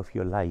 each day of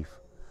your life.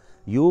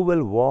 You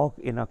will walk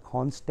in a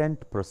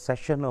constant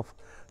procession of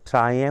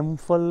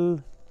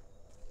triumphal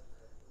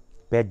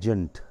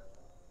pageant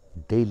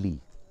daily.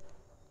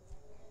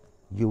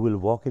 You will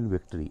walk in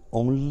victory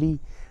only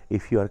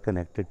if you are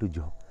connected to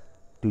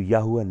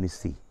Yahuwah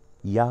Nissi,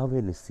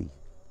 Yahweh Nissi.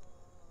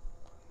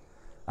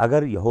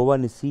 अगर यहोवा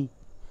निसी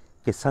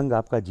के संग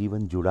आपका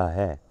जीवन जुड़ा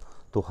है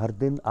तो हर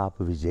दिन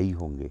आप विजयी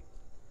होंगे.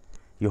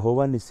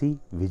 यहोवा निसी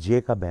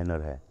विजय का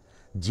बैनर है,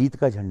 जीत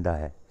का झंडा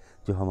है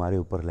जो हमारे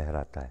ऊपर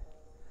लहराता है.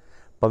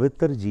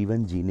 पवित्र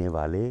जीवन जीने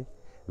वाले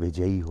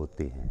विजयी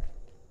होते हैं.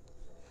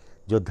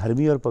 जो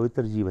धर्मी और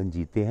पवित्र जीवन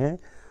जीते हैं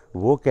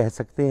वो कह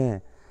सकते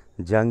हैं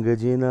जंग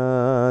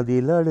जिन्हां दी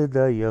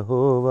लड़दा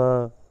यहोवा,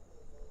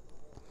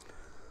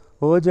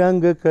 ओ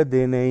जंग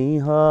कदे नहीं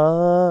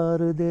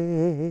हार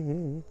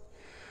दे,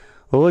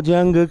 ओ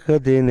जंग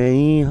कदे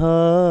नहीं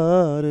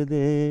हार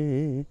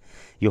दे।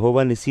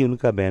 यहोवा निसी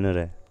उनका बैनर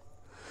है।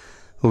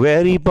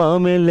 वैरी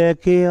भावें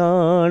लैके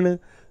आन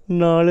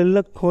नाल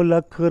लखों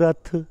लख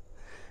रथ,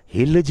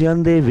 हिल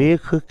जांदे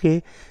वेख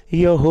के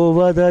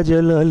यहोवा दा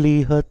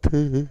जलाली हथ।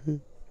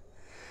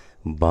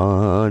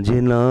 बांझ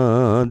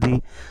जिन्हां दी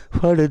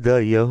फड़दा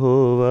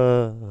यहोवा,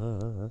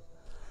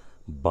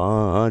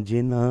 बांझ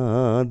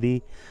जिन्हां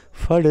दी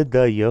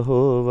फड़दा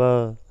यहोवा,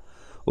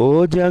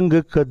 ओ जंग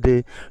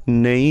कदे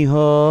नहीं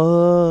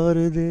हार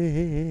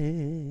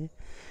दे,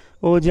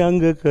 ओ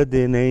जंग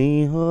कदे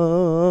नहीं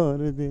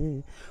हार दे।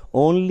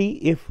 Only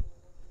if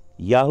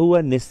Yahuwah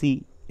Nissi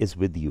is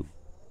with you,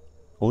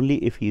 only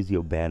if he is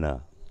your banner,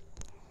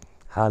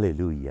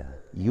 hallelujah,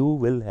 you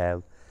will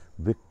have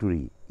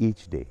victory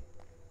each day.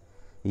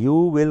 You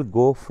will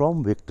go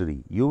from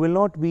victory. You will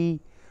not be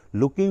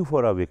looking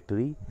for a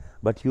victory,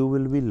 but you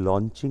will be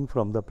launching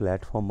from the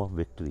platform of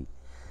victory,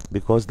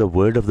 because the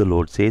word of the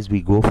Lord says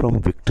we go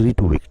from victory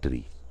to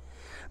victory.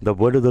 The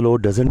word of the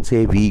Lord doesn't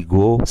say we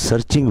go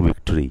searching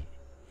victory,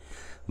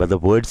 but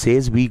the word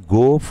says we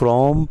go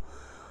from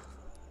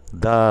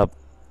the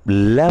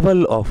level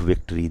of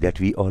victory that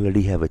we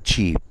already have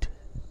achieved,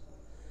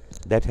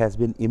 that has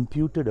been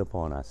imputed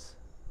upon us,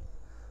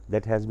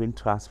 that has been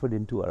transferred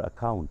into our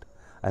account,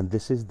 and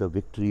this is the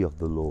victory of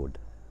the Lord.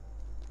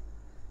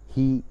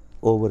 He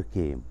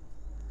overcame.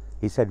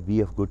 He said, be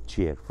of good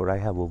cheer, for I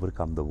have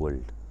overcome the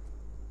world.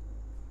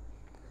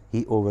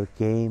 He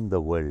overcame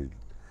the world.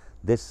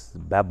 This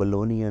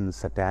Babylonian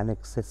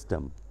satanic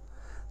system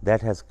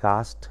that has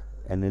cast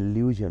an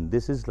illusion,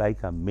 this is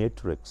like a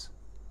matrix.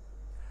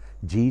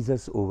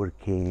 Jesus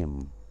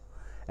overcame,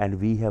 and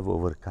we have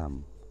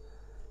overcome.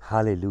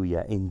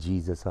 Hallelujah, in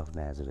Jesus of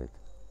Nazareth.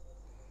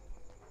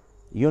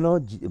 You know,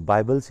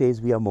 Bible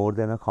says we are more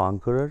than a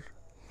conqueror.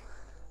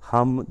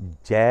 हम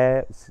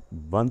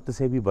जयवंत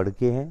से भी बढ़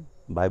के हैं,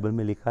 Bible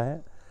में लिखा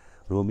है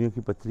Romeo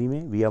की पत्री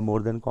में, we are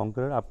more than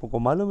conqueror. आपको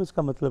मालूम है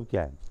इसका मतलब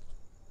क्या है?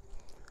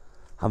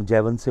 हम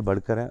जयवंत से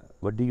बढ़कर हैं।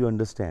 What do you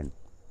understand?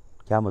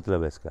 क्या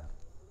मतलब है इसका?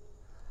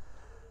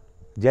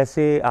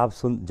 जैसे आप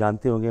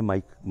जानते होंगे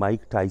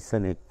माइक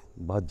टाइसन एक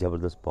बहुत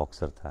ज़बरदस्त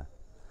बॉक्सर था,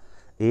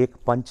 एक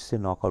पंच से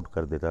नॉकआउट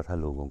कर देता था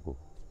लोगों को।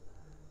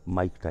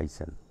 माइक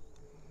टाइसन,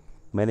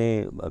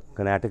 मैंने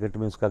कर्नाटक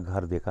में उसका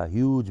घर देखा,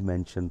 ह्यूज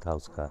मैंशन था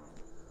उसका,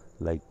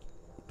 like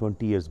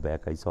 20 years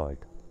back I saw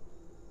it.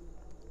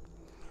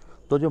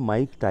 तो जो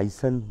माइक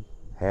टाइसन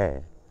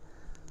है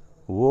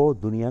वो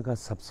दुनिया का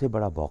सबसे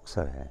बड़ा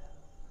बॉक्सर है,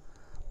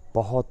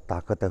 बहुत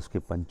ताकत है उसके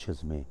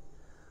पंचेस में।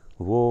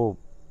 वो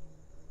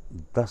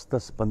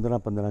 10-10,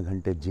 15-15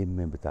 घंटे जिम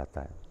में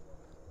बिताता है,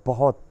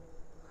 बहुत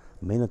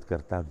मेहनत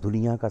करता है,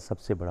 दुनिया का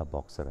सबसे बड़ा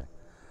बॉक्सर है।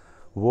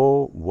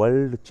 वो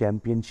वर्ल्ड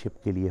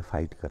चैम्पियनशिप के लिए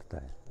फ़ाइट करता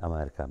है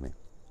अमेरिका में।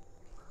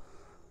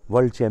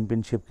 वर्ल्ड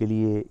चैम्पियनशिप के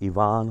लिए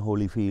इवान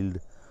होलीफील्ड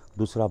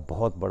दूसरा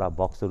बहुत बड़ा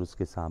बॉक्सर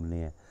उसके सामने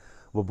है।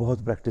 वो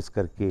बहुत प्रैक्टिस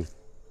करके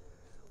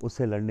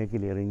उससे लड़ने के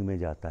लिए रिंग में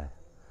जाता है,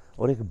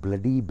 और एक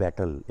ब्लडी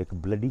बैटल, एक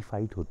ब्लडी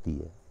फाइट होती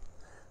है,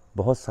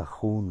 बहुत सा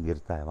खून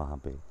गिरता है वहाँ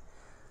पे।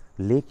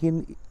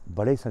 लेकिन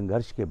बड़े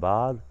संघर्ष के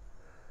बाद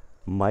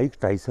माइक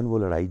टाइसन वो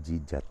लड़ाई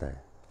जीत जाता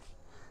है।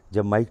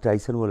 जब माइक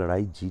टाइसन वो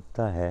लड़ाई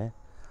जीतता है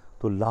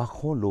तो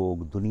लाखों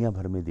लोग दुनिया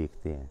भर में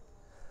देखते हैं,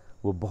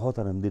 वो बहुत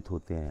आनंदित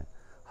होते हैं।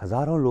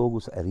 हज़ारों लोग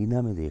उस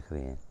एरिना में देख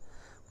रहे हैं,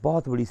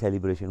 बहुत बड़ी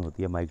सेलिब्रेशन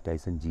होती है। माइक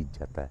टाइसन जीत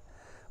जाता है,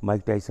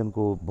 माइक टाइसन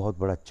को बहुत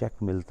बड़ा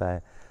चेक मिलता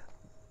है,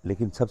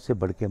 लेकिन सबसे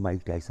बढ़ के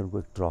माइक टाइसन को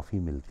एक ट्रॉफ़ी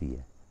मिलती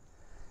है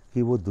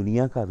कि वो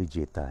दुनिया का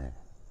विजेता है,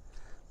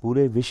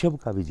 पूरे विश्व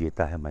का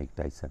विजेता है माइक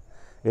टाइसन।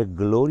 एक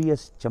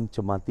ग्लोरियस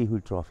चमचमाती हुई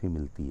ट्रॉफ़ी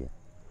मिलती है।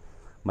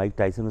 माइक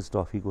टाइसन उस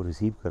ट्रॉफ़ी को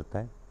रिसीव करता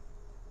है,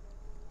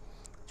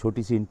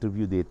 छोटी सी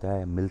इंटरव्यू देता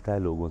है, मिलता है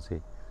लोगों से,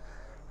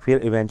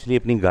 फिर इवेंचुअली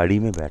अपनी गाड़ी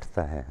में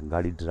बैठता है,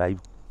 गाड़ी ड्राइव,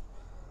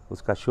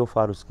 उसका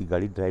शोफार उसकी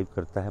गाड़ी ड्राइव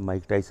करता है।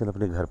 माइक टाइसन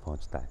अपने घर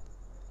पहुंचता है,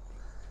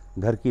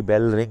 घर की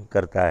बेल रिंग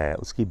करता है,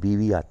 उसकी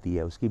बीवी आती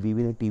है। उसकी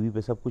बीवी ने टीवी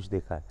पे सब कुछ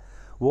देखा है,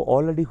 वो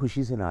ऑलरेडी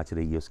खुशी से नाच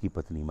रही है, उसकी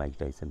पत्नी माइक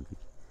टाइसन की।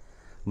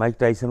 माइक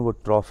टाइसन वो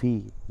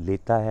ट्रॉफ़ी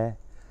लेता है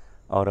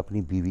और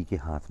अपनी बीवी के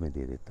हाथ में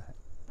दे देता है।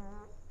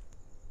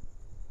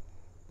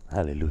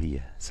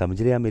 हालेलुया,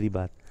 समझ रहे हैं मेरी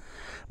बात?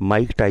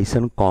 माइक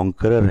टाइसन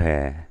कॉन्करर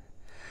है,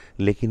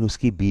 लेकिन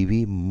उसकी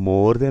बीवी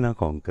मोर देन अ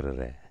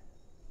कॉन्करर है,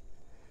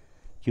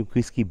 क्योंकि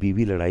इसकी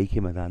बीवी लड़ाई के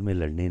मैदान में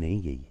लड़ने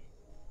नहीं गई,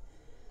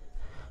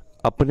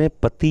 अपने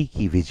पति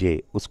की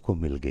विजय उसको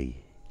मिल गई।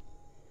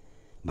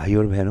 भाई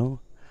और बहनों,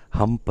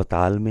 हम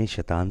पताल में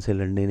शैतान से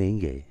लड़ने नहीं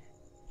गए,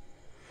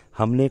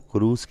 हमने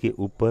क्रूस के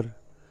ऊपर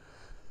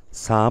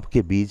सांप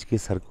के बीज के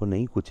सर को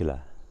नहीं कुचला।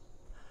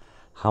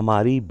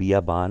 हमारी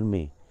बियाबान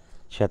में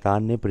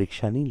शैतान ने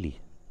परीक्षा नहीं ली,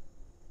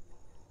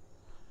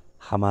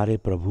 हमारे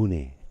प्रभु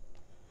ने,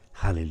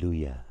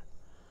 हालेलुया,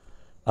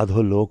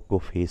 अधोलोक को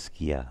फेस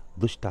किया,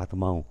 दुष्ट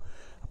आत्माओं।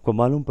 आपको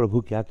मालूम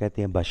प्रभु क्या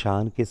कहते हैं?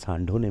 बशान के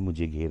सांडों ने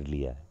मुझे घेर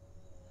लिया है,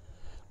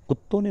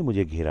 कुत्तों ने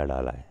मुझे घेरा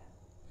डाला है।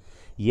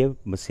 ये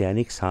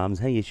मसीहानिक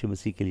साम्स हैं यीशु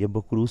मसीह के लिए।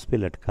 वो क्रूस पे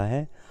लटका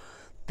है,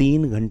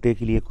 3 घंटे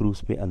के लिए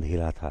क्रूस पे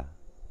अंधेरा था।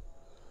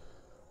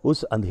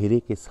 उस अंधेरे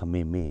के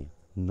समय में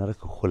नरक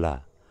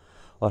खुला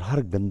और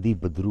हर गंदी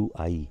बदबू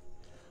आई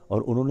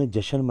और उन्होंने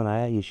जश्न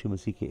मनाया यीशु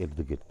मसीह के इर्द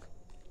गिर्द।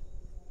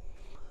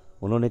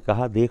 उन्होंने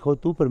कहा, देखो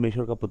तू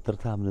परमेश्वर का पुत्र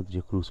था, हमने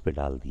तुझे क्रूस पे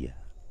डाल दिया।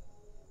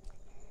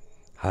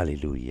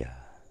 Hallelujah,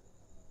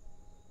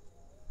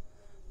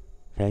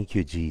 thank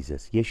you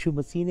Jesus. यीशु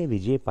मसीह ने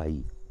विजय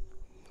पाई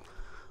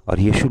और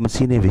यीशु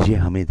मसीह ने विजय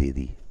हमें दे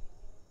दी।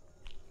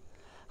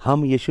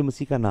 हम यीशु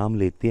मसीह का नाम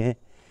लेते हैं,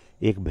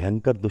 एक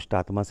भयंकर दुष्ट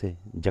आत्मा से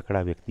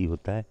जकड़ा व्यक्ति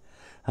होता है,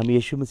 हम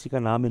यीशु मसीह का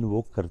नाम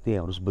इन्वोक करते हैं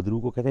और उस बदरू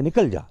को कहते हैं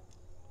निकल जा।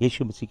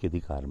 यीशु मसीह के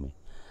अधिकार में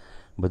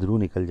बदरू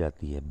निकल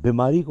जाती है।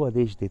 बीमारी को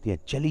आदेश देते हैं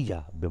चली जा,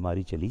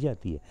 बीमारी चली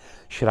जाती है।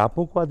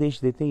 श्रापों को आदेश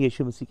देते हैं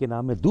यीशु मसीह के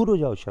नाम में दूर हो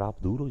जाओ,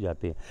 श्राप दूर हो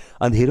जाते हैं।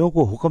 अंधेरों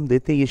को हुक्म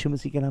देते हैं यीशु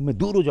मसीह के नाम में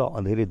दूर हो जाओ,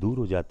 अंधेरे दूर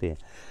हो जाते हैं।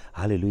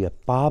 हालेलुया,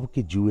 पाप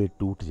के जुए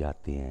टूट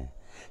जाते हैं,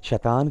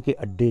 शैतान के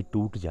अड्डे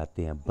टूट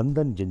जाते हैं,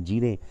 बंधन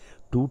जंजीरें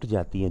टूट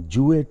जाती हैं,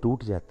 जुए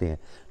टूट जाते हैं,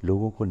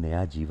 लोगों को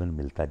नया जीवन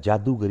मिलता है।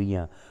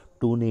 जादूगरियाँ,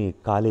 टूने,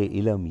 काले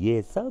इलम,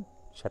 ये सब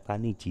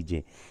शैतानी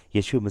चीज़ें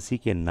यीशु मसीह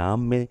के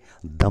नाम में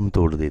दम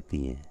तोड़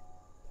देती हैं।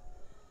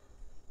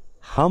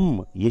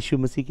 हम यीशु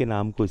मसीह के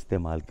नाम को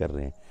इस्तेमाल कर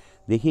रहे हैं।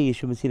 देखिए,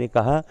 यीशु मसीह ने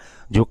कहा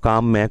जो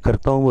काम मैं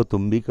करता हूँ वो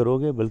तुम भी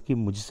करोगे, बल्कि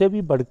मुझसे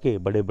भी बढ़ के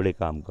बड़े बड़े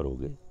काम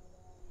करोगे।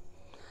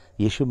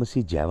 यीशु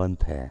मसीह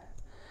जयवंत है।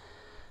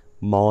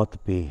 मौत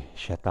पे,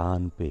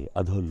 शैतान पे,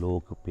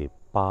 अधोलोक पे,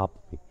 पाप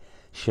पे,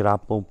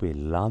 श्रापों पे,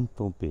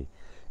 लानतों पे,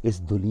 इस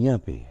दुनिया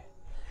पे,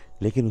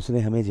 लेकिन उसने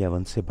हमें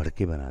जयवंत से बढ़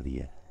के बना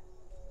दिया,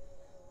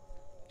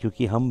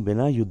 क्योंकि हम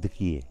बिना युद्ध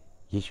किए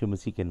यीशु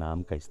मसीह के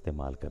नाम का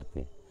इस्तेमाल करते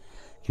हैं,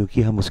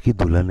 क्योंकि हम उसकी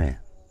दुल्हन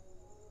हैं।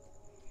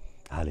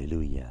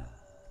 हालेलुया,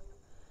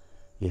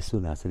 यीशु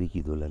नासरी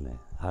की दुल्हन है।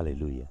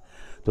 हालेलुया।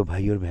 तो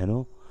भाई और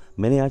बहनों,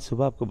 मैंने आज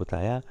सुबह आपको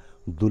बताया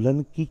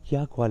दुल्हन की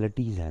क्या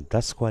क्वालिटीज़ हैं।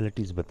 10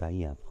 क्वालिटीज़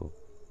बताई आपको,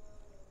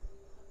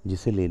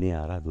 जिसे लेने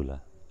आ रहा दूल्हा।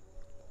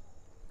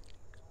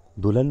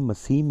 दुल्हन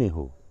मसीह में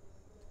हो,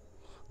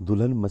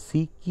 दुल्हन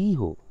मसीह की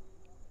हो,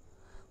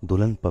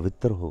 दुल्हन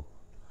पवित्र हो,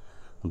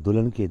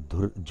 दुल्हन के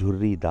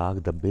झुर्री दाग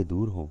धब्बे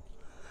दूर हो,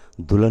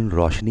 दुल्हन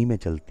रोशनी में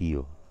चलती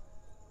हो।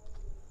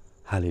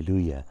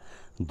 हालेलुया।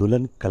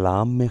 दुल्हन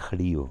कलाम में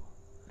खड़ी हो,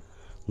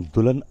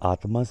 दुल्हन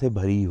आत्मा से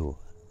भरी हो।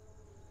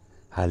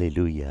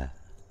 हालेलुया।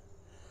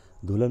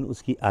 दुल्हन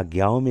उसकी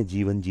आज्ञाओं में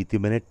जीवन जीती।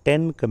 मैंने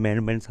 10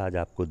 कमेंडमेंट्स आज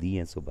आपको दी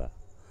हैं सुबह,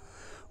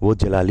 वो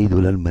जलाली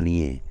दुल्हन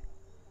बनिए।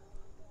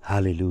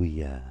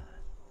 हालेलुया।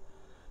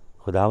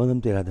 खुदावंद, हम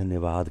तेरा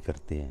धन्यवाद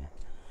करते हैं,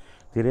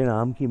 तेरे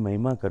नाम की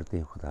महिमा करते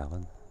हैं।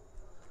 खुदावंद,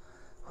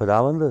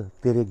 खुदावंद,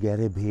 तेरे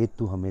गहरे भेद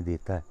तू हमें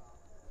देता है,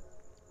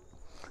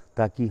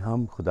 ताकि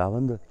हम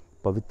खुदावंद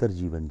पवित्र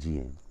जीवन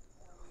जिए।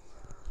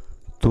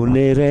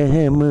 तूने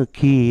रहम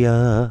किया,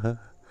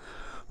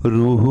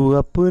 रूह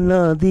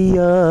अपना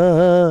दिया,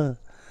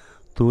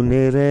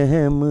 तूने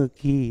रहम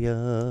किया,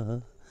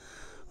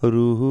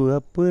 रूह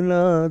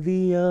अपना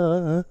दिया,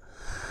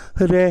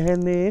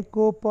 रहने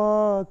को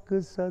पाक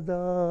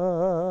सदा।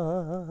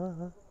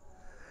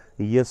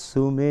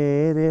 यस्सु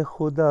मेरे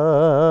खुदा,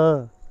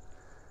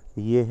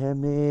 ये है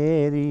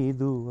मेरी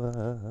दुआ।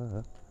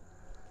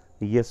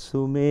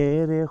 यस्सु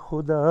मेरे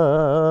खुदा,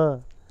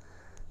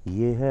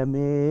 ये है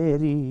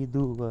मेरी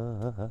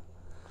दुआ।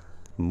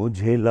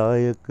 मुझे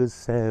लायक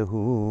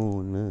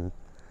सहून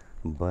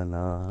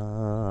बना,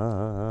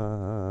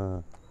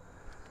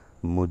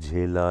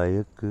 मुझे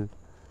लायक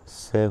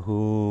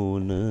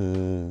सहून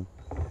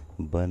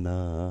बना।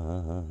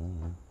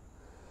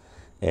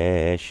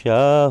 ऐ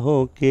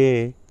शाहों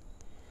के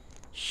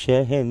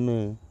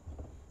शहनशाह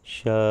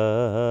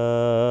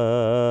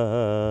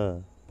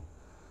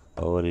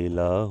और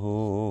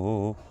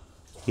इलाहों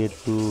के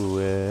तू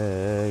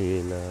ऐ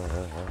इलाह।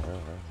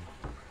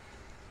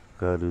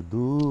 कर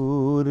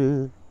दूर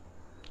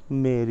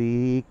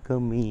मेरी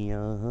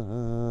कमियां,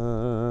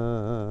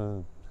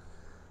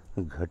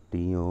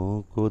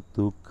 घटियों को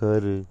तू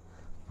कर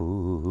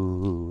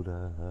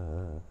पूरा।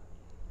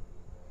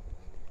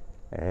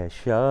 ऐ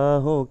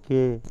शाहों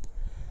के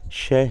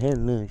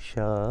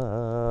शहनशाह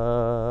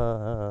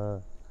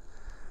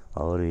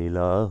और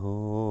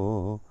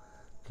इलाहों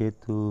के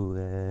तू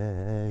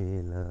ऐ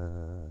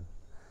इलाह।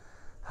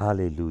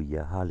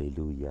 Hallelujah,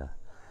 hallelujah.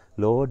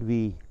 Lord, we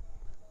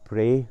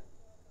pray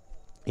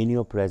in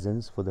your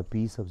presence for the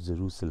peace of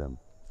Jerusalem.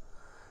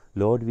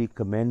 Lord, we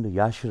commend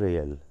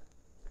Yashrael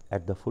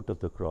at the foot of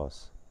the cross.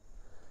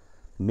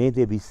 May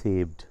they be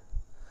saved.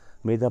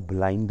 May the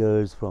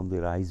blinders from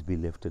their eyes be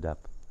lifted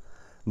up.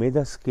 May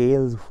the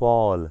scales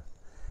fall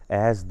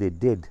as they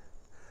did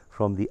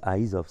from the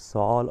eyes of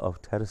Saul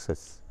of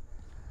Tarsus,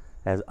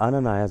 as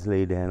Ananias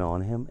laid hand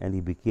on him and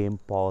he became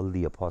Paul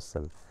the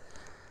Apostle.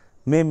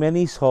 May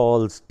many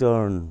Sauls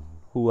turn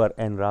who are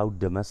en route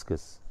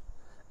Damascus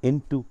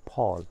into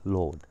Paul,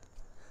 Lord.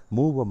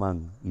 Move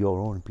among your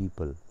own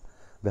people,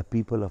 the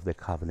people of the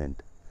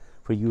covenant,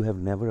 for you have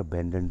never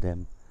abandoned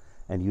them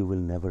and you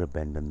will never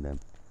abandon them.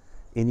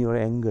 In your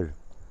anger,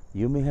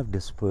 you may have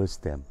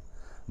dispersed them,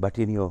 but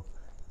in your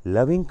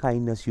loving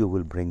kindness, you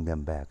will bring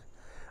them back.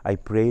 I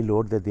pray,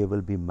 Lord, that there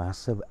will be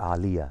massive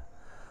aliyah,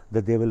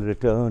 that they will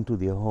return to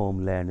their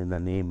homeland in the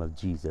name of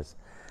Jesus.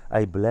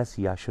 I bless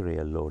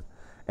Yashrael, Lord,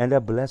 and I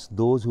bless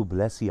those who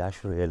bless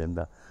Yashrael in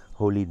the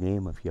holy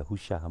name of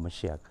Yahushua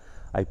HaMashiach.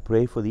 I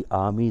pray for the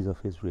armies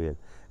of Israel,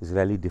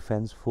 Israeli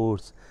Defense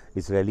Force,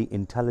 Israeli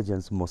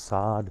Intelligence,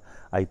 Mossad.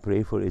 I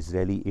pray for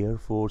Israeli Air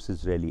Force,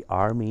 Israeli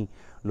Army.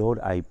 Lord,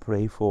 I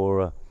pray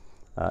for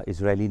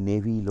Israeli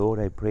Navy. Lord,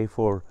 I pray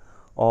for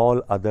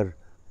all other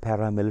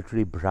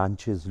paramilitary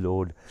branches,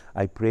 Lord.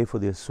 I pray for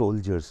their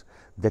soldiers,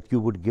 that you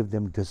would give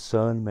them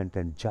discernment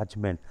and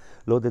judgment,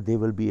 Lord, that they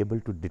will be able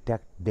to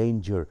detect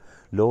danger,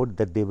 Lord,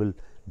 that they will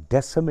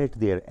decimate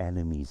their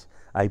enemies.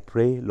 I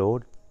pray,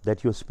 Lord,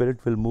 that your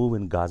Spirit will move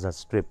in Gaza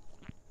Strip.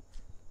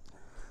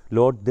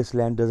 Lord, this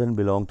land doesn't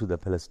belong to the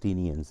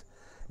Palestinians.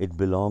 It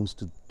belongs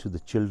to the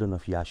children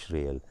of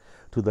Yashrael,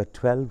 to the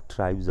 12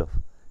 tribes of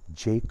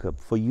Jacob.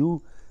 For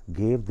you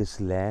gave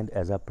this land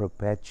as a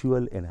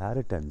perpetual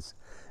inheritance.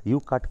 You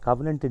cut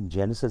covenant in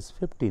Genesis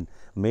 15,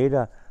 made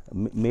a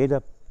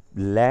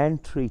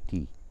land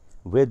treaty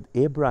with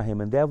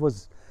Abraham, and there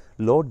was,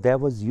 Lord, there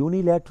was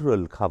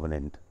unilateral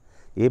covenant.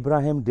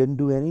 Abraham didn't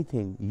do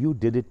anything. You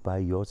did it by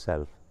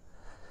yourself.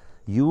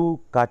 You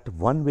cut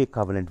one-way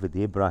covenant with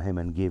Abraham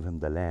and gave him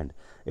the land.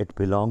 It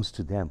belongs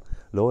to them.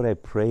 Lord, I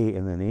pray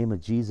in the name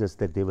of Jesus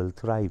that they will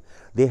thrive.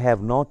 They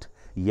have not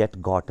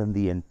yet gotten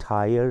the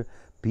entire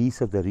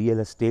piece of the real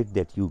estate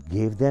that you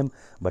gave them,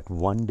 but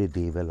one day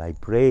they will. I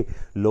pray,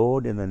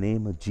 Lord, in the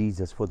name of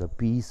Jesus, for the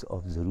peace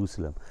of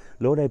Jerusalem.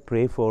 Lord, I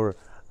pray for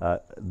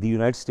the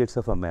United States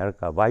of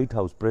America, White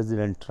House,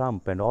 President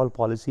Trump, and all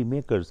policy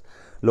makers,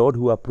 Lord,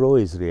 who are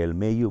pro-Israel.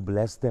 May you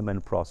bless them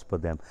and prosper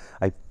them.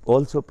 I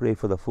also pray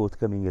for the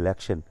forthcoming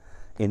election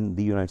in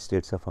the United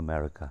States of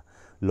America.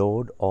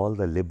 Lord, all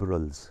the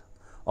liberals,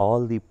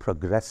 all the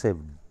progressive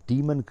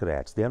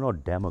Democrats, they are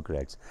not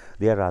Democrats,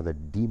 they are rather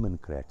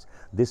Democrats.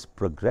 This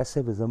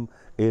progressivism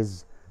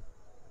is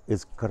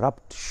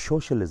corrupt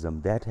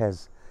socialism that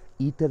has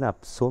eaten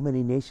up so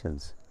many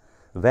nations.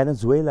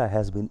 Venezuela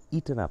has been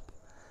eaten up,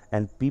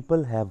 and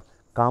people have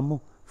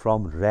come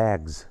from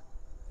rags,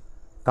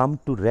 come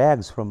to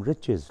rags from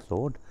riches,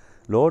 Lord.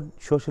 Lord,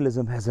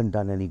 socialism hasn't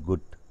done any good.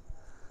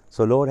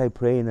 So, Lord, I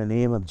pray in the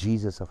name of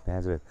Jesus of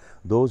Nazareth,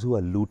 those who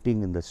are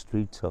looting in the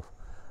streets of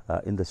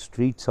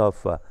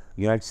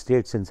United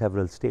States and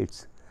several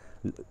states,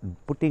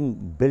 putting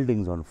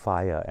buildings on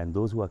fire, and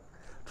those who are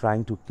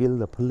trying to kill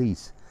the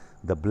police,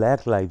 the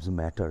Black Lives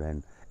Matter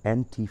and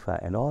Antifa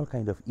and all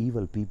kind of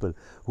evil people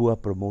who are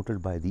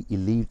promoted by the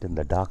elite and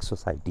the dark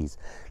societies.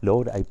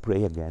 Lord, I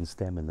pray against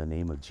them in the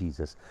name of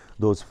Jesus.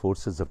 Those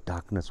forces of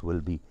darkness will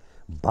be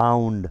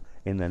bound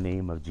in the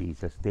name of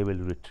Jesus. They will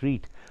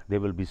retreat. They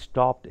will be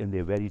stopped in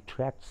their very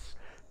tracks.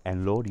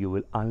 And Lord, you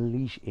will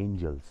unleash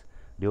angels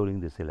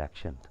during this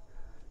election.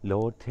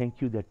 Lord,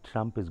 thank you that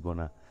Trump is going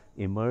to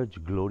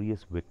emerge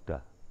glorious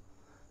victor.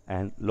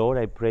 And Lord,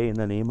 I pray in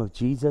the name of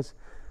Jesus,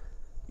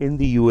 in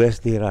the US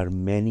there are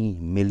many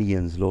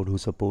millions, Lord, who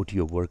support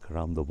your work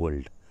around the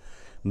world.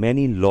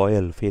 Many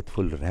loyal,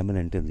 faithful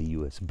remnant in the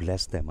US.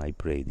 Bless them, I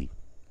pray thee.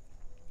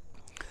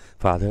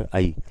 Father,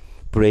 I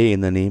pray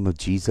in the name of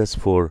Jesus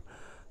for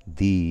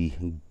the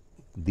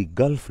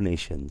Gulf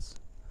nations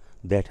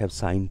that have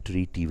signed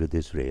treaty with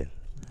Israel.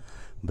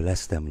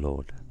 Bless them,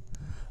 Lord.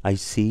 I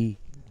see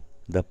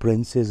the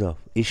princes of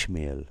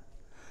Ishmael,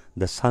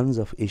 the sons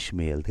of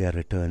Ishmael, they are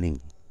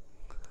returning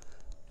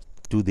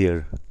to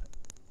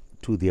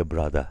their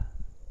brother.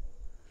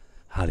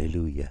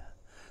 Hallelujah.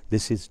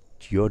 This is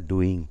your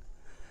doing,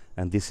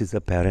 and this is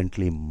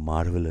apparently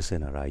marvelous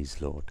in our eyes,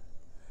 Lord.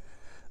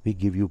 We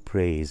give you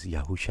praise,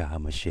 Yahushua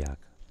HaMashiach.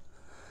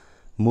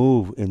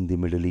 Move in the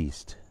Middle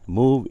East.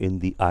 Move in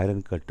the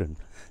Iron Curtain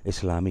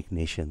Islamic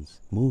nations.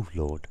 Move,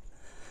 Lord.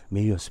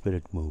 May your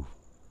Spirit move.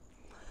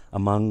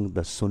 Among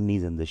the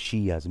Sunnis and the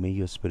Shias, may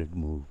your Spirit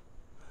move.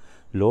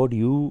 Lord,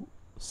 you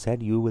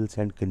said you will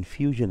send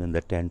confusion in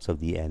the tents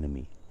of the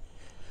enemy.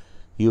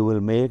 You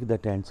will make the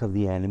tents of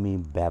the enemy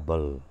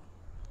babble,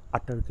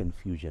 utter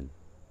confusion.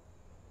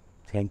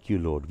 Thank you,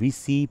 Lord. We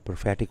see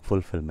prophetic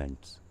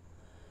fulfillments.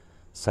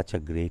 Such a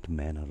great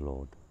manner,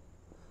 Lord.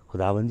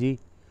 खुदावन जी,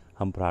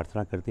 हम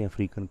प्रार्थना करते हैं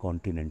African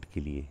continent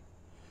के लिए,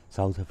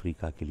 south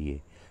Africa के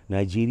लिए,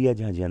 Nigeria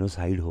जहाँ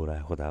जेनोसाइड हो रहा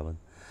है खुदावन,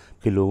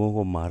 के लोगों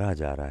को मारा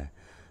जा रहा है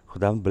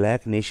खुदावन,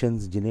 ब्लैक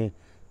नेशंस जिन्हें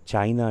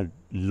चाइना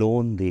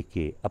लोन दे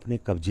के अपने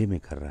कब्जे में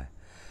कर रहा है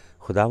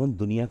खुदावन,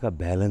 दुनिया का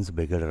बैलेंस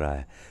बिगड़ रहा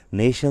है.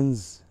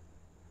 Nations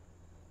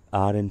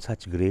are in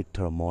such great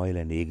turmoil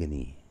and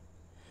agony.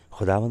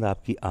 खुदावंद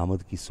आपकी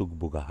आमद की सुख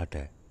बुगाहट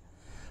है.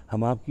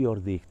 हम आपकी ओर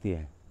देखते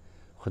हैं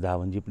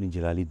खुदावंद जी. अपनी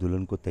जलाली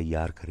दुल्हन को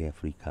तैयार करें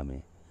अफ्रीका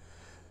में,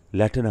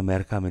 लैटिन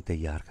अमेरिका में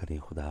तैयार करें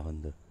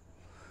खुदावंद,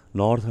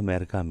 नॉर्थ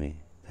अमेरिका में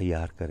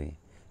तैयार करें,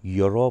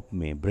 यूरोप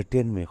में,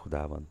 ब्रिटेन में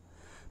खुदावंद,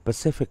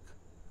 Pacific,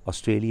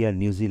 Australia,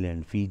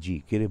 New Zealand,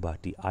 Fiji,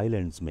 किरिबाटी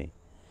islands में,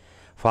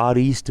 फार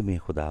ईस्ट में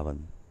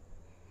खुदावंद,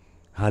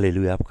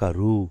 हालेलुया। आपका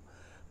रूह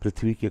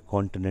पृथ्वी के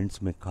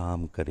कॉन्टिनेंट्स में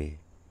काम करे,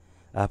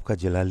 आपका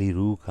जलाली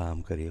रूह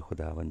काम करे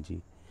खुदावन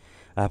जी,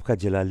 आपका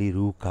जलाली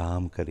रूह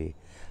काम करे।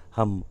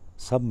 हम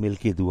सब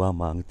मिलके दुआ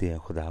मांगते हैं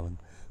खुदावन,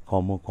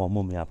 कौमों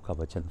कौमों में आपका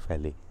वचन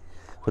फैले।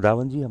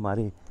 खुदावन जी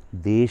हमारे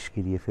देश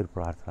के लिए फिर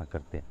प्रार्थना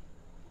करते हैं।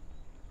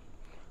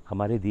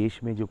 हमारे देश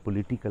में जो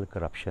पॉलिटिकल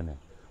करप्शन है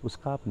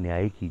उसका आप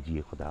न्याय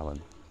कीजिए खुदावन।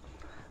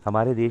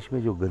 हमारे देश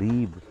में जो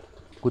गरीब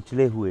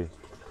कुचले हुए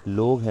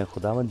लोग हैं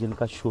खुदावन,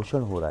 जिनका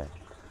शोषण हो रहा है,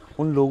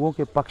 उन लोगों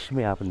के पक्ष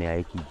में आप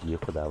न्याय कीजिए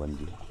खुदावन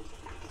जी।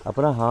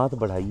 अपना हाथ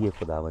बढ़ाइए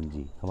खुदावन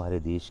जी हमारे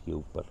देश के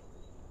ऊपर,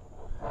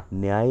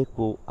 न्याय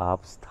को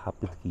आप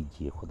स्थापित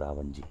कीजिए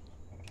खुदावन जी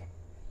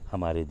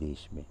हमारे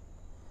देश में।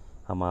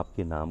 हम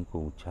आपके नाम को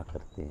ऊंचा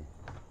करते हैं,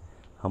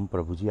 हम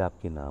प्रभु जी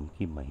आपके नाम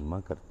की महिमा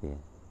करते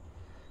हैं।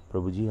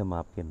 प्रभु जी हम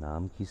आपके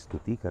नाम की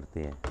स्तुति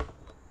करते हैं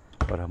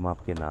और हम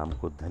आपके नाम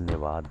को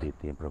धन्यवाद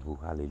देते हैं प्रभु।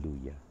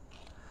 Hallelujah,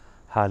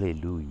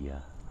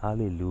 hallelujah,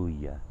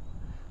 hallelujah.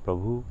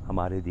 प्रभु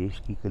हमारे देश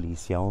की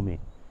कलीसियाओं में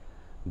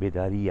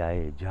बेदारी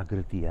आए,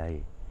 जागृति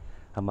आए।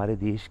 हमारे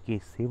देश के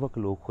सेवक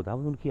लोग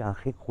खुदावन उनकी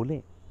आंखें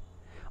खोलें,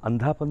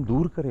 अंधापन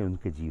दूर करें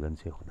उनके जीवन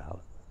से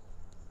खुदावन।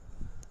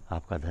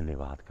 आपका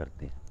धन्यवाद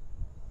करते हैं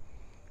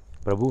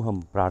प्रभु।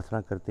 हम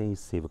प्रार्थना करते हैं इस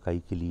सेवकाई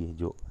के लिए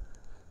जो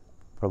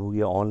प्रभु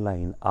ये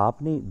ऑनलाइन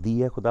आपने दी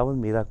है खुदावन,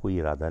 मेरा कोई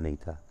इरादा नहीं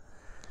था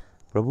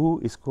प्रभु,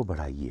 इसको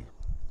बढ़ाइए।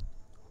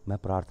 मैं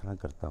प्रार्थना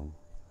करता हूँ,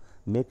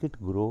 make it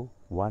grow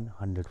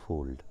 100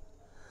 fold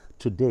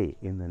today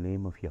in the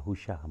name of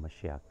यहोशा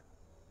हमश्याक।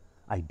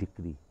 I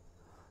decree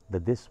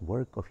that this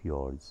work of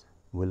yours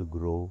will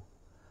grow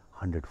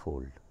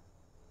 100-fold,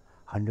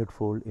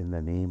 100-fold in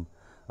the name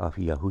of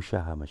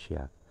Yahushua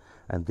HaMashiach,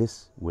 and this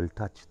will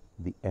touch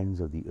the ends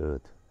of the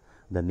earth,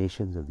 the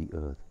nations of the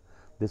earth.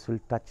 This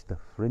will touch the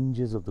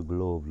fringes of the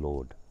globe,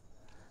 Lord.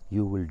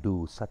 You will do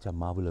such a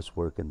marvelous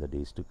work in the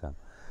days to come.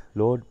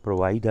 Lord,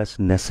 provide us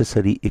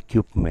necessary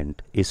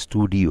equipment, a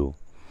studio,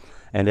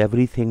 and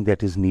everything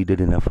that is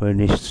needed in a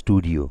furnished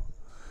studio.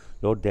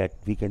 Lord, that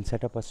we can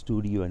set up a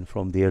studio and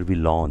from there we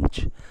launch.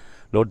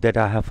 Lord, that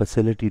I have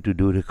facility to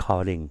do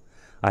recording.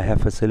 I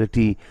have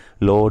facility,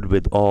 Lord,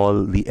 with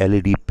all the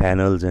LED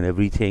panels and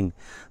everything,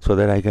 so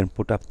that I can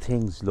put up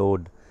things,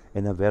 Lord,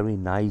 in a very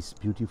nice,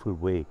 beautiful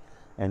way.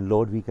 And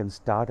Lord, we can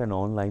start an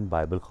online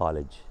Bible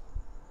college.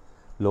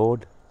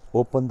 Lord,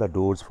 open the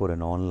doors for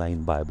an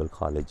online Bible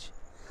college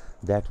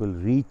that will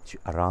reach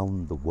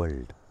around the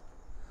world,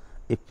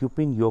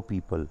 equipping your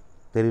people,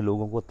 तेरे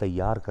लोगों को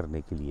तैयार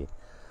करने के लिए,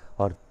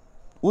 और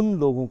उन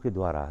लोगों के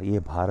द्वारा ये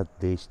भारत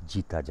देश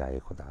जीता जाए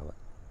खुदावंद।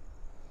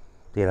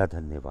 तेरा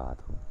धन्यवाद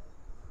हो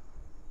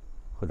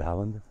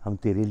खुदावंद, हम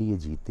तेरे लिए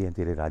जीते हैं,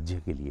 तेरे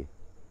राज्य के लिए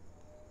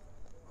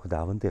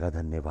खुदावंद। तेरा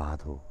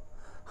धन्यवाद हो,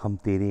 हम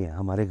तेरे हैं,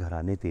 हमारे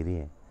घराने तेरे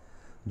हैं,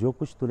 जो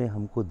कुछ तूने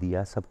हमको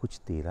दिया सब कुछ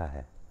तेरा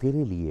है,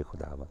 तेरे लिए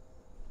खुदावंद।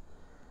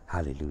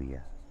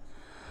 हालेलुया।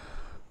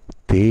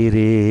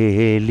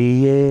 तेरे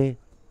लिए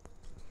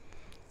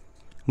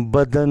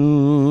बदन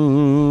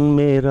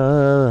मेरा,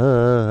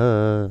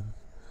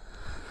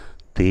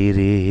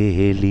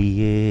 तेरे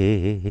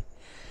लिए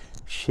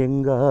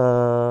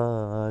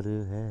श्रृंगार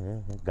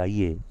है।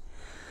 गाइए,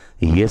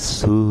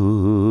 यीशु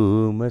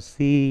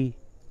मसीह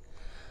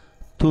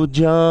तू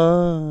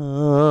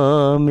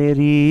जान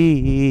मेरी,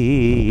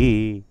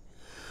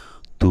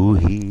 तू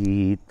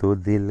ही तो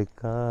दिल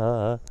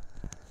का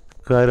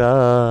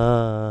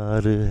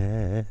करार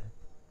है।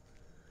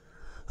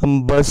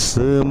 बस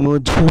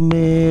मुझ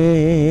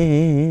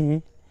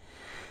में,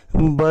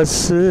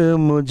 बस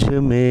मुझ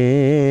में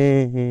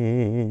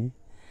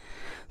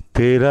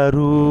तेरा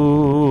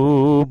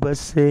रूह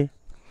बसे,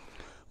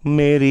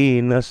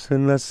 मेरी नस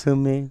नस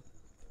में,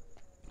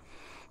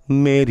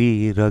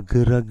 मेरी रग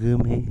रग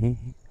में,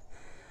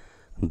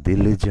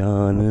 दिल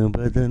जान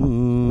बदन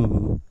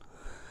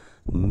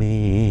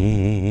में,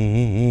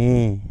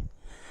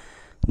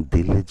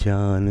 दिल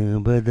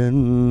जान बदन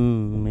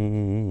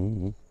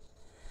में।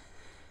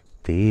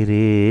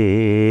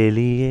 तेरे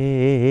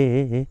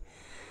लिए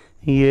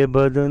ये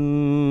बदन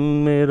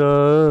मेरा,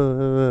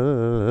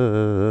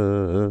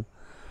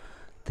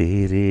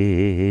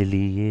 तेरे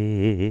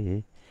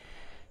लिए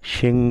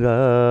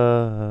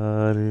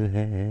श्रृंगार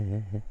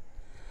है।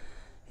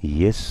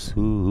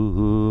 यीशु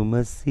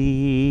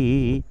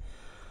मसीह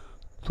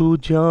तू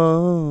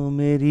जान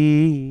मेरी,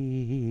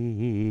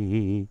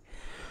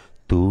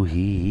 तू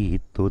ही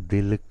तो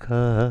दिल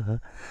का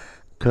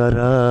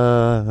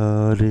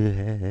करार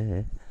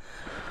है।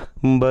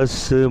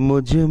 बस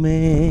मुझ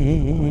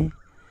में,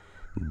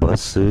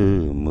 बस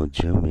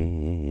मुझ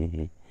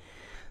में,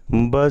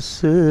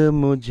 बस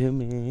मुझ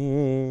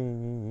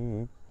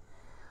में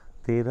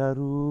तेरा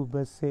रूह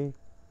बसे,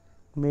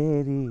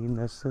 मेरी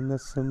नस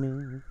नस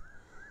में,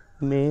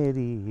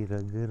 मेरी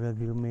रग रग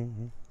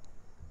में,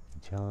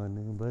 जान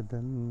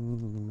बदन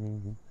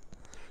में।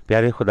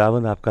 प्यारे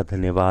खुदावन, आपका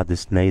धन्यवाद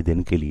इस नए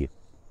दिन के लिए।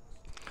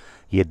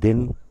 ये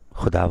दिन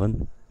खुदावन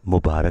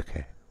मुबारक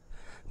है,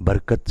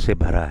 बरकत से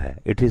भरा है।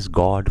 It is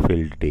God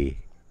field day.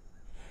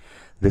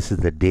 This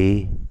is the day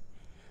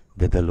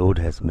that the Lord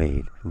has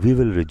made. We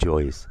will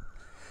rejoice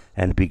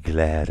and be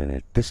glad in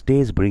it. This day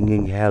is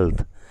bringing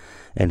health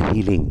and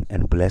healing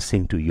and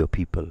blessing to your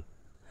people.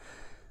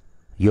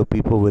 Your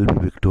people will be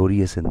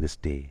victorious in this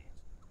day.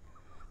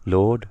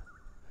 Lord,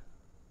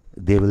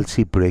 they will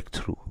see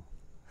breakthrough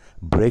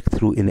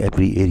in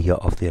every area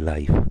of their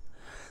life.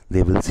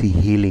 They will see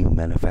healing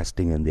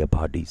manifesting in their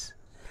bodies.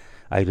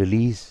 I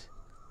release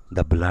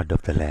the blood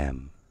of the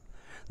Lamb,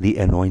 the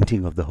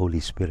anointing of the Holy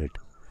Spirit,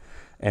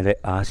 and I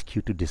ask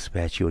you to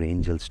dispatch your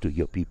angels to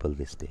your people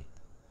this day.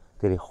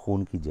 तेरे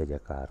खून की जय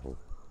जयकार हो,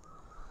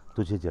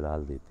 तुझे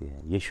जलाल देते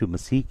हैं। यीशु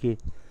मसीह के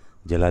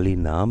जलाली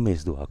नाम में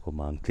इस दुआ को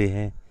मांगते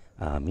हैं,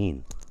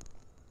 आमीन।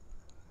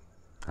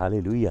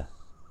 हालेलुया।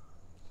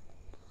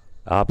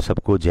 आप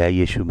सबको जय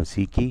यीशु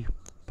मसीह की।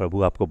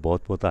 प्रभु आपको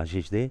बहुत बहुत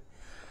आशीष दे।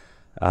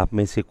 आप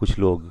में से कुछ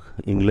लोग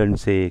इंग्लैंड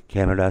से,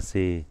 कनाडा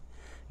से,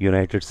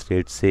 यूनाइटेड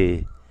स्टेट्स से,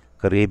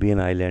 कैरेबियन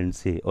आइलैंड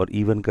से, और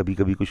इवन कभी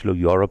कभी कुछ लोग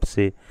यूरोप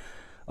से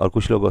और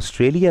कुछ लोग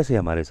ऑस्ट्रेलिया से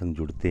हमारे संग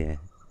जुड़ते हैं।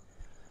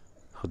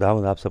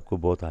 खुदावंद आप सबको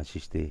बहुत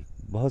आशीष दे।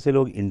 बहुत से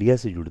लोग इंडिया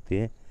से जुड़ते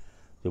हैं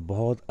जो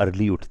बहुत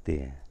अर्ली उठते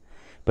हैं।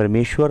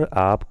 परमेश्वर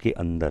आपके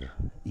अंदर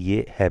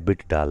ये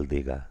हैबिट डाल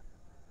देगा।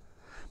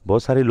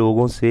 बहुत सारे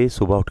लोगों से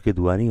सुबह उठ के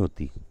दुआ नहीं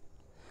होती,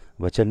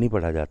 वचन नहीं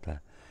पढ़ा जाता,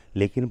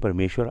 लेकिन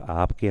परमेश्वर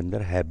आपके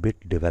अंदर हैबिट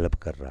डेवलप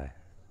कर रहा है।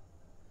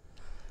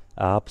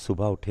 आप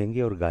सुबह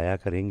उठेंगे और गाया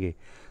करेंगे,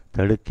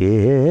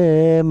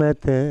 तड़के मैं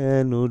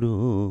तैनू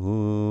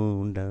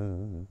ढूंढा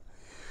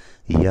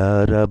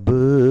या रब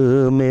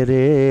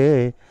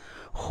मेरे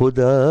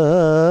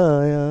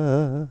खुदाया,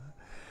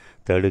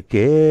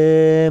 तड़के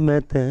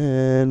मैं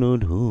तैनू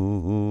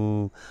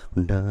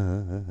ढूंढा,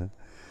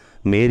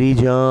 मेरी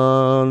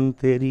जान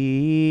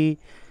तेरी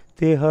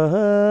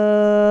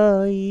तिहाई,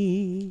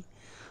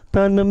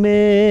 तन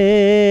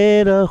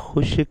मेरा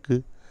खुश्क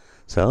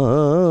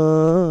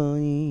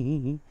साई,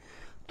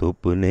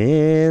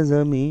 तुपने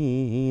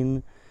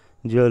ज़मीन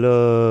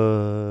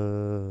जलाई।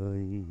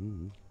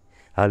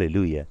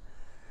 हालेलुया।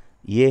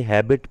 ये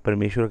हैबिट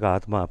परमेश्वर का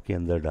आत्मा आपके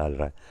अंदर डाल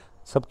रहा है।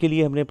 सबके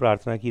लिए हमने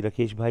प्रार्थना की।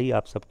 राकेश भाई,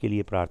 आप सबके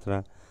लिए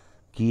प्रार्थना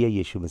की है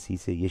यीशु मसीह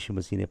से। यीशु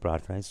मसीह ने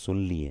प्रार्थनाएं सुन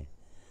ली हैं।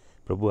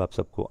 प्रभु आप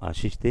सबको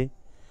आशीष दे।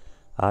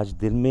 आज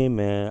दिन में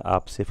मैं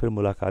आपसे फिर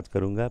मुलाकात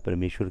करूंगा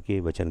परमेश्वर के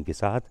वचन के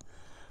साथ।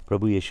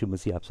 प्रभु यीशु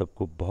मसीह आप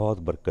सबको बहुत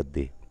बरकत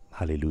दे।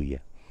 हालेलुया।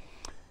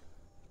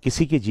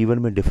 किसी के जीवन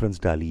में डिफरेंस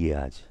डालिए।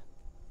 आज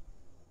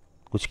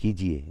कुछ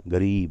कीजिए,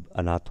 गरीब,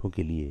 अनाथों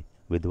के लिए,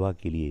 विधवा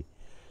के लिए,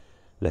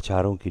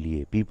 लाचारों के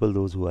लिए, people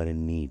those who are in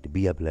need,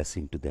 be a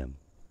blessing to them.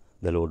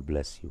 The Lord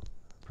bless you.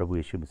 प्रभु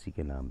यीशु मसीह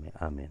के नाम में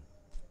आमीन।